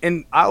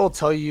 And I will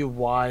tell you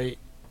why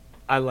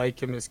I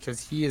like him is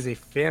because he is a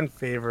fan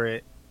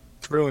favorite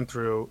through and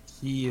through.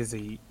 You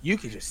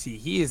can just see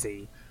he is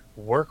a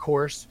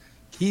workhorse.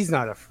 He's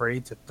not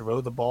afraid to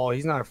throw the ball.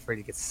 He's not afraid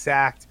to get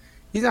sacked.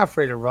 He's not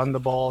afraid to run the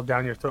ball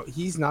down your throat.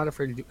 He's not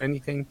afraid to do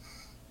anything.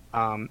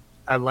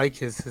 I like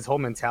his whole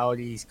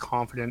mentality. He's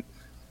confident.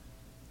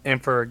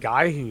 And for a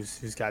guy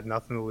who's got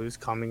nothing to lose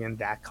coming in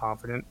that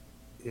confident,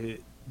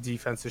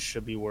 defenses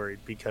should be worried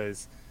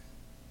because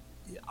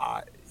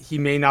he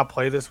may not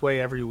play this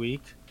way every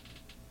week,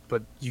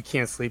 but you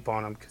can't sleep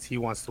on him because he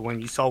wants to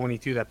win. You saw when he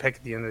threw that pick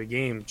at the end of the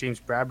game,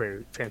 James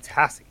Bradbury,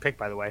 fantastic pick,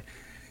 by the way.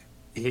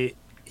 He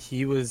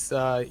threw his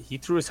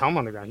helmet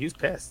on the ground. He was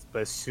pissed.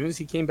 But as soon as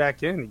he came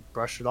back in, he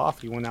brushed it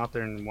off. He went out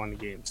there and won the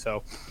game.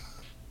 So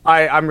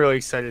I'm really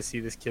excited to see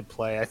this kid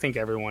play. I think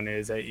everyone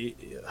is.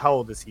 How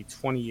old is he?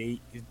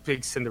 28.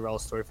 Big Cinderella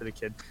story for the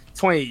kid.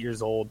 28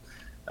 years old.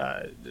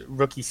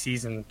 Rookie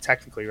season,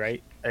 technically,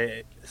 right?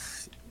 I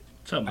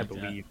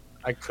believe.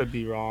 I could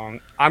be wrong.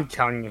 I'm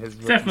counting his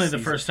rookie Definitely the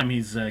season. first time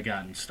he's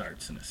gotten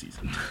starts in a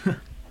season.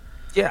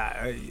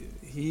 Yeah,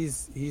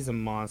 he's a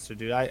monster,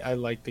 dude. I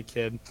like the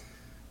kid.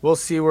 We'll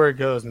see where it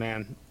goes,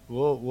 man.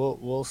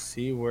 We'll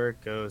see where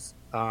it goes.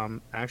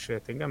 Actually, I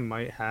think I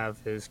might have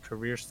his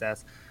career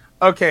stats.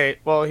 Okay,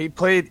 well, he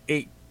played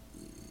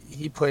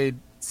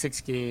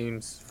 6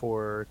 games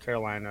for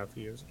Carolina a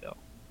few years ago.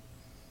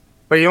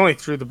 But he only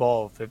threw the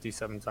ball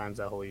 57 times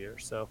that whole year,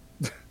 so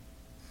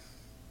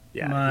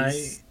yeah.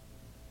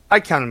 I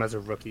count him as a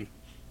rookie.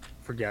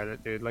 Forget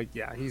it, dude. Like,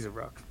 yeah, he's a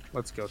rook.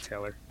 Let's go,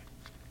 Taylor.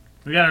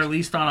 We got our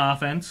Least on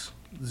offense,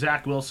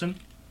 Zach Wilson.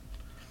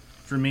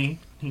 For me,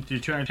 he threw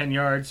 210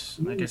 yards.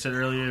 Like I said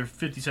earlier,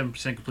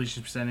 57%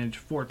 completion percentage,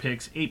 4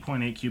 picks,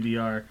 8.8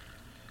 QBR.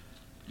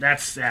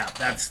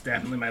 That's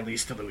definitely my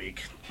Least of the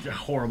week. A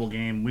horrible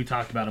game. We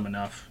talked about him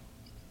enough.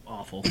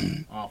 Awful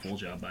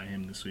job by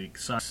him this week.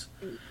 Sucks.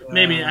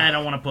 Maybe I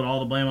don't want to put all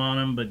the blame on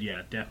him, but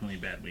yeah, definitely a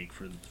bad week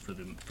for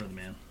the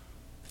man.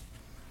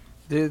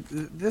 Dude,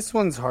 this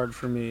one's hard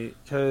for me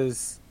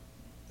because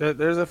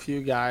there's a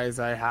few guys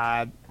I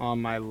had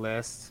on my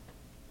list.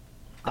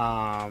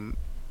 When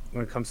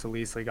it comes to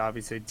least, like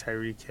obviously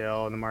Tyreek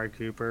Hill and Amari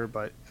Cooper,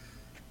 but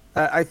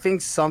I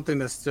think something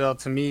that stood out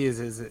to me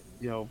is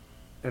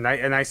and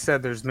I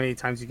said there's many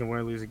times you can win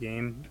or lose a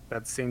game. But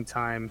at the same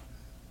time,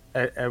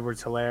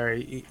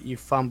 Edwards-Helaire, you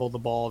fumble the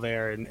ball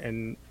there,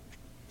 and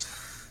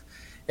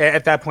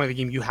at that point in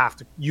the game, you have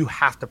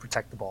to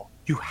protect the ball.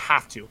 You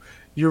have to.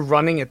 You're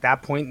running at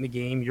that point in the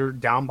game. You're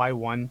down by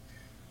 1.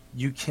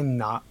 You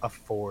cannot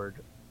afford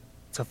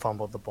to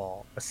fumble the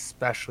ball,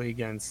 especially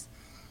against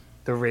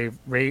the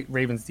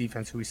Ravens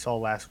defense, who we saw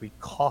last week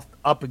coughed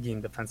up a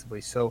game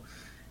defensively. So,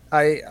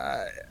 I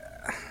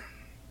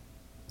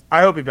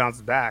hope he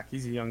bounces back.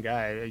 He's a young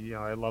guy.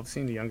 I love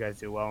seeing the young guys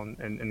do well in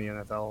the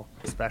NFL,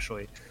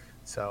 especially.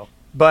 So,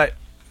 but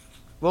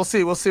we'll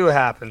see. We'll see what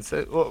happens.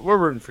 We're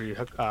rooting for you,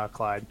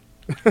 Clyde.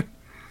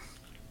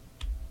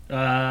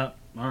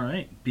 All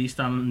right. Beast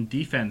on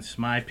defense.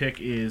 My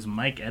pick is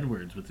Mike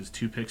Edwards with his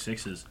 2 pick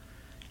sixes.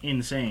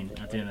 Insane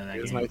at the end of that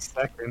game.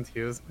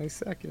 He was my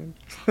second.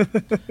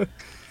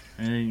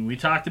 And we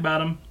talked about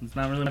him. There's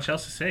not really much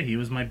else to say. He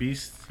was my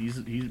beast.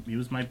 He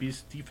was my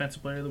beast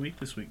defensive player of the week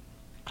this week.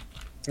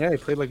 Yeah, he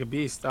played like a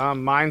beast.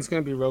 Mine's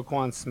gonna be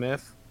Roquan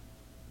Smith.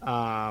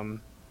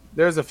 Um,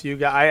 there's a few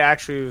guys. I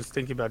actually was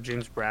thinking about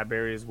James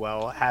Bradbury as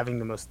well, having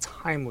the most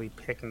timely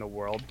pick in the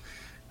world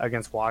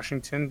against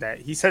Washington. That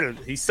he set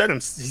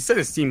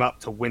his team up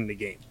to win the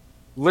game,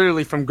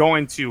 literally from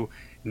going to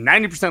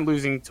 90%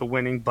 losing to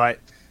winning. But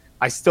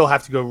I still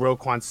have to go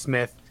Roquan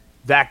Smith.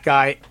 That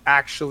guy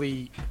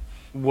actually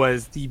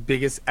was the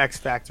biggest X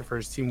factor for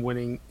his team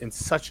winning in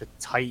such a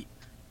tight,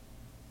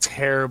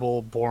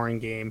 terrible, boring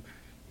game.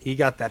 He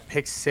got that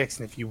pick six,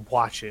 and if you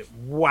watch it,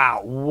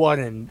 wow, what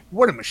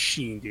a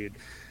machine, dude!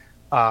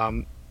 It's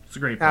a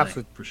great play,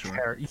 Absolute for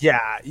sure.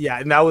 Yeah,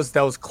 and that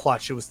was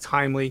clutch. It was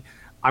timely.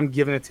 I'm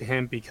giving it to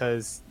him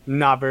because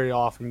not very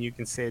often you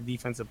can say a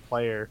defensive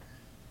player's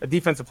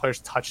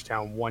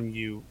touchdown won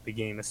you the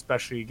game,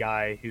 especially a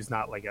guy who's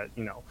not like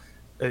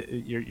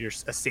you're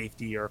a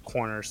safety or a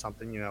corner or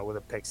something, with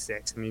a pick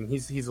six. I mean,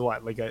 he's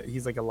what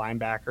he's like a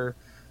linebacker,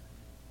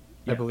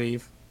 I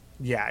believe.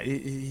 Yeah,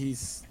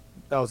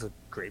 that was a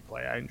great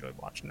play. I enjoyed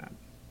watching that.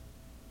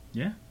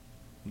 Yeah.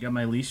 You got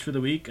my least for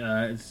the week.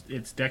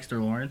 It's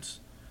Dexter Lawrence.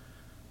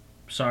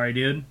 Sorry,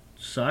 dude.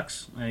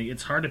 Sucks.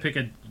 It's hard to pick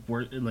a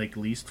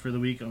least for the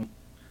week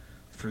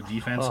for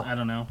defense. I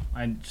don't know.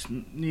 I just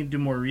need to do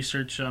more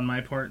research on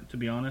my part, to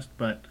be honest.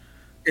 But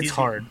it's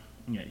hard.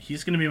 Yeah,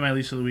 he's going to be my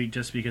least for the week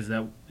just because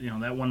that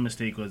one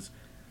mistake was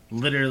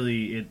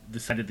literally it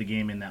decided the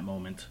game in that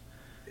moment.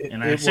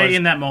 And I say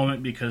in that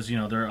moment because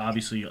there are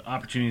obviously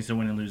opportunities to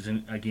win and lose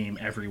in a game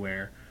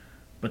everywhere,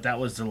 but that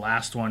was the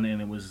last one,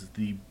 and it was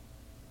the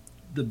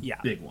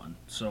big one.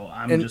 So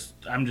I'm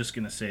just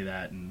gonna say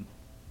that, and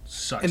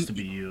sucks to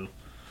be you.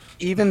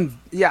 And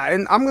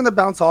I'm gonna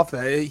bounce off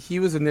that. He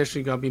was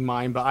initially gonna be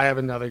mine, but I have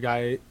another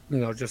guy,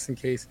 just in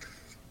case.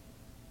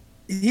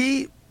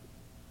 He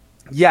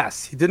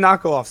did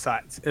not go off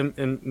sides,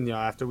 and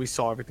after we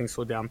saw everything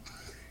slow down,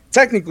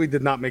 technically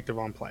did not make the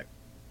wrong play,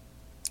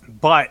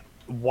 but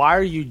why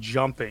are you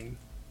jumping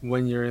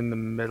when you're in the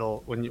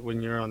middle, when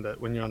you're on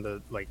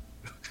the like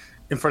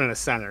in front of the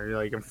center, you're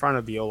like in front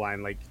of the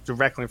O-line, like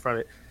directly in front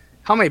of it?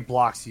 How many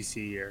blocks do you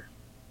see here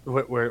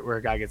where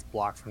a guy gets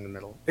blocked from the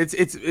middle?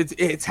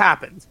 It's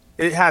happened.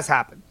 It has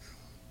happened,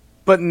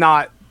 but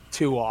not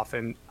too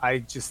often. I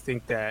just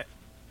think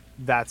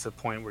that's a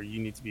point where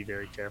you need to be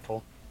very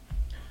careful.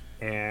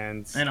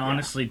 And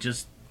honestly,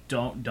 just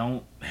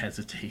don't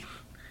hesitate.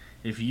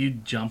 If you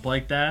jump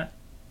like that,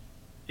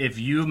 if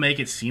you make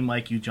it seem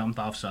like you jumped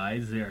off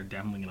sides, they're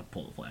definitely going to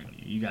pull the flag on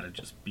you. You got to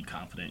just be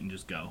confident and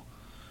just go,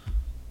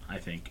 I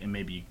think. And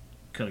maybe you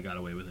could have got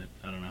away with it.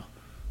 I don't know.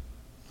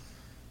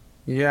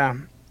 Yeah.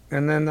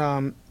 And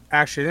then,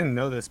 actually, I didn't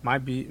know this. My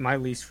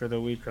least for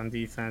the week on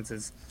defense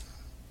is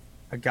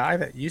a guy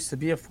that used to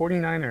be a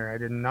 49er. I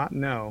did not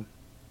know.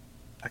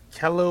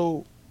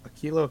 Akello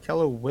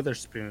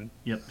Witherspoon.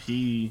 Yep,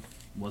 he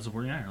was a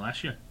 49er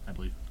last year, I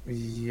believe.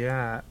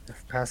 Yeah,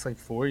 past like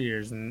 4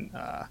 years. And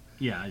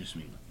yeah, I just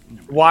mean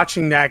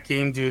watching that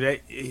game,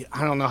 dude.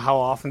 I don't know how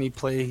often he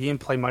played. He didn't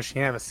play much. He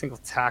didn't have a single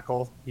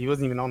tackle. He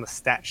wasn't even on the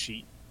stat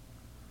sheet.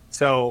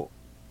 So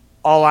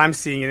all I'm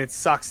seeing, and it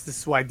sucks. This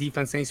is why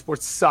defense in any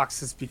sports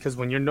sucks, is because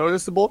when you're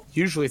noticeable,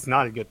 usually it's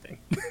not a good thing.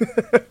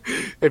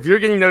 If you're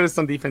getting noticed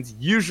on defense,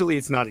 usually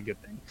it's not a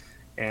good thing.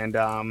 And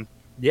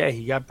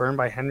he got burned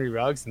by Henry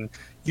Ruggs, and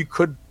you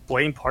could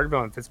blame part of it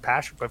on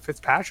Fitzpatrick, but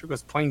Fitzpatrick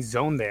was playing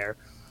zone there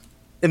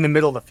in the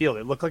middle of the field.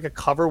 It looked like a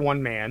cover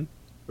one man,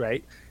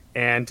 right?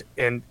 And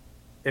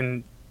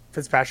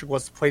Fitzpatrick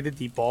was to play the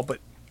deep ball, but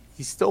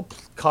he's still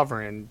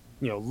covering,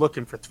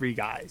 looking for three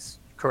guys,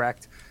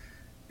 correct?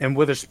 And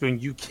Witherspoon,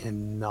 you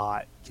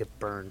cannot get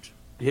burned.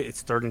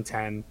 It's 3rd and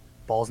 10,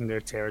 ball's in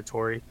their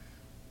territory.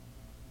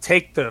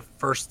 Take the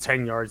first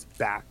 10 yards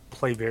back,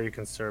 play very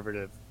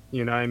conservative.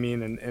 You know what I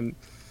mean? And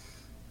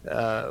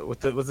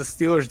with the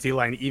Steelers D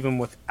line, even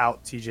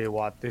without TJ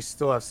Watt, they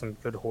still have some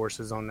good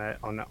horses on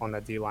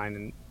that D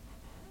line,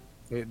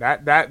 and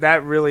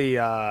that really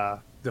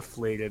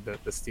deflated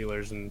the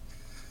Steelers and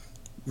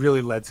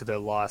really led to their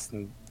loss.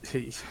 And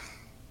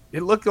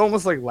it looked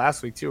almost like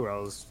last week too, where I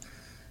was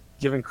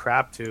giving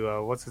crap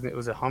to what's his name?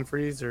 Was it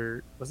Humphreys,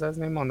 or was that his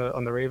name on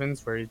the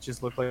Ravens? Where it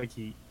just looked like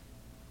he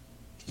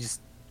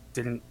just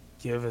didn't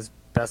give his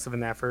best of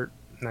an effort.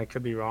 And I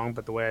could be wrong,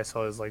 but the way I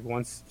saw it is like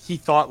once he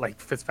thought like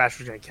Fitzpatrick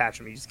was gonna catch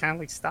him, he just kind of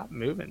like stopped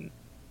moving.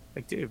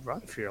 Like, dude,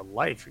 run for your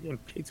life. You're getting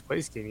paid to play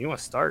this game. You want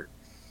to start.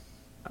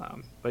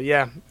 But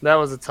yeah, that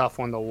was a tough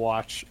one to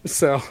watch.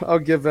 So I'll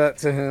give that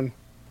to him.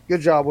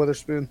 Good job,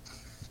 Witherspoon.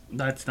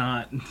 That's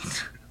not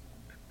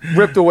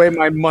ripped away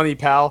my money,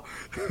 pal.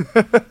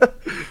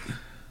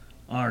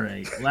 All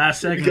right,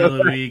 last segment of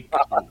the week.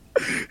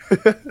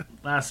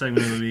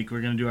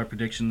 We're gonna do our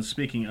predictions.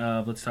 Speaking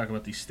of, let's talk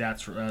about these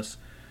stats for us.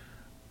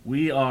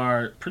 We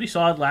are pretty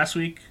solid last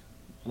week.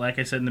 Like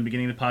I said in the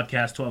beginning of the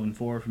podcast, 12-4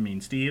 for me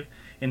and Steve.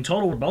 In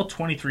total, we're both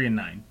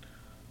 23-9.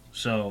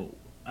 So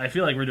I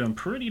feel like we're doing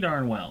pretty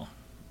darn well.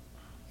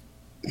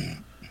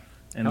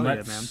 And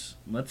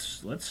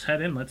let's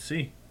head in. Let's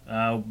see.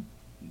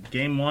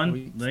 Game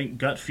 1,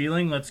 gut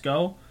feeling. Let's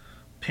go.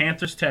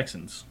 Panthers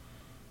Texans.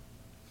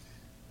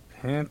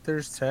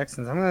 Panthers,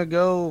 Texans. I'm gonna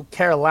go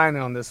Carolina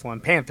on this one.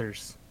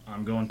 Panthers.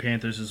 I'm going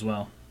Panthers as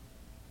well.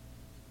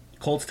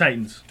 Colts,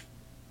 Titans.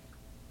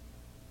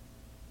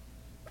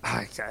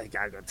 I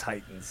gotta go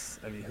Titans.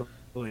 I mean,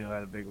 Julio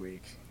had a big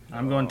week.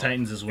 I'm going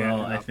Titans as well.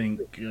 yeah, I think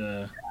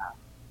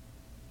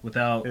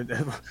without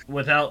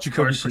Jacoby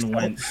Carson Brissett.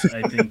 Wentz,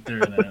 I think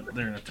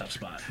they're in a tough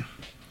spot.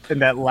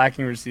 And that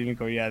lacking receiving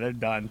core, yeah, they're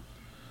done.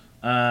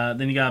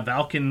 Then you got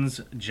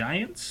Falcons,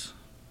 Giants.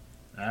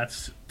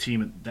 That's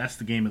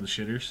the game of the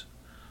shitters.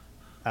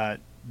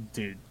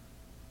 Dude,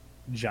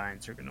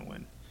 Giants are gonna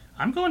win.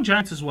 I'm going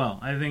Giants as well.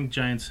 I think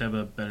Giants have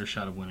a better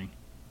shot of winning.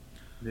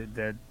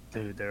 Their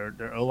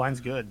O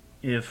line's good.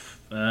 If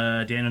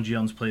Daniel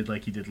Jones played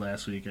like he did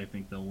last week, I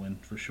think they'll win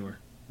for sure.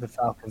 The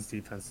Falcons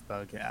defense is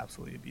about to get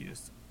absolutely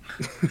abused.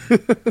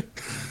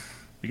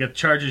 You got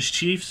Chargers,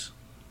 Chiefs.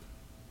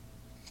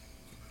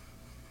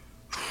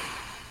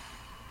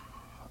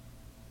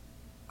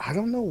 I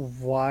don't know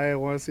why I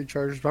want to say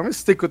Chargers, but I'm going to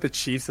stick with the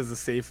Chiefs as a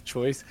safe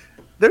choice.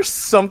 There's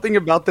something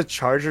about the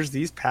Chargers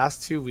these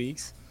past 2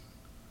 weeks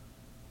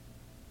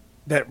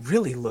that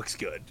really looks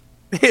good.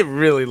 It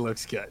really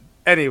looks good.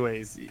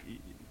 Anyways,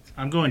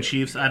 I'm going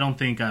Chiefs. I don't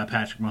think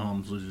Patrick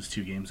Mahomes loses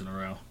 2 games in a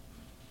row.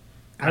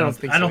 I don't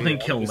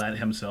think he'll let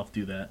himself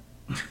do that.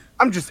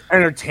 I'm just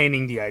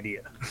entertaining the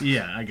idea.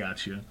 Yeah, I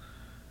got you.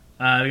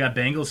 We got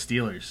Bengals,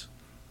 Steelers.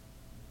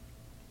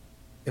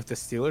 If the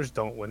Steelers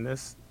don't win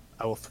this,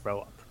 I will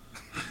throw up.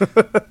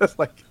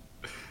 Like,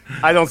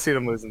 I don't see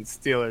them losing.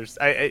 Steelers.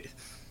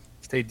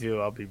 If they do,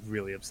 I'll be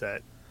really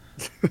upset.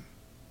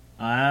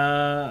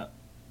 Yeah,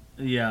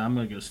 I'm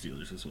gonna go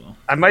Steelers as well.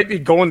 I might be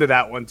going to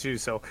that one too.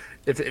 So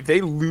if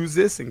they lose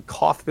this and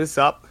cough this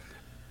up,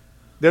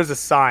 there's a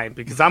sign,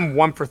 because I'm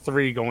 1 for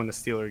 3 going to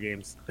Steeler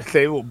games.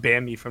 They will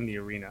ban me from the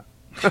arena.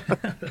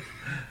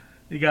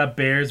 You got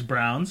Bears,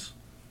 Browns.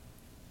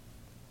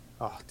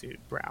 Oh, dude,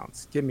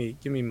 Browns. Give me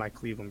my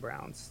Cleveland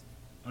Browns.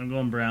 I'm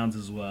going Browns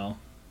as well.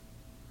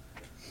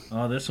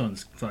 Oh, this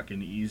one's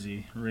fucking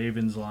easy.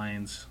 Ravens,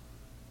 Lions.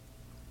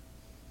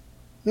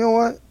 You know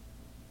what?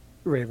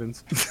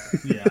 Ravens.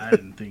 Yeah, I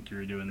didn't think you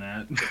were doing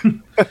that.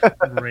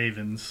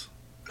 Ravens.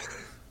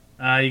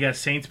 You got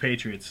Saints,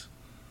 Patriots.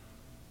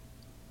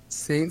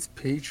 Saints,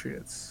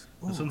 Patriots.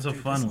 This Ooh, one's a dude,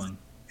 fun this one.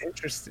 is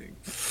interesting.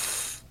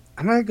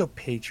 I'm going to go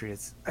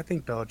Patriots. I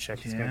think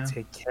Belichick is going to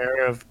take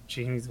care of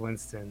James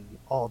Winston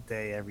all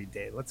day, every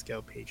day. Let's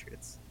go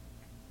Patriots.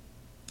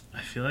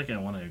 I feel like I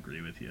want to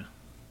agree with you.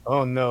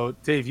 Oh, no.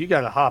 Dave, you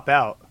got to hop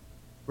out.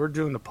 We're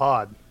doing the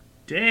pod.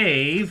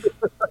 Dave!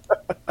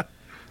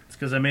 It's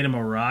because I made him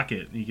a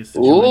rocket. He gets to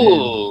join in.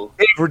 Ooh.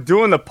 Dave, we're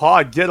doing the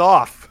pod. Get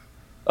off.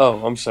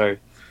 Oh, I'm sorry.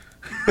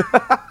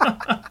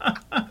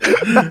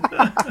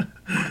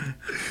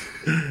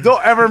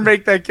 Don't ever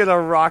make that kid a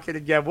rocket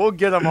again. We'll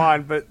get him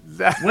on, but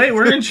Wait,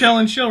 we're in Shell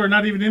and Chill. We're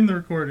not even in the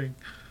recording.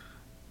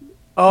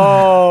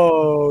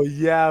 Oh,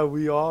 yeah,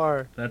 we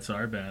are. That's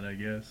our bad, I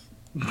guess.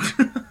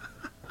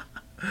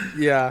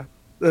 Yeah,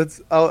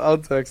 I'll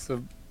text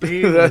him.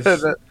 Dave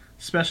was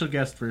special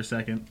guest for a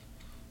second.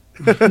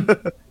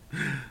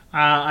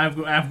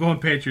 I'm going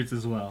Patriots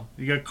as well.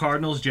 You got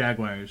Cardinals,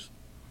 Jaguars.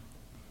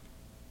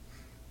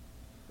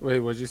 Wait,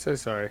 what'd you say?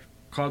 Sorry.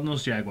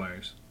 Cardinals,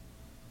 Jaguars.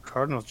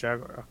 Cardinals,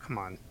 Jaguar. Oh, come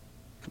on.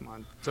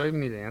 Do I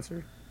even need to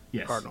answer?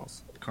 Yes.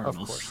 Cardinals.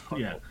 Cardinals. Of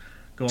course. Yeah.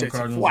 Going Jason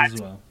Cardinals Flatt.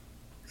 as well.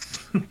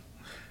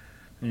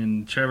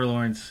 And Trevor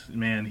Lawrence,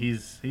 man,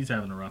 he's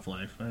having a rough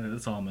life.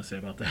 That's all I'm going to say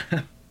about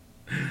that.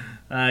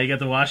 You got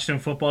the Washington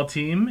football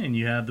team, and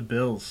you have the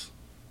Bills.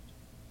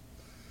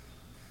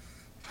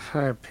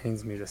 It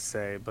pains me to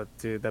say, but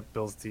dude, that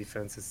Bills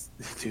defense is,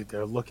 dude,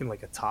 they're looking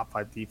like a top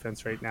 5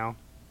 defense right now.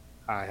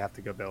 I have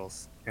to go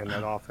Bills. And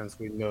that offense,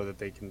 we know that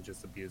they can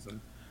just abuse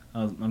them.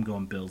 I'm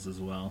going Bills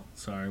as well.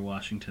 Sorry,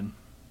 Washington.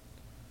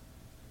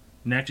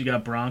 Next, you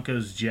got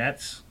Broncos,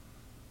 Jets.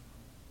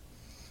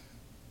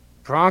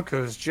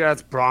 Broncos,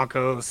 Jets,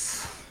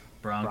 Broncos.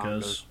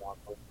 Broncos.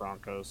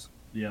 Broncos.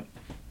 Yep.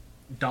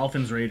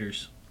 Dolphins,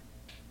 Raiders.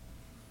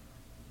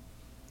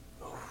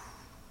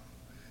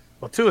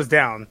 Well, 2 is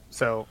down,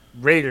 so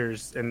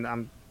Raiders, and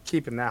I'm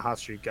keeping that hot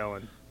streak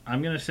going.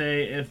 I'm gonna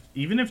say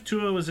even if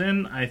Tua was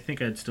in, I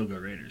think I'd still go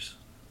Raiders.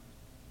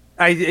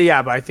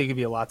 Yeah, but I think it'd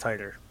be a lot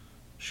tighter.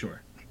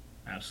 Sure,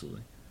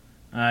 absolutely.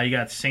 You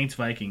got Saints,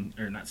 Vikings,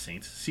 or not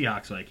Saints,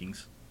 Seahawks,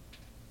 Vikings.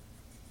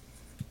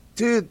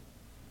 Dude,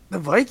 the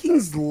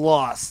Vikings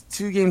lost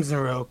 2 games in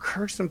a row.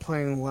 Kirk's been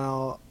playing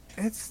well.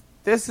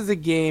 This is a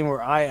game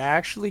where I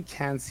actually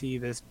can see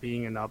this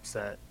being an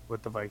upset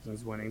with the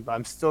Vikings winning, but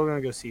I'm still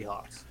gonna go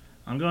Seahawks.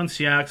 I'm going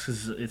Seahawks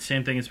because it's the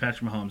same thing as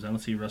Patrick Mahomes. I don't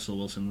see Russell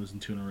Wilson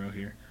losing 2 in a row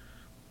here.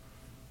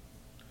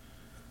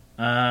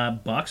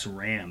 Bucks,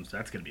 Rams.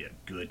 That's gonna be a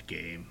good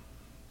game.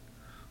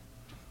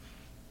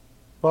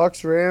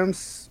 Bucks,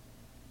 Rams.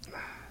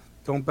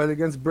 Don't bet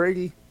against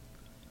Brady.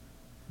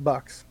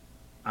 Bucks.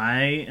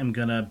 I am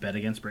gonna bet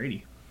against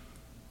Brady.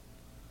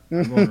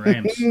 I'm going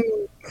Rams.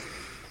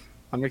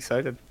 I'm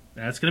excited.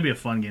 That's gonna be a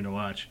fun game to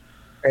watch.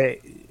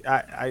 Hey,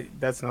 I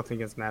that's nothing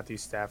against Matthew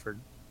Stafford.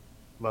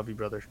 Love you,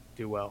 brother.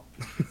 Do well.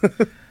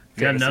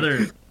 Got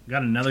fantasy.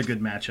 another good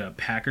matchup.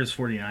 Packers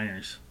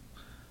 49ers.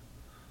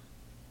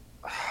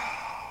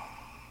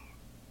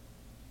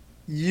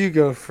 You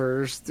go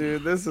first,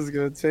 dude. This is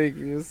gonna take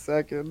me a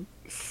second.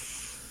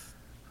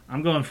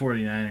 I'm going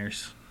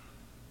 49ers.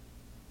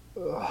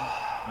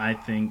 I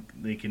think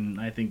they can.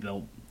 I think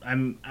they'll. I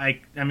mean,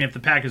 if the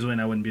Packers win,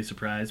 I wouldn't be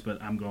surprised,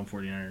 but I'm going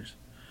 49ers.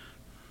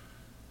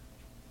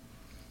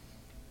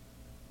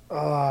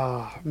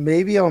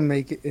 Maybe I'll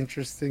make it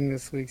interesting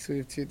this week, so we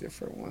have two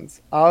different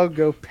ones. I'll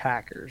go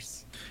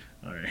Packers.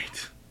 All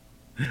right.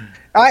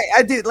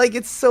 I did like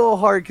it's so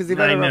hard because they've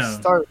had I a rough know.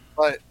 start,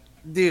 but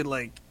dude,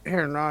 like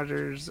Aaron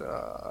Rodgers,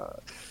 the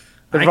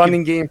I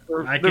running could- game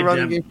for I the could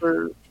running dem- game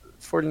for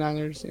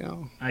 49ers, you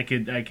know. I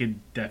could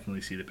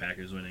definitely see the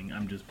Packers winning.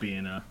 I'm just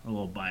being a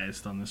little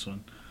biased on this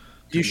one.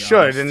 to You be should,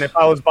 honest. and if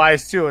I was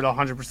biased too, I'd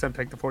 100%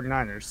 pick the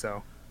 49ers.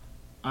 So,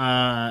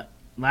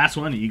 Last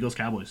one, Eagles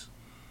Cowboys.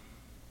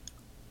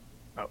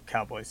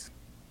 Cowboys.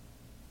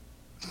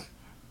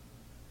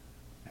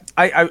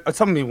 I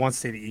some of me wants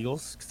to say the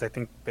Eagles because I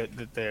think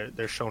that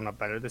they're showing up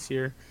better this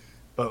year.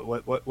 But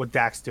what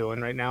Dak's doing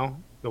right now,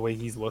 the way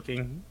he's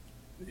looking,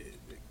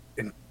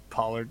 and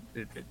Pollard,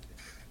 Yeah.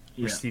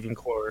 receiving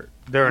core,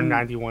 they're a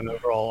 91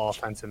 overall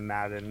offense in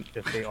Madden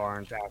if they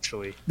aren't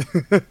actually.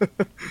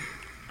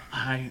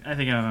 I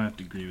think I have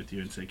to agree with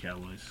you and say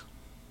Cowboys.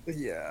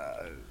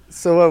 Yeah.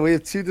 So we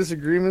have two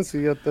disagreements.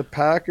 We got the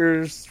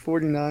Packers,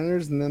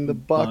 49ers, and then the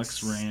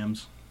Bucks.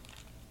 Rams.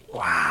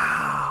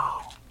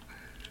 Wow.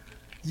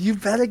 You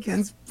bet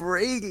against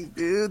Brady,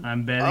 dude.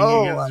 I'm betting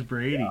Oh, against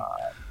Brady.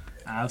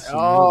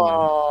 Absolutely.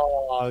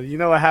 Oh, you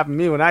know what happened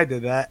to me when I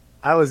did that?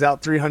 I was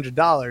out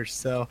 $300.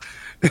 So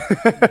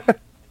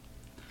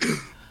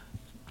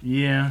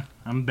Yeah,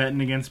 I'm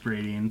betting against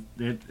Brady, and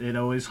it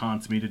always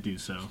haunts me to do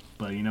so.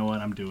 But you know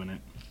what? I'm doing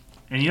it.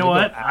 And you know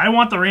what? I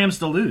want the Rams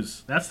to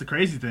lose. That's the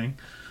crazy thing,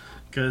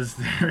 because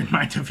they're in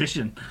my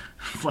division.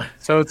 But,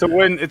 so it's a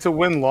win. It's a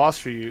win-loss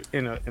for you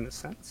in a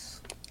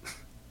sense.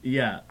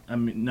 yeah, I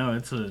mean, no,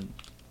 it's a.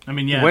 I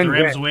mean, yeah, Win, if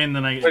the Rams win. win,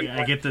 then Win,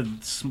 I get the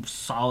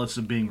solace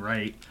of being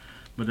right.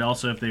 But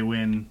also, if they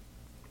win,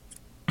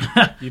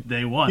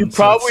 they won. You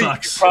so it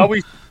sucks.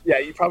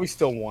 you probably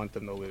still want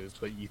them to lose,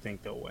 but you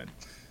think they'll win.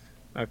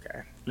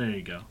 Okay, There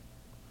you go.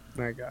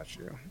 I got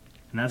you.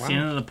 And that's the Wow.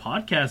 end of the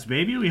podcast,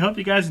 baby. We hope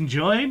you guys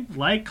enjoyed.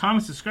 Like,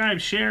 comment, subscribe,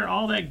 share,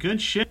 all that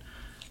good shit.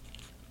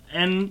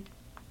 And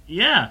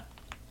yeah,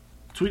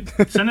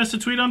 send us a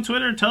tweet on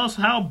Twitter. Tell us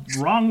how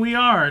wrong we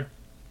are.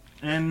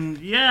 And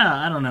yeah,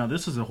 I don't know.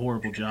 This is a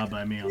horrible job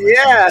by me on this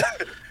Yeah.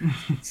 one.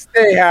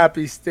 Stay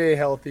happy, stay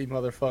healthy,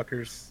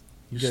 motherfuckers.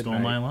 You Good stole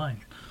night. my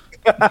line.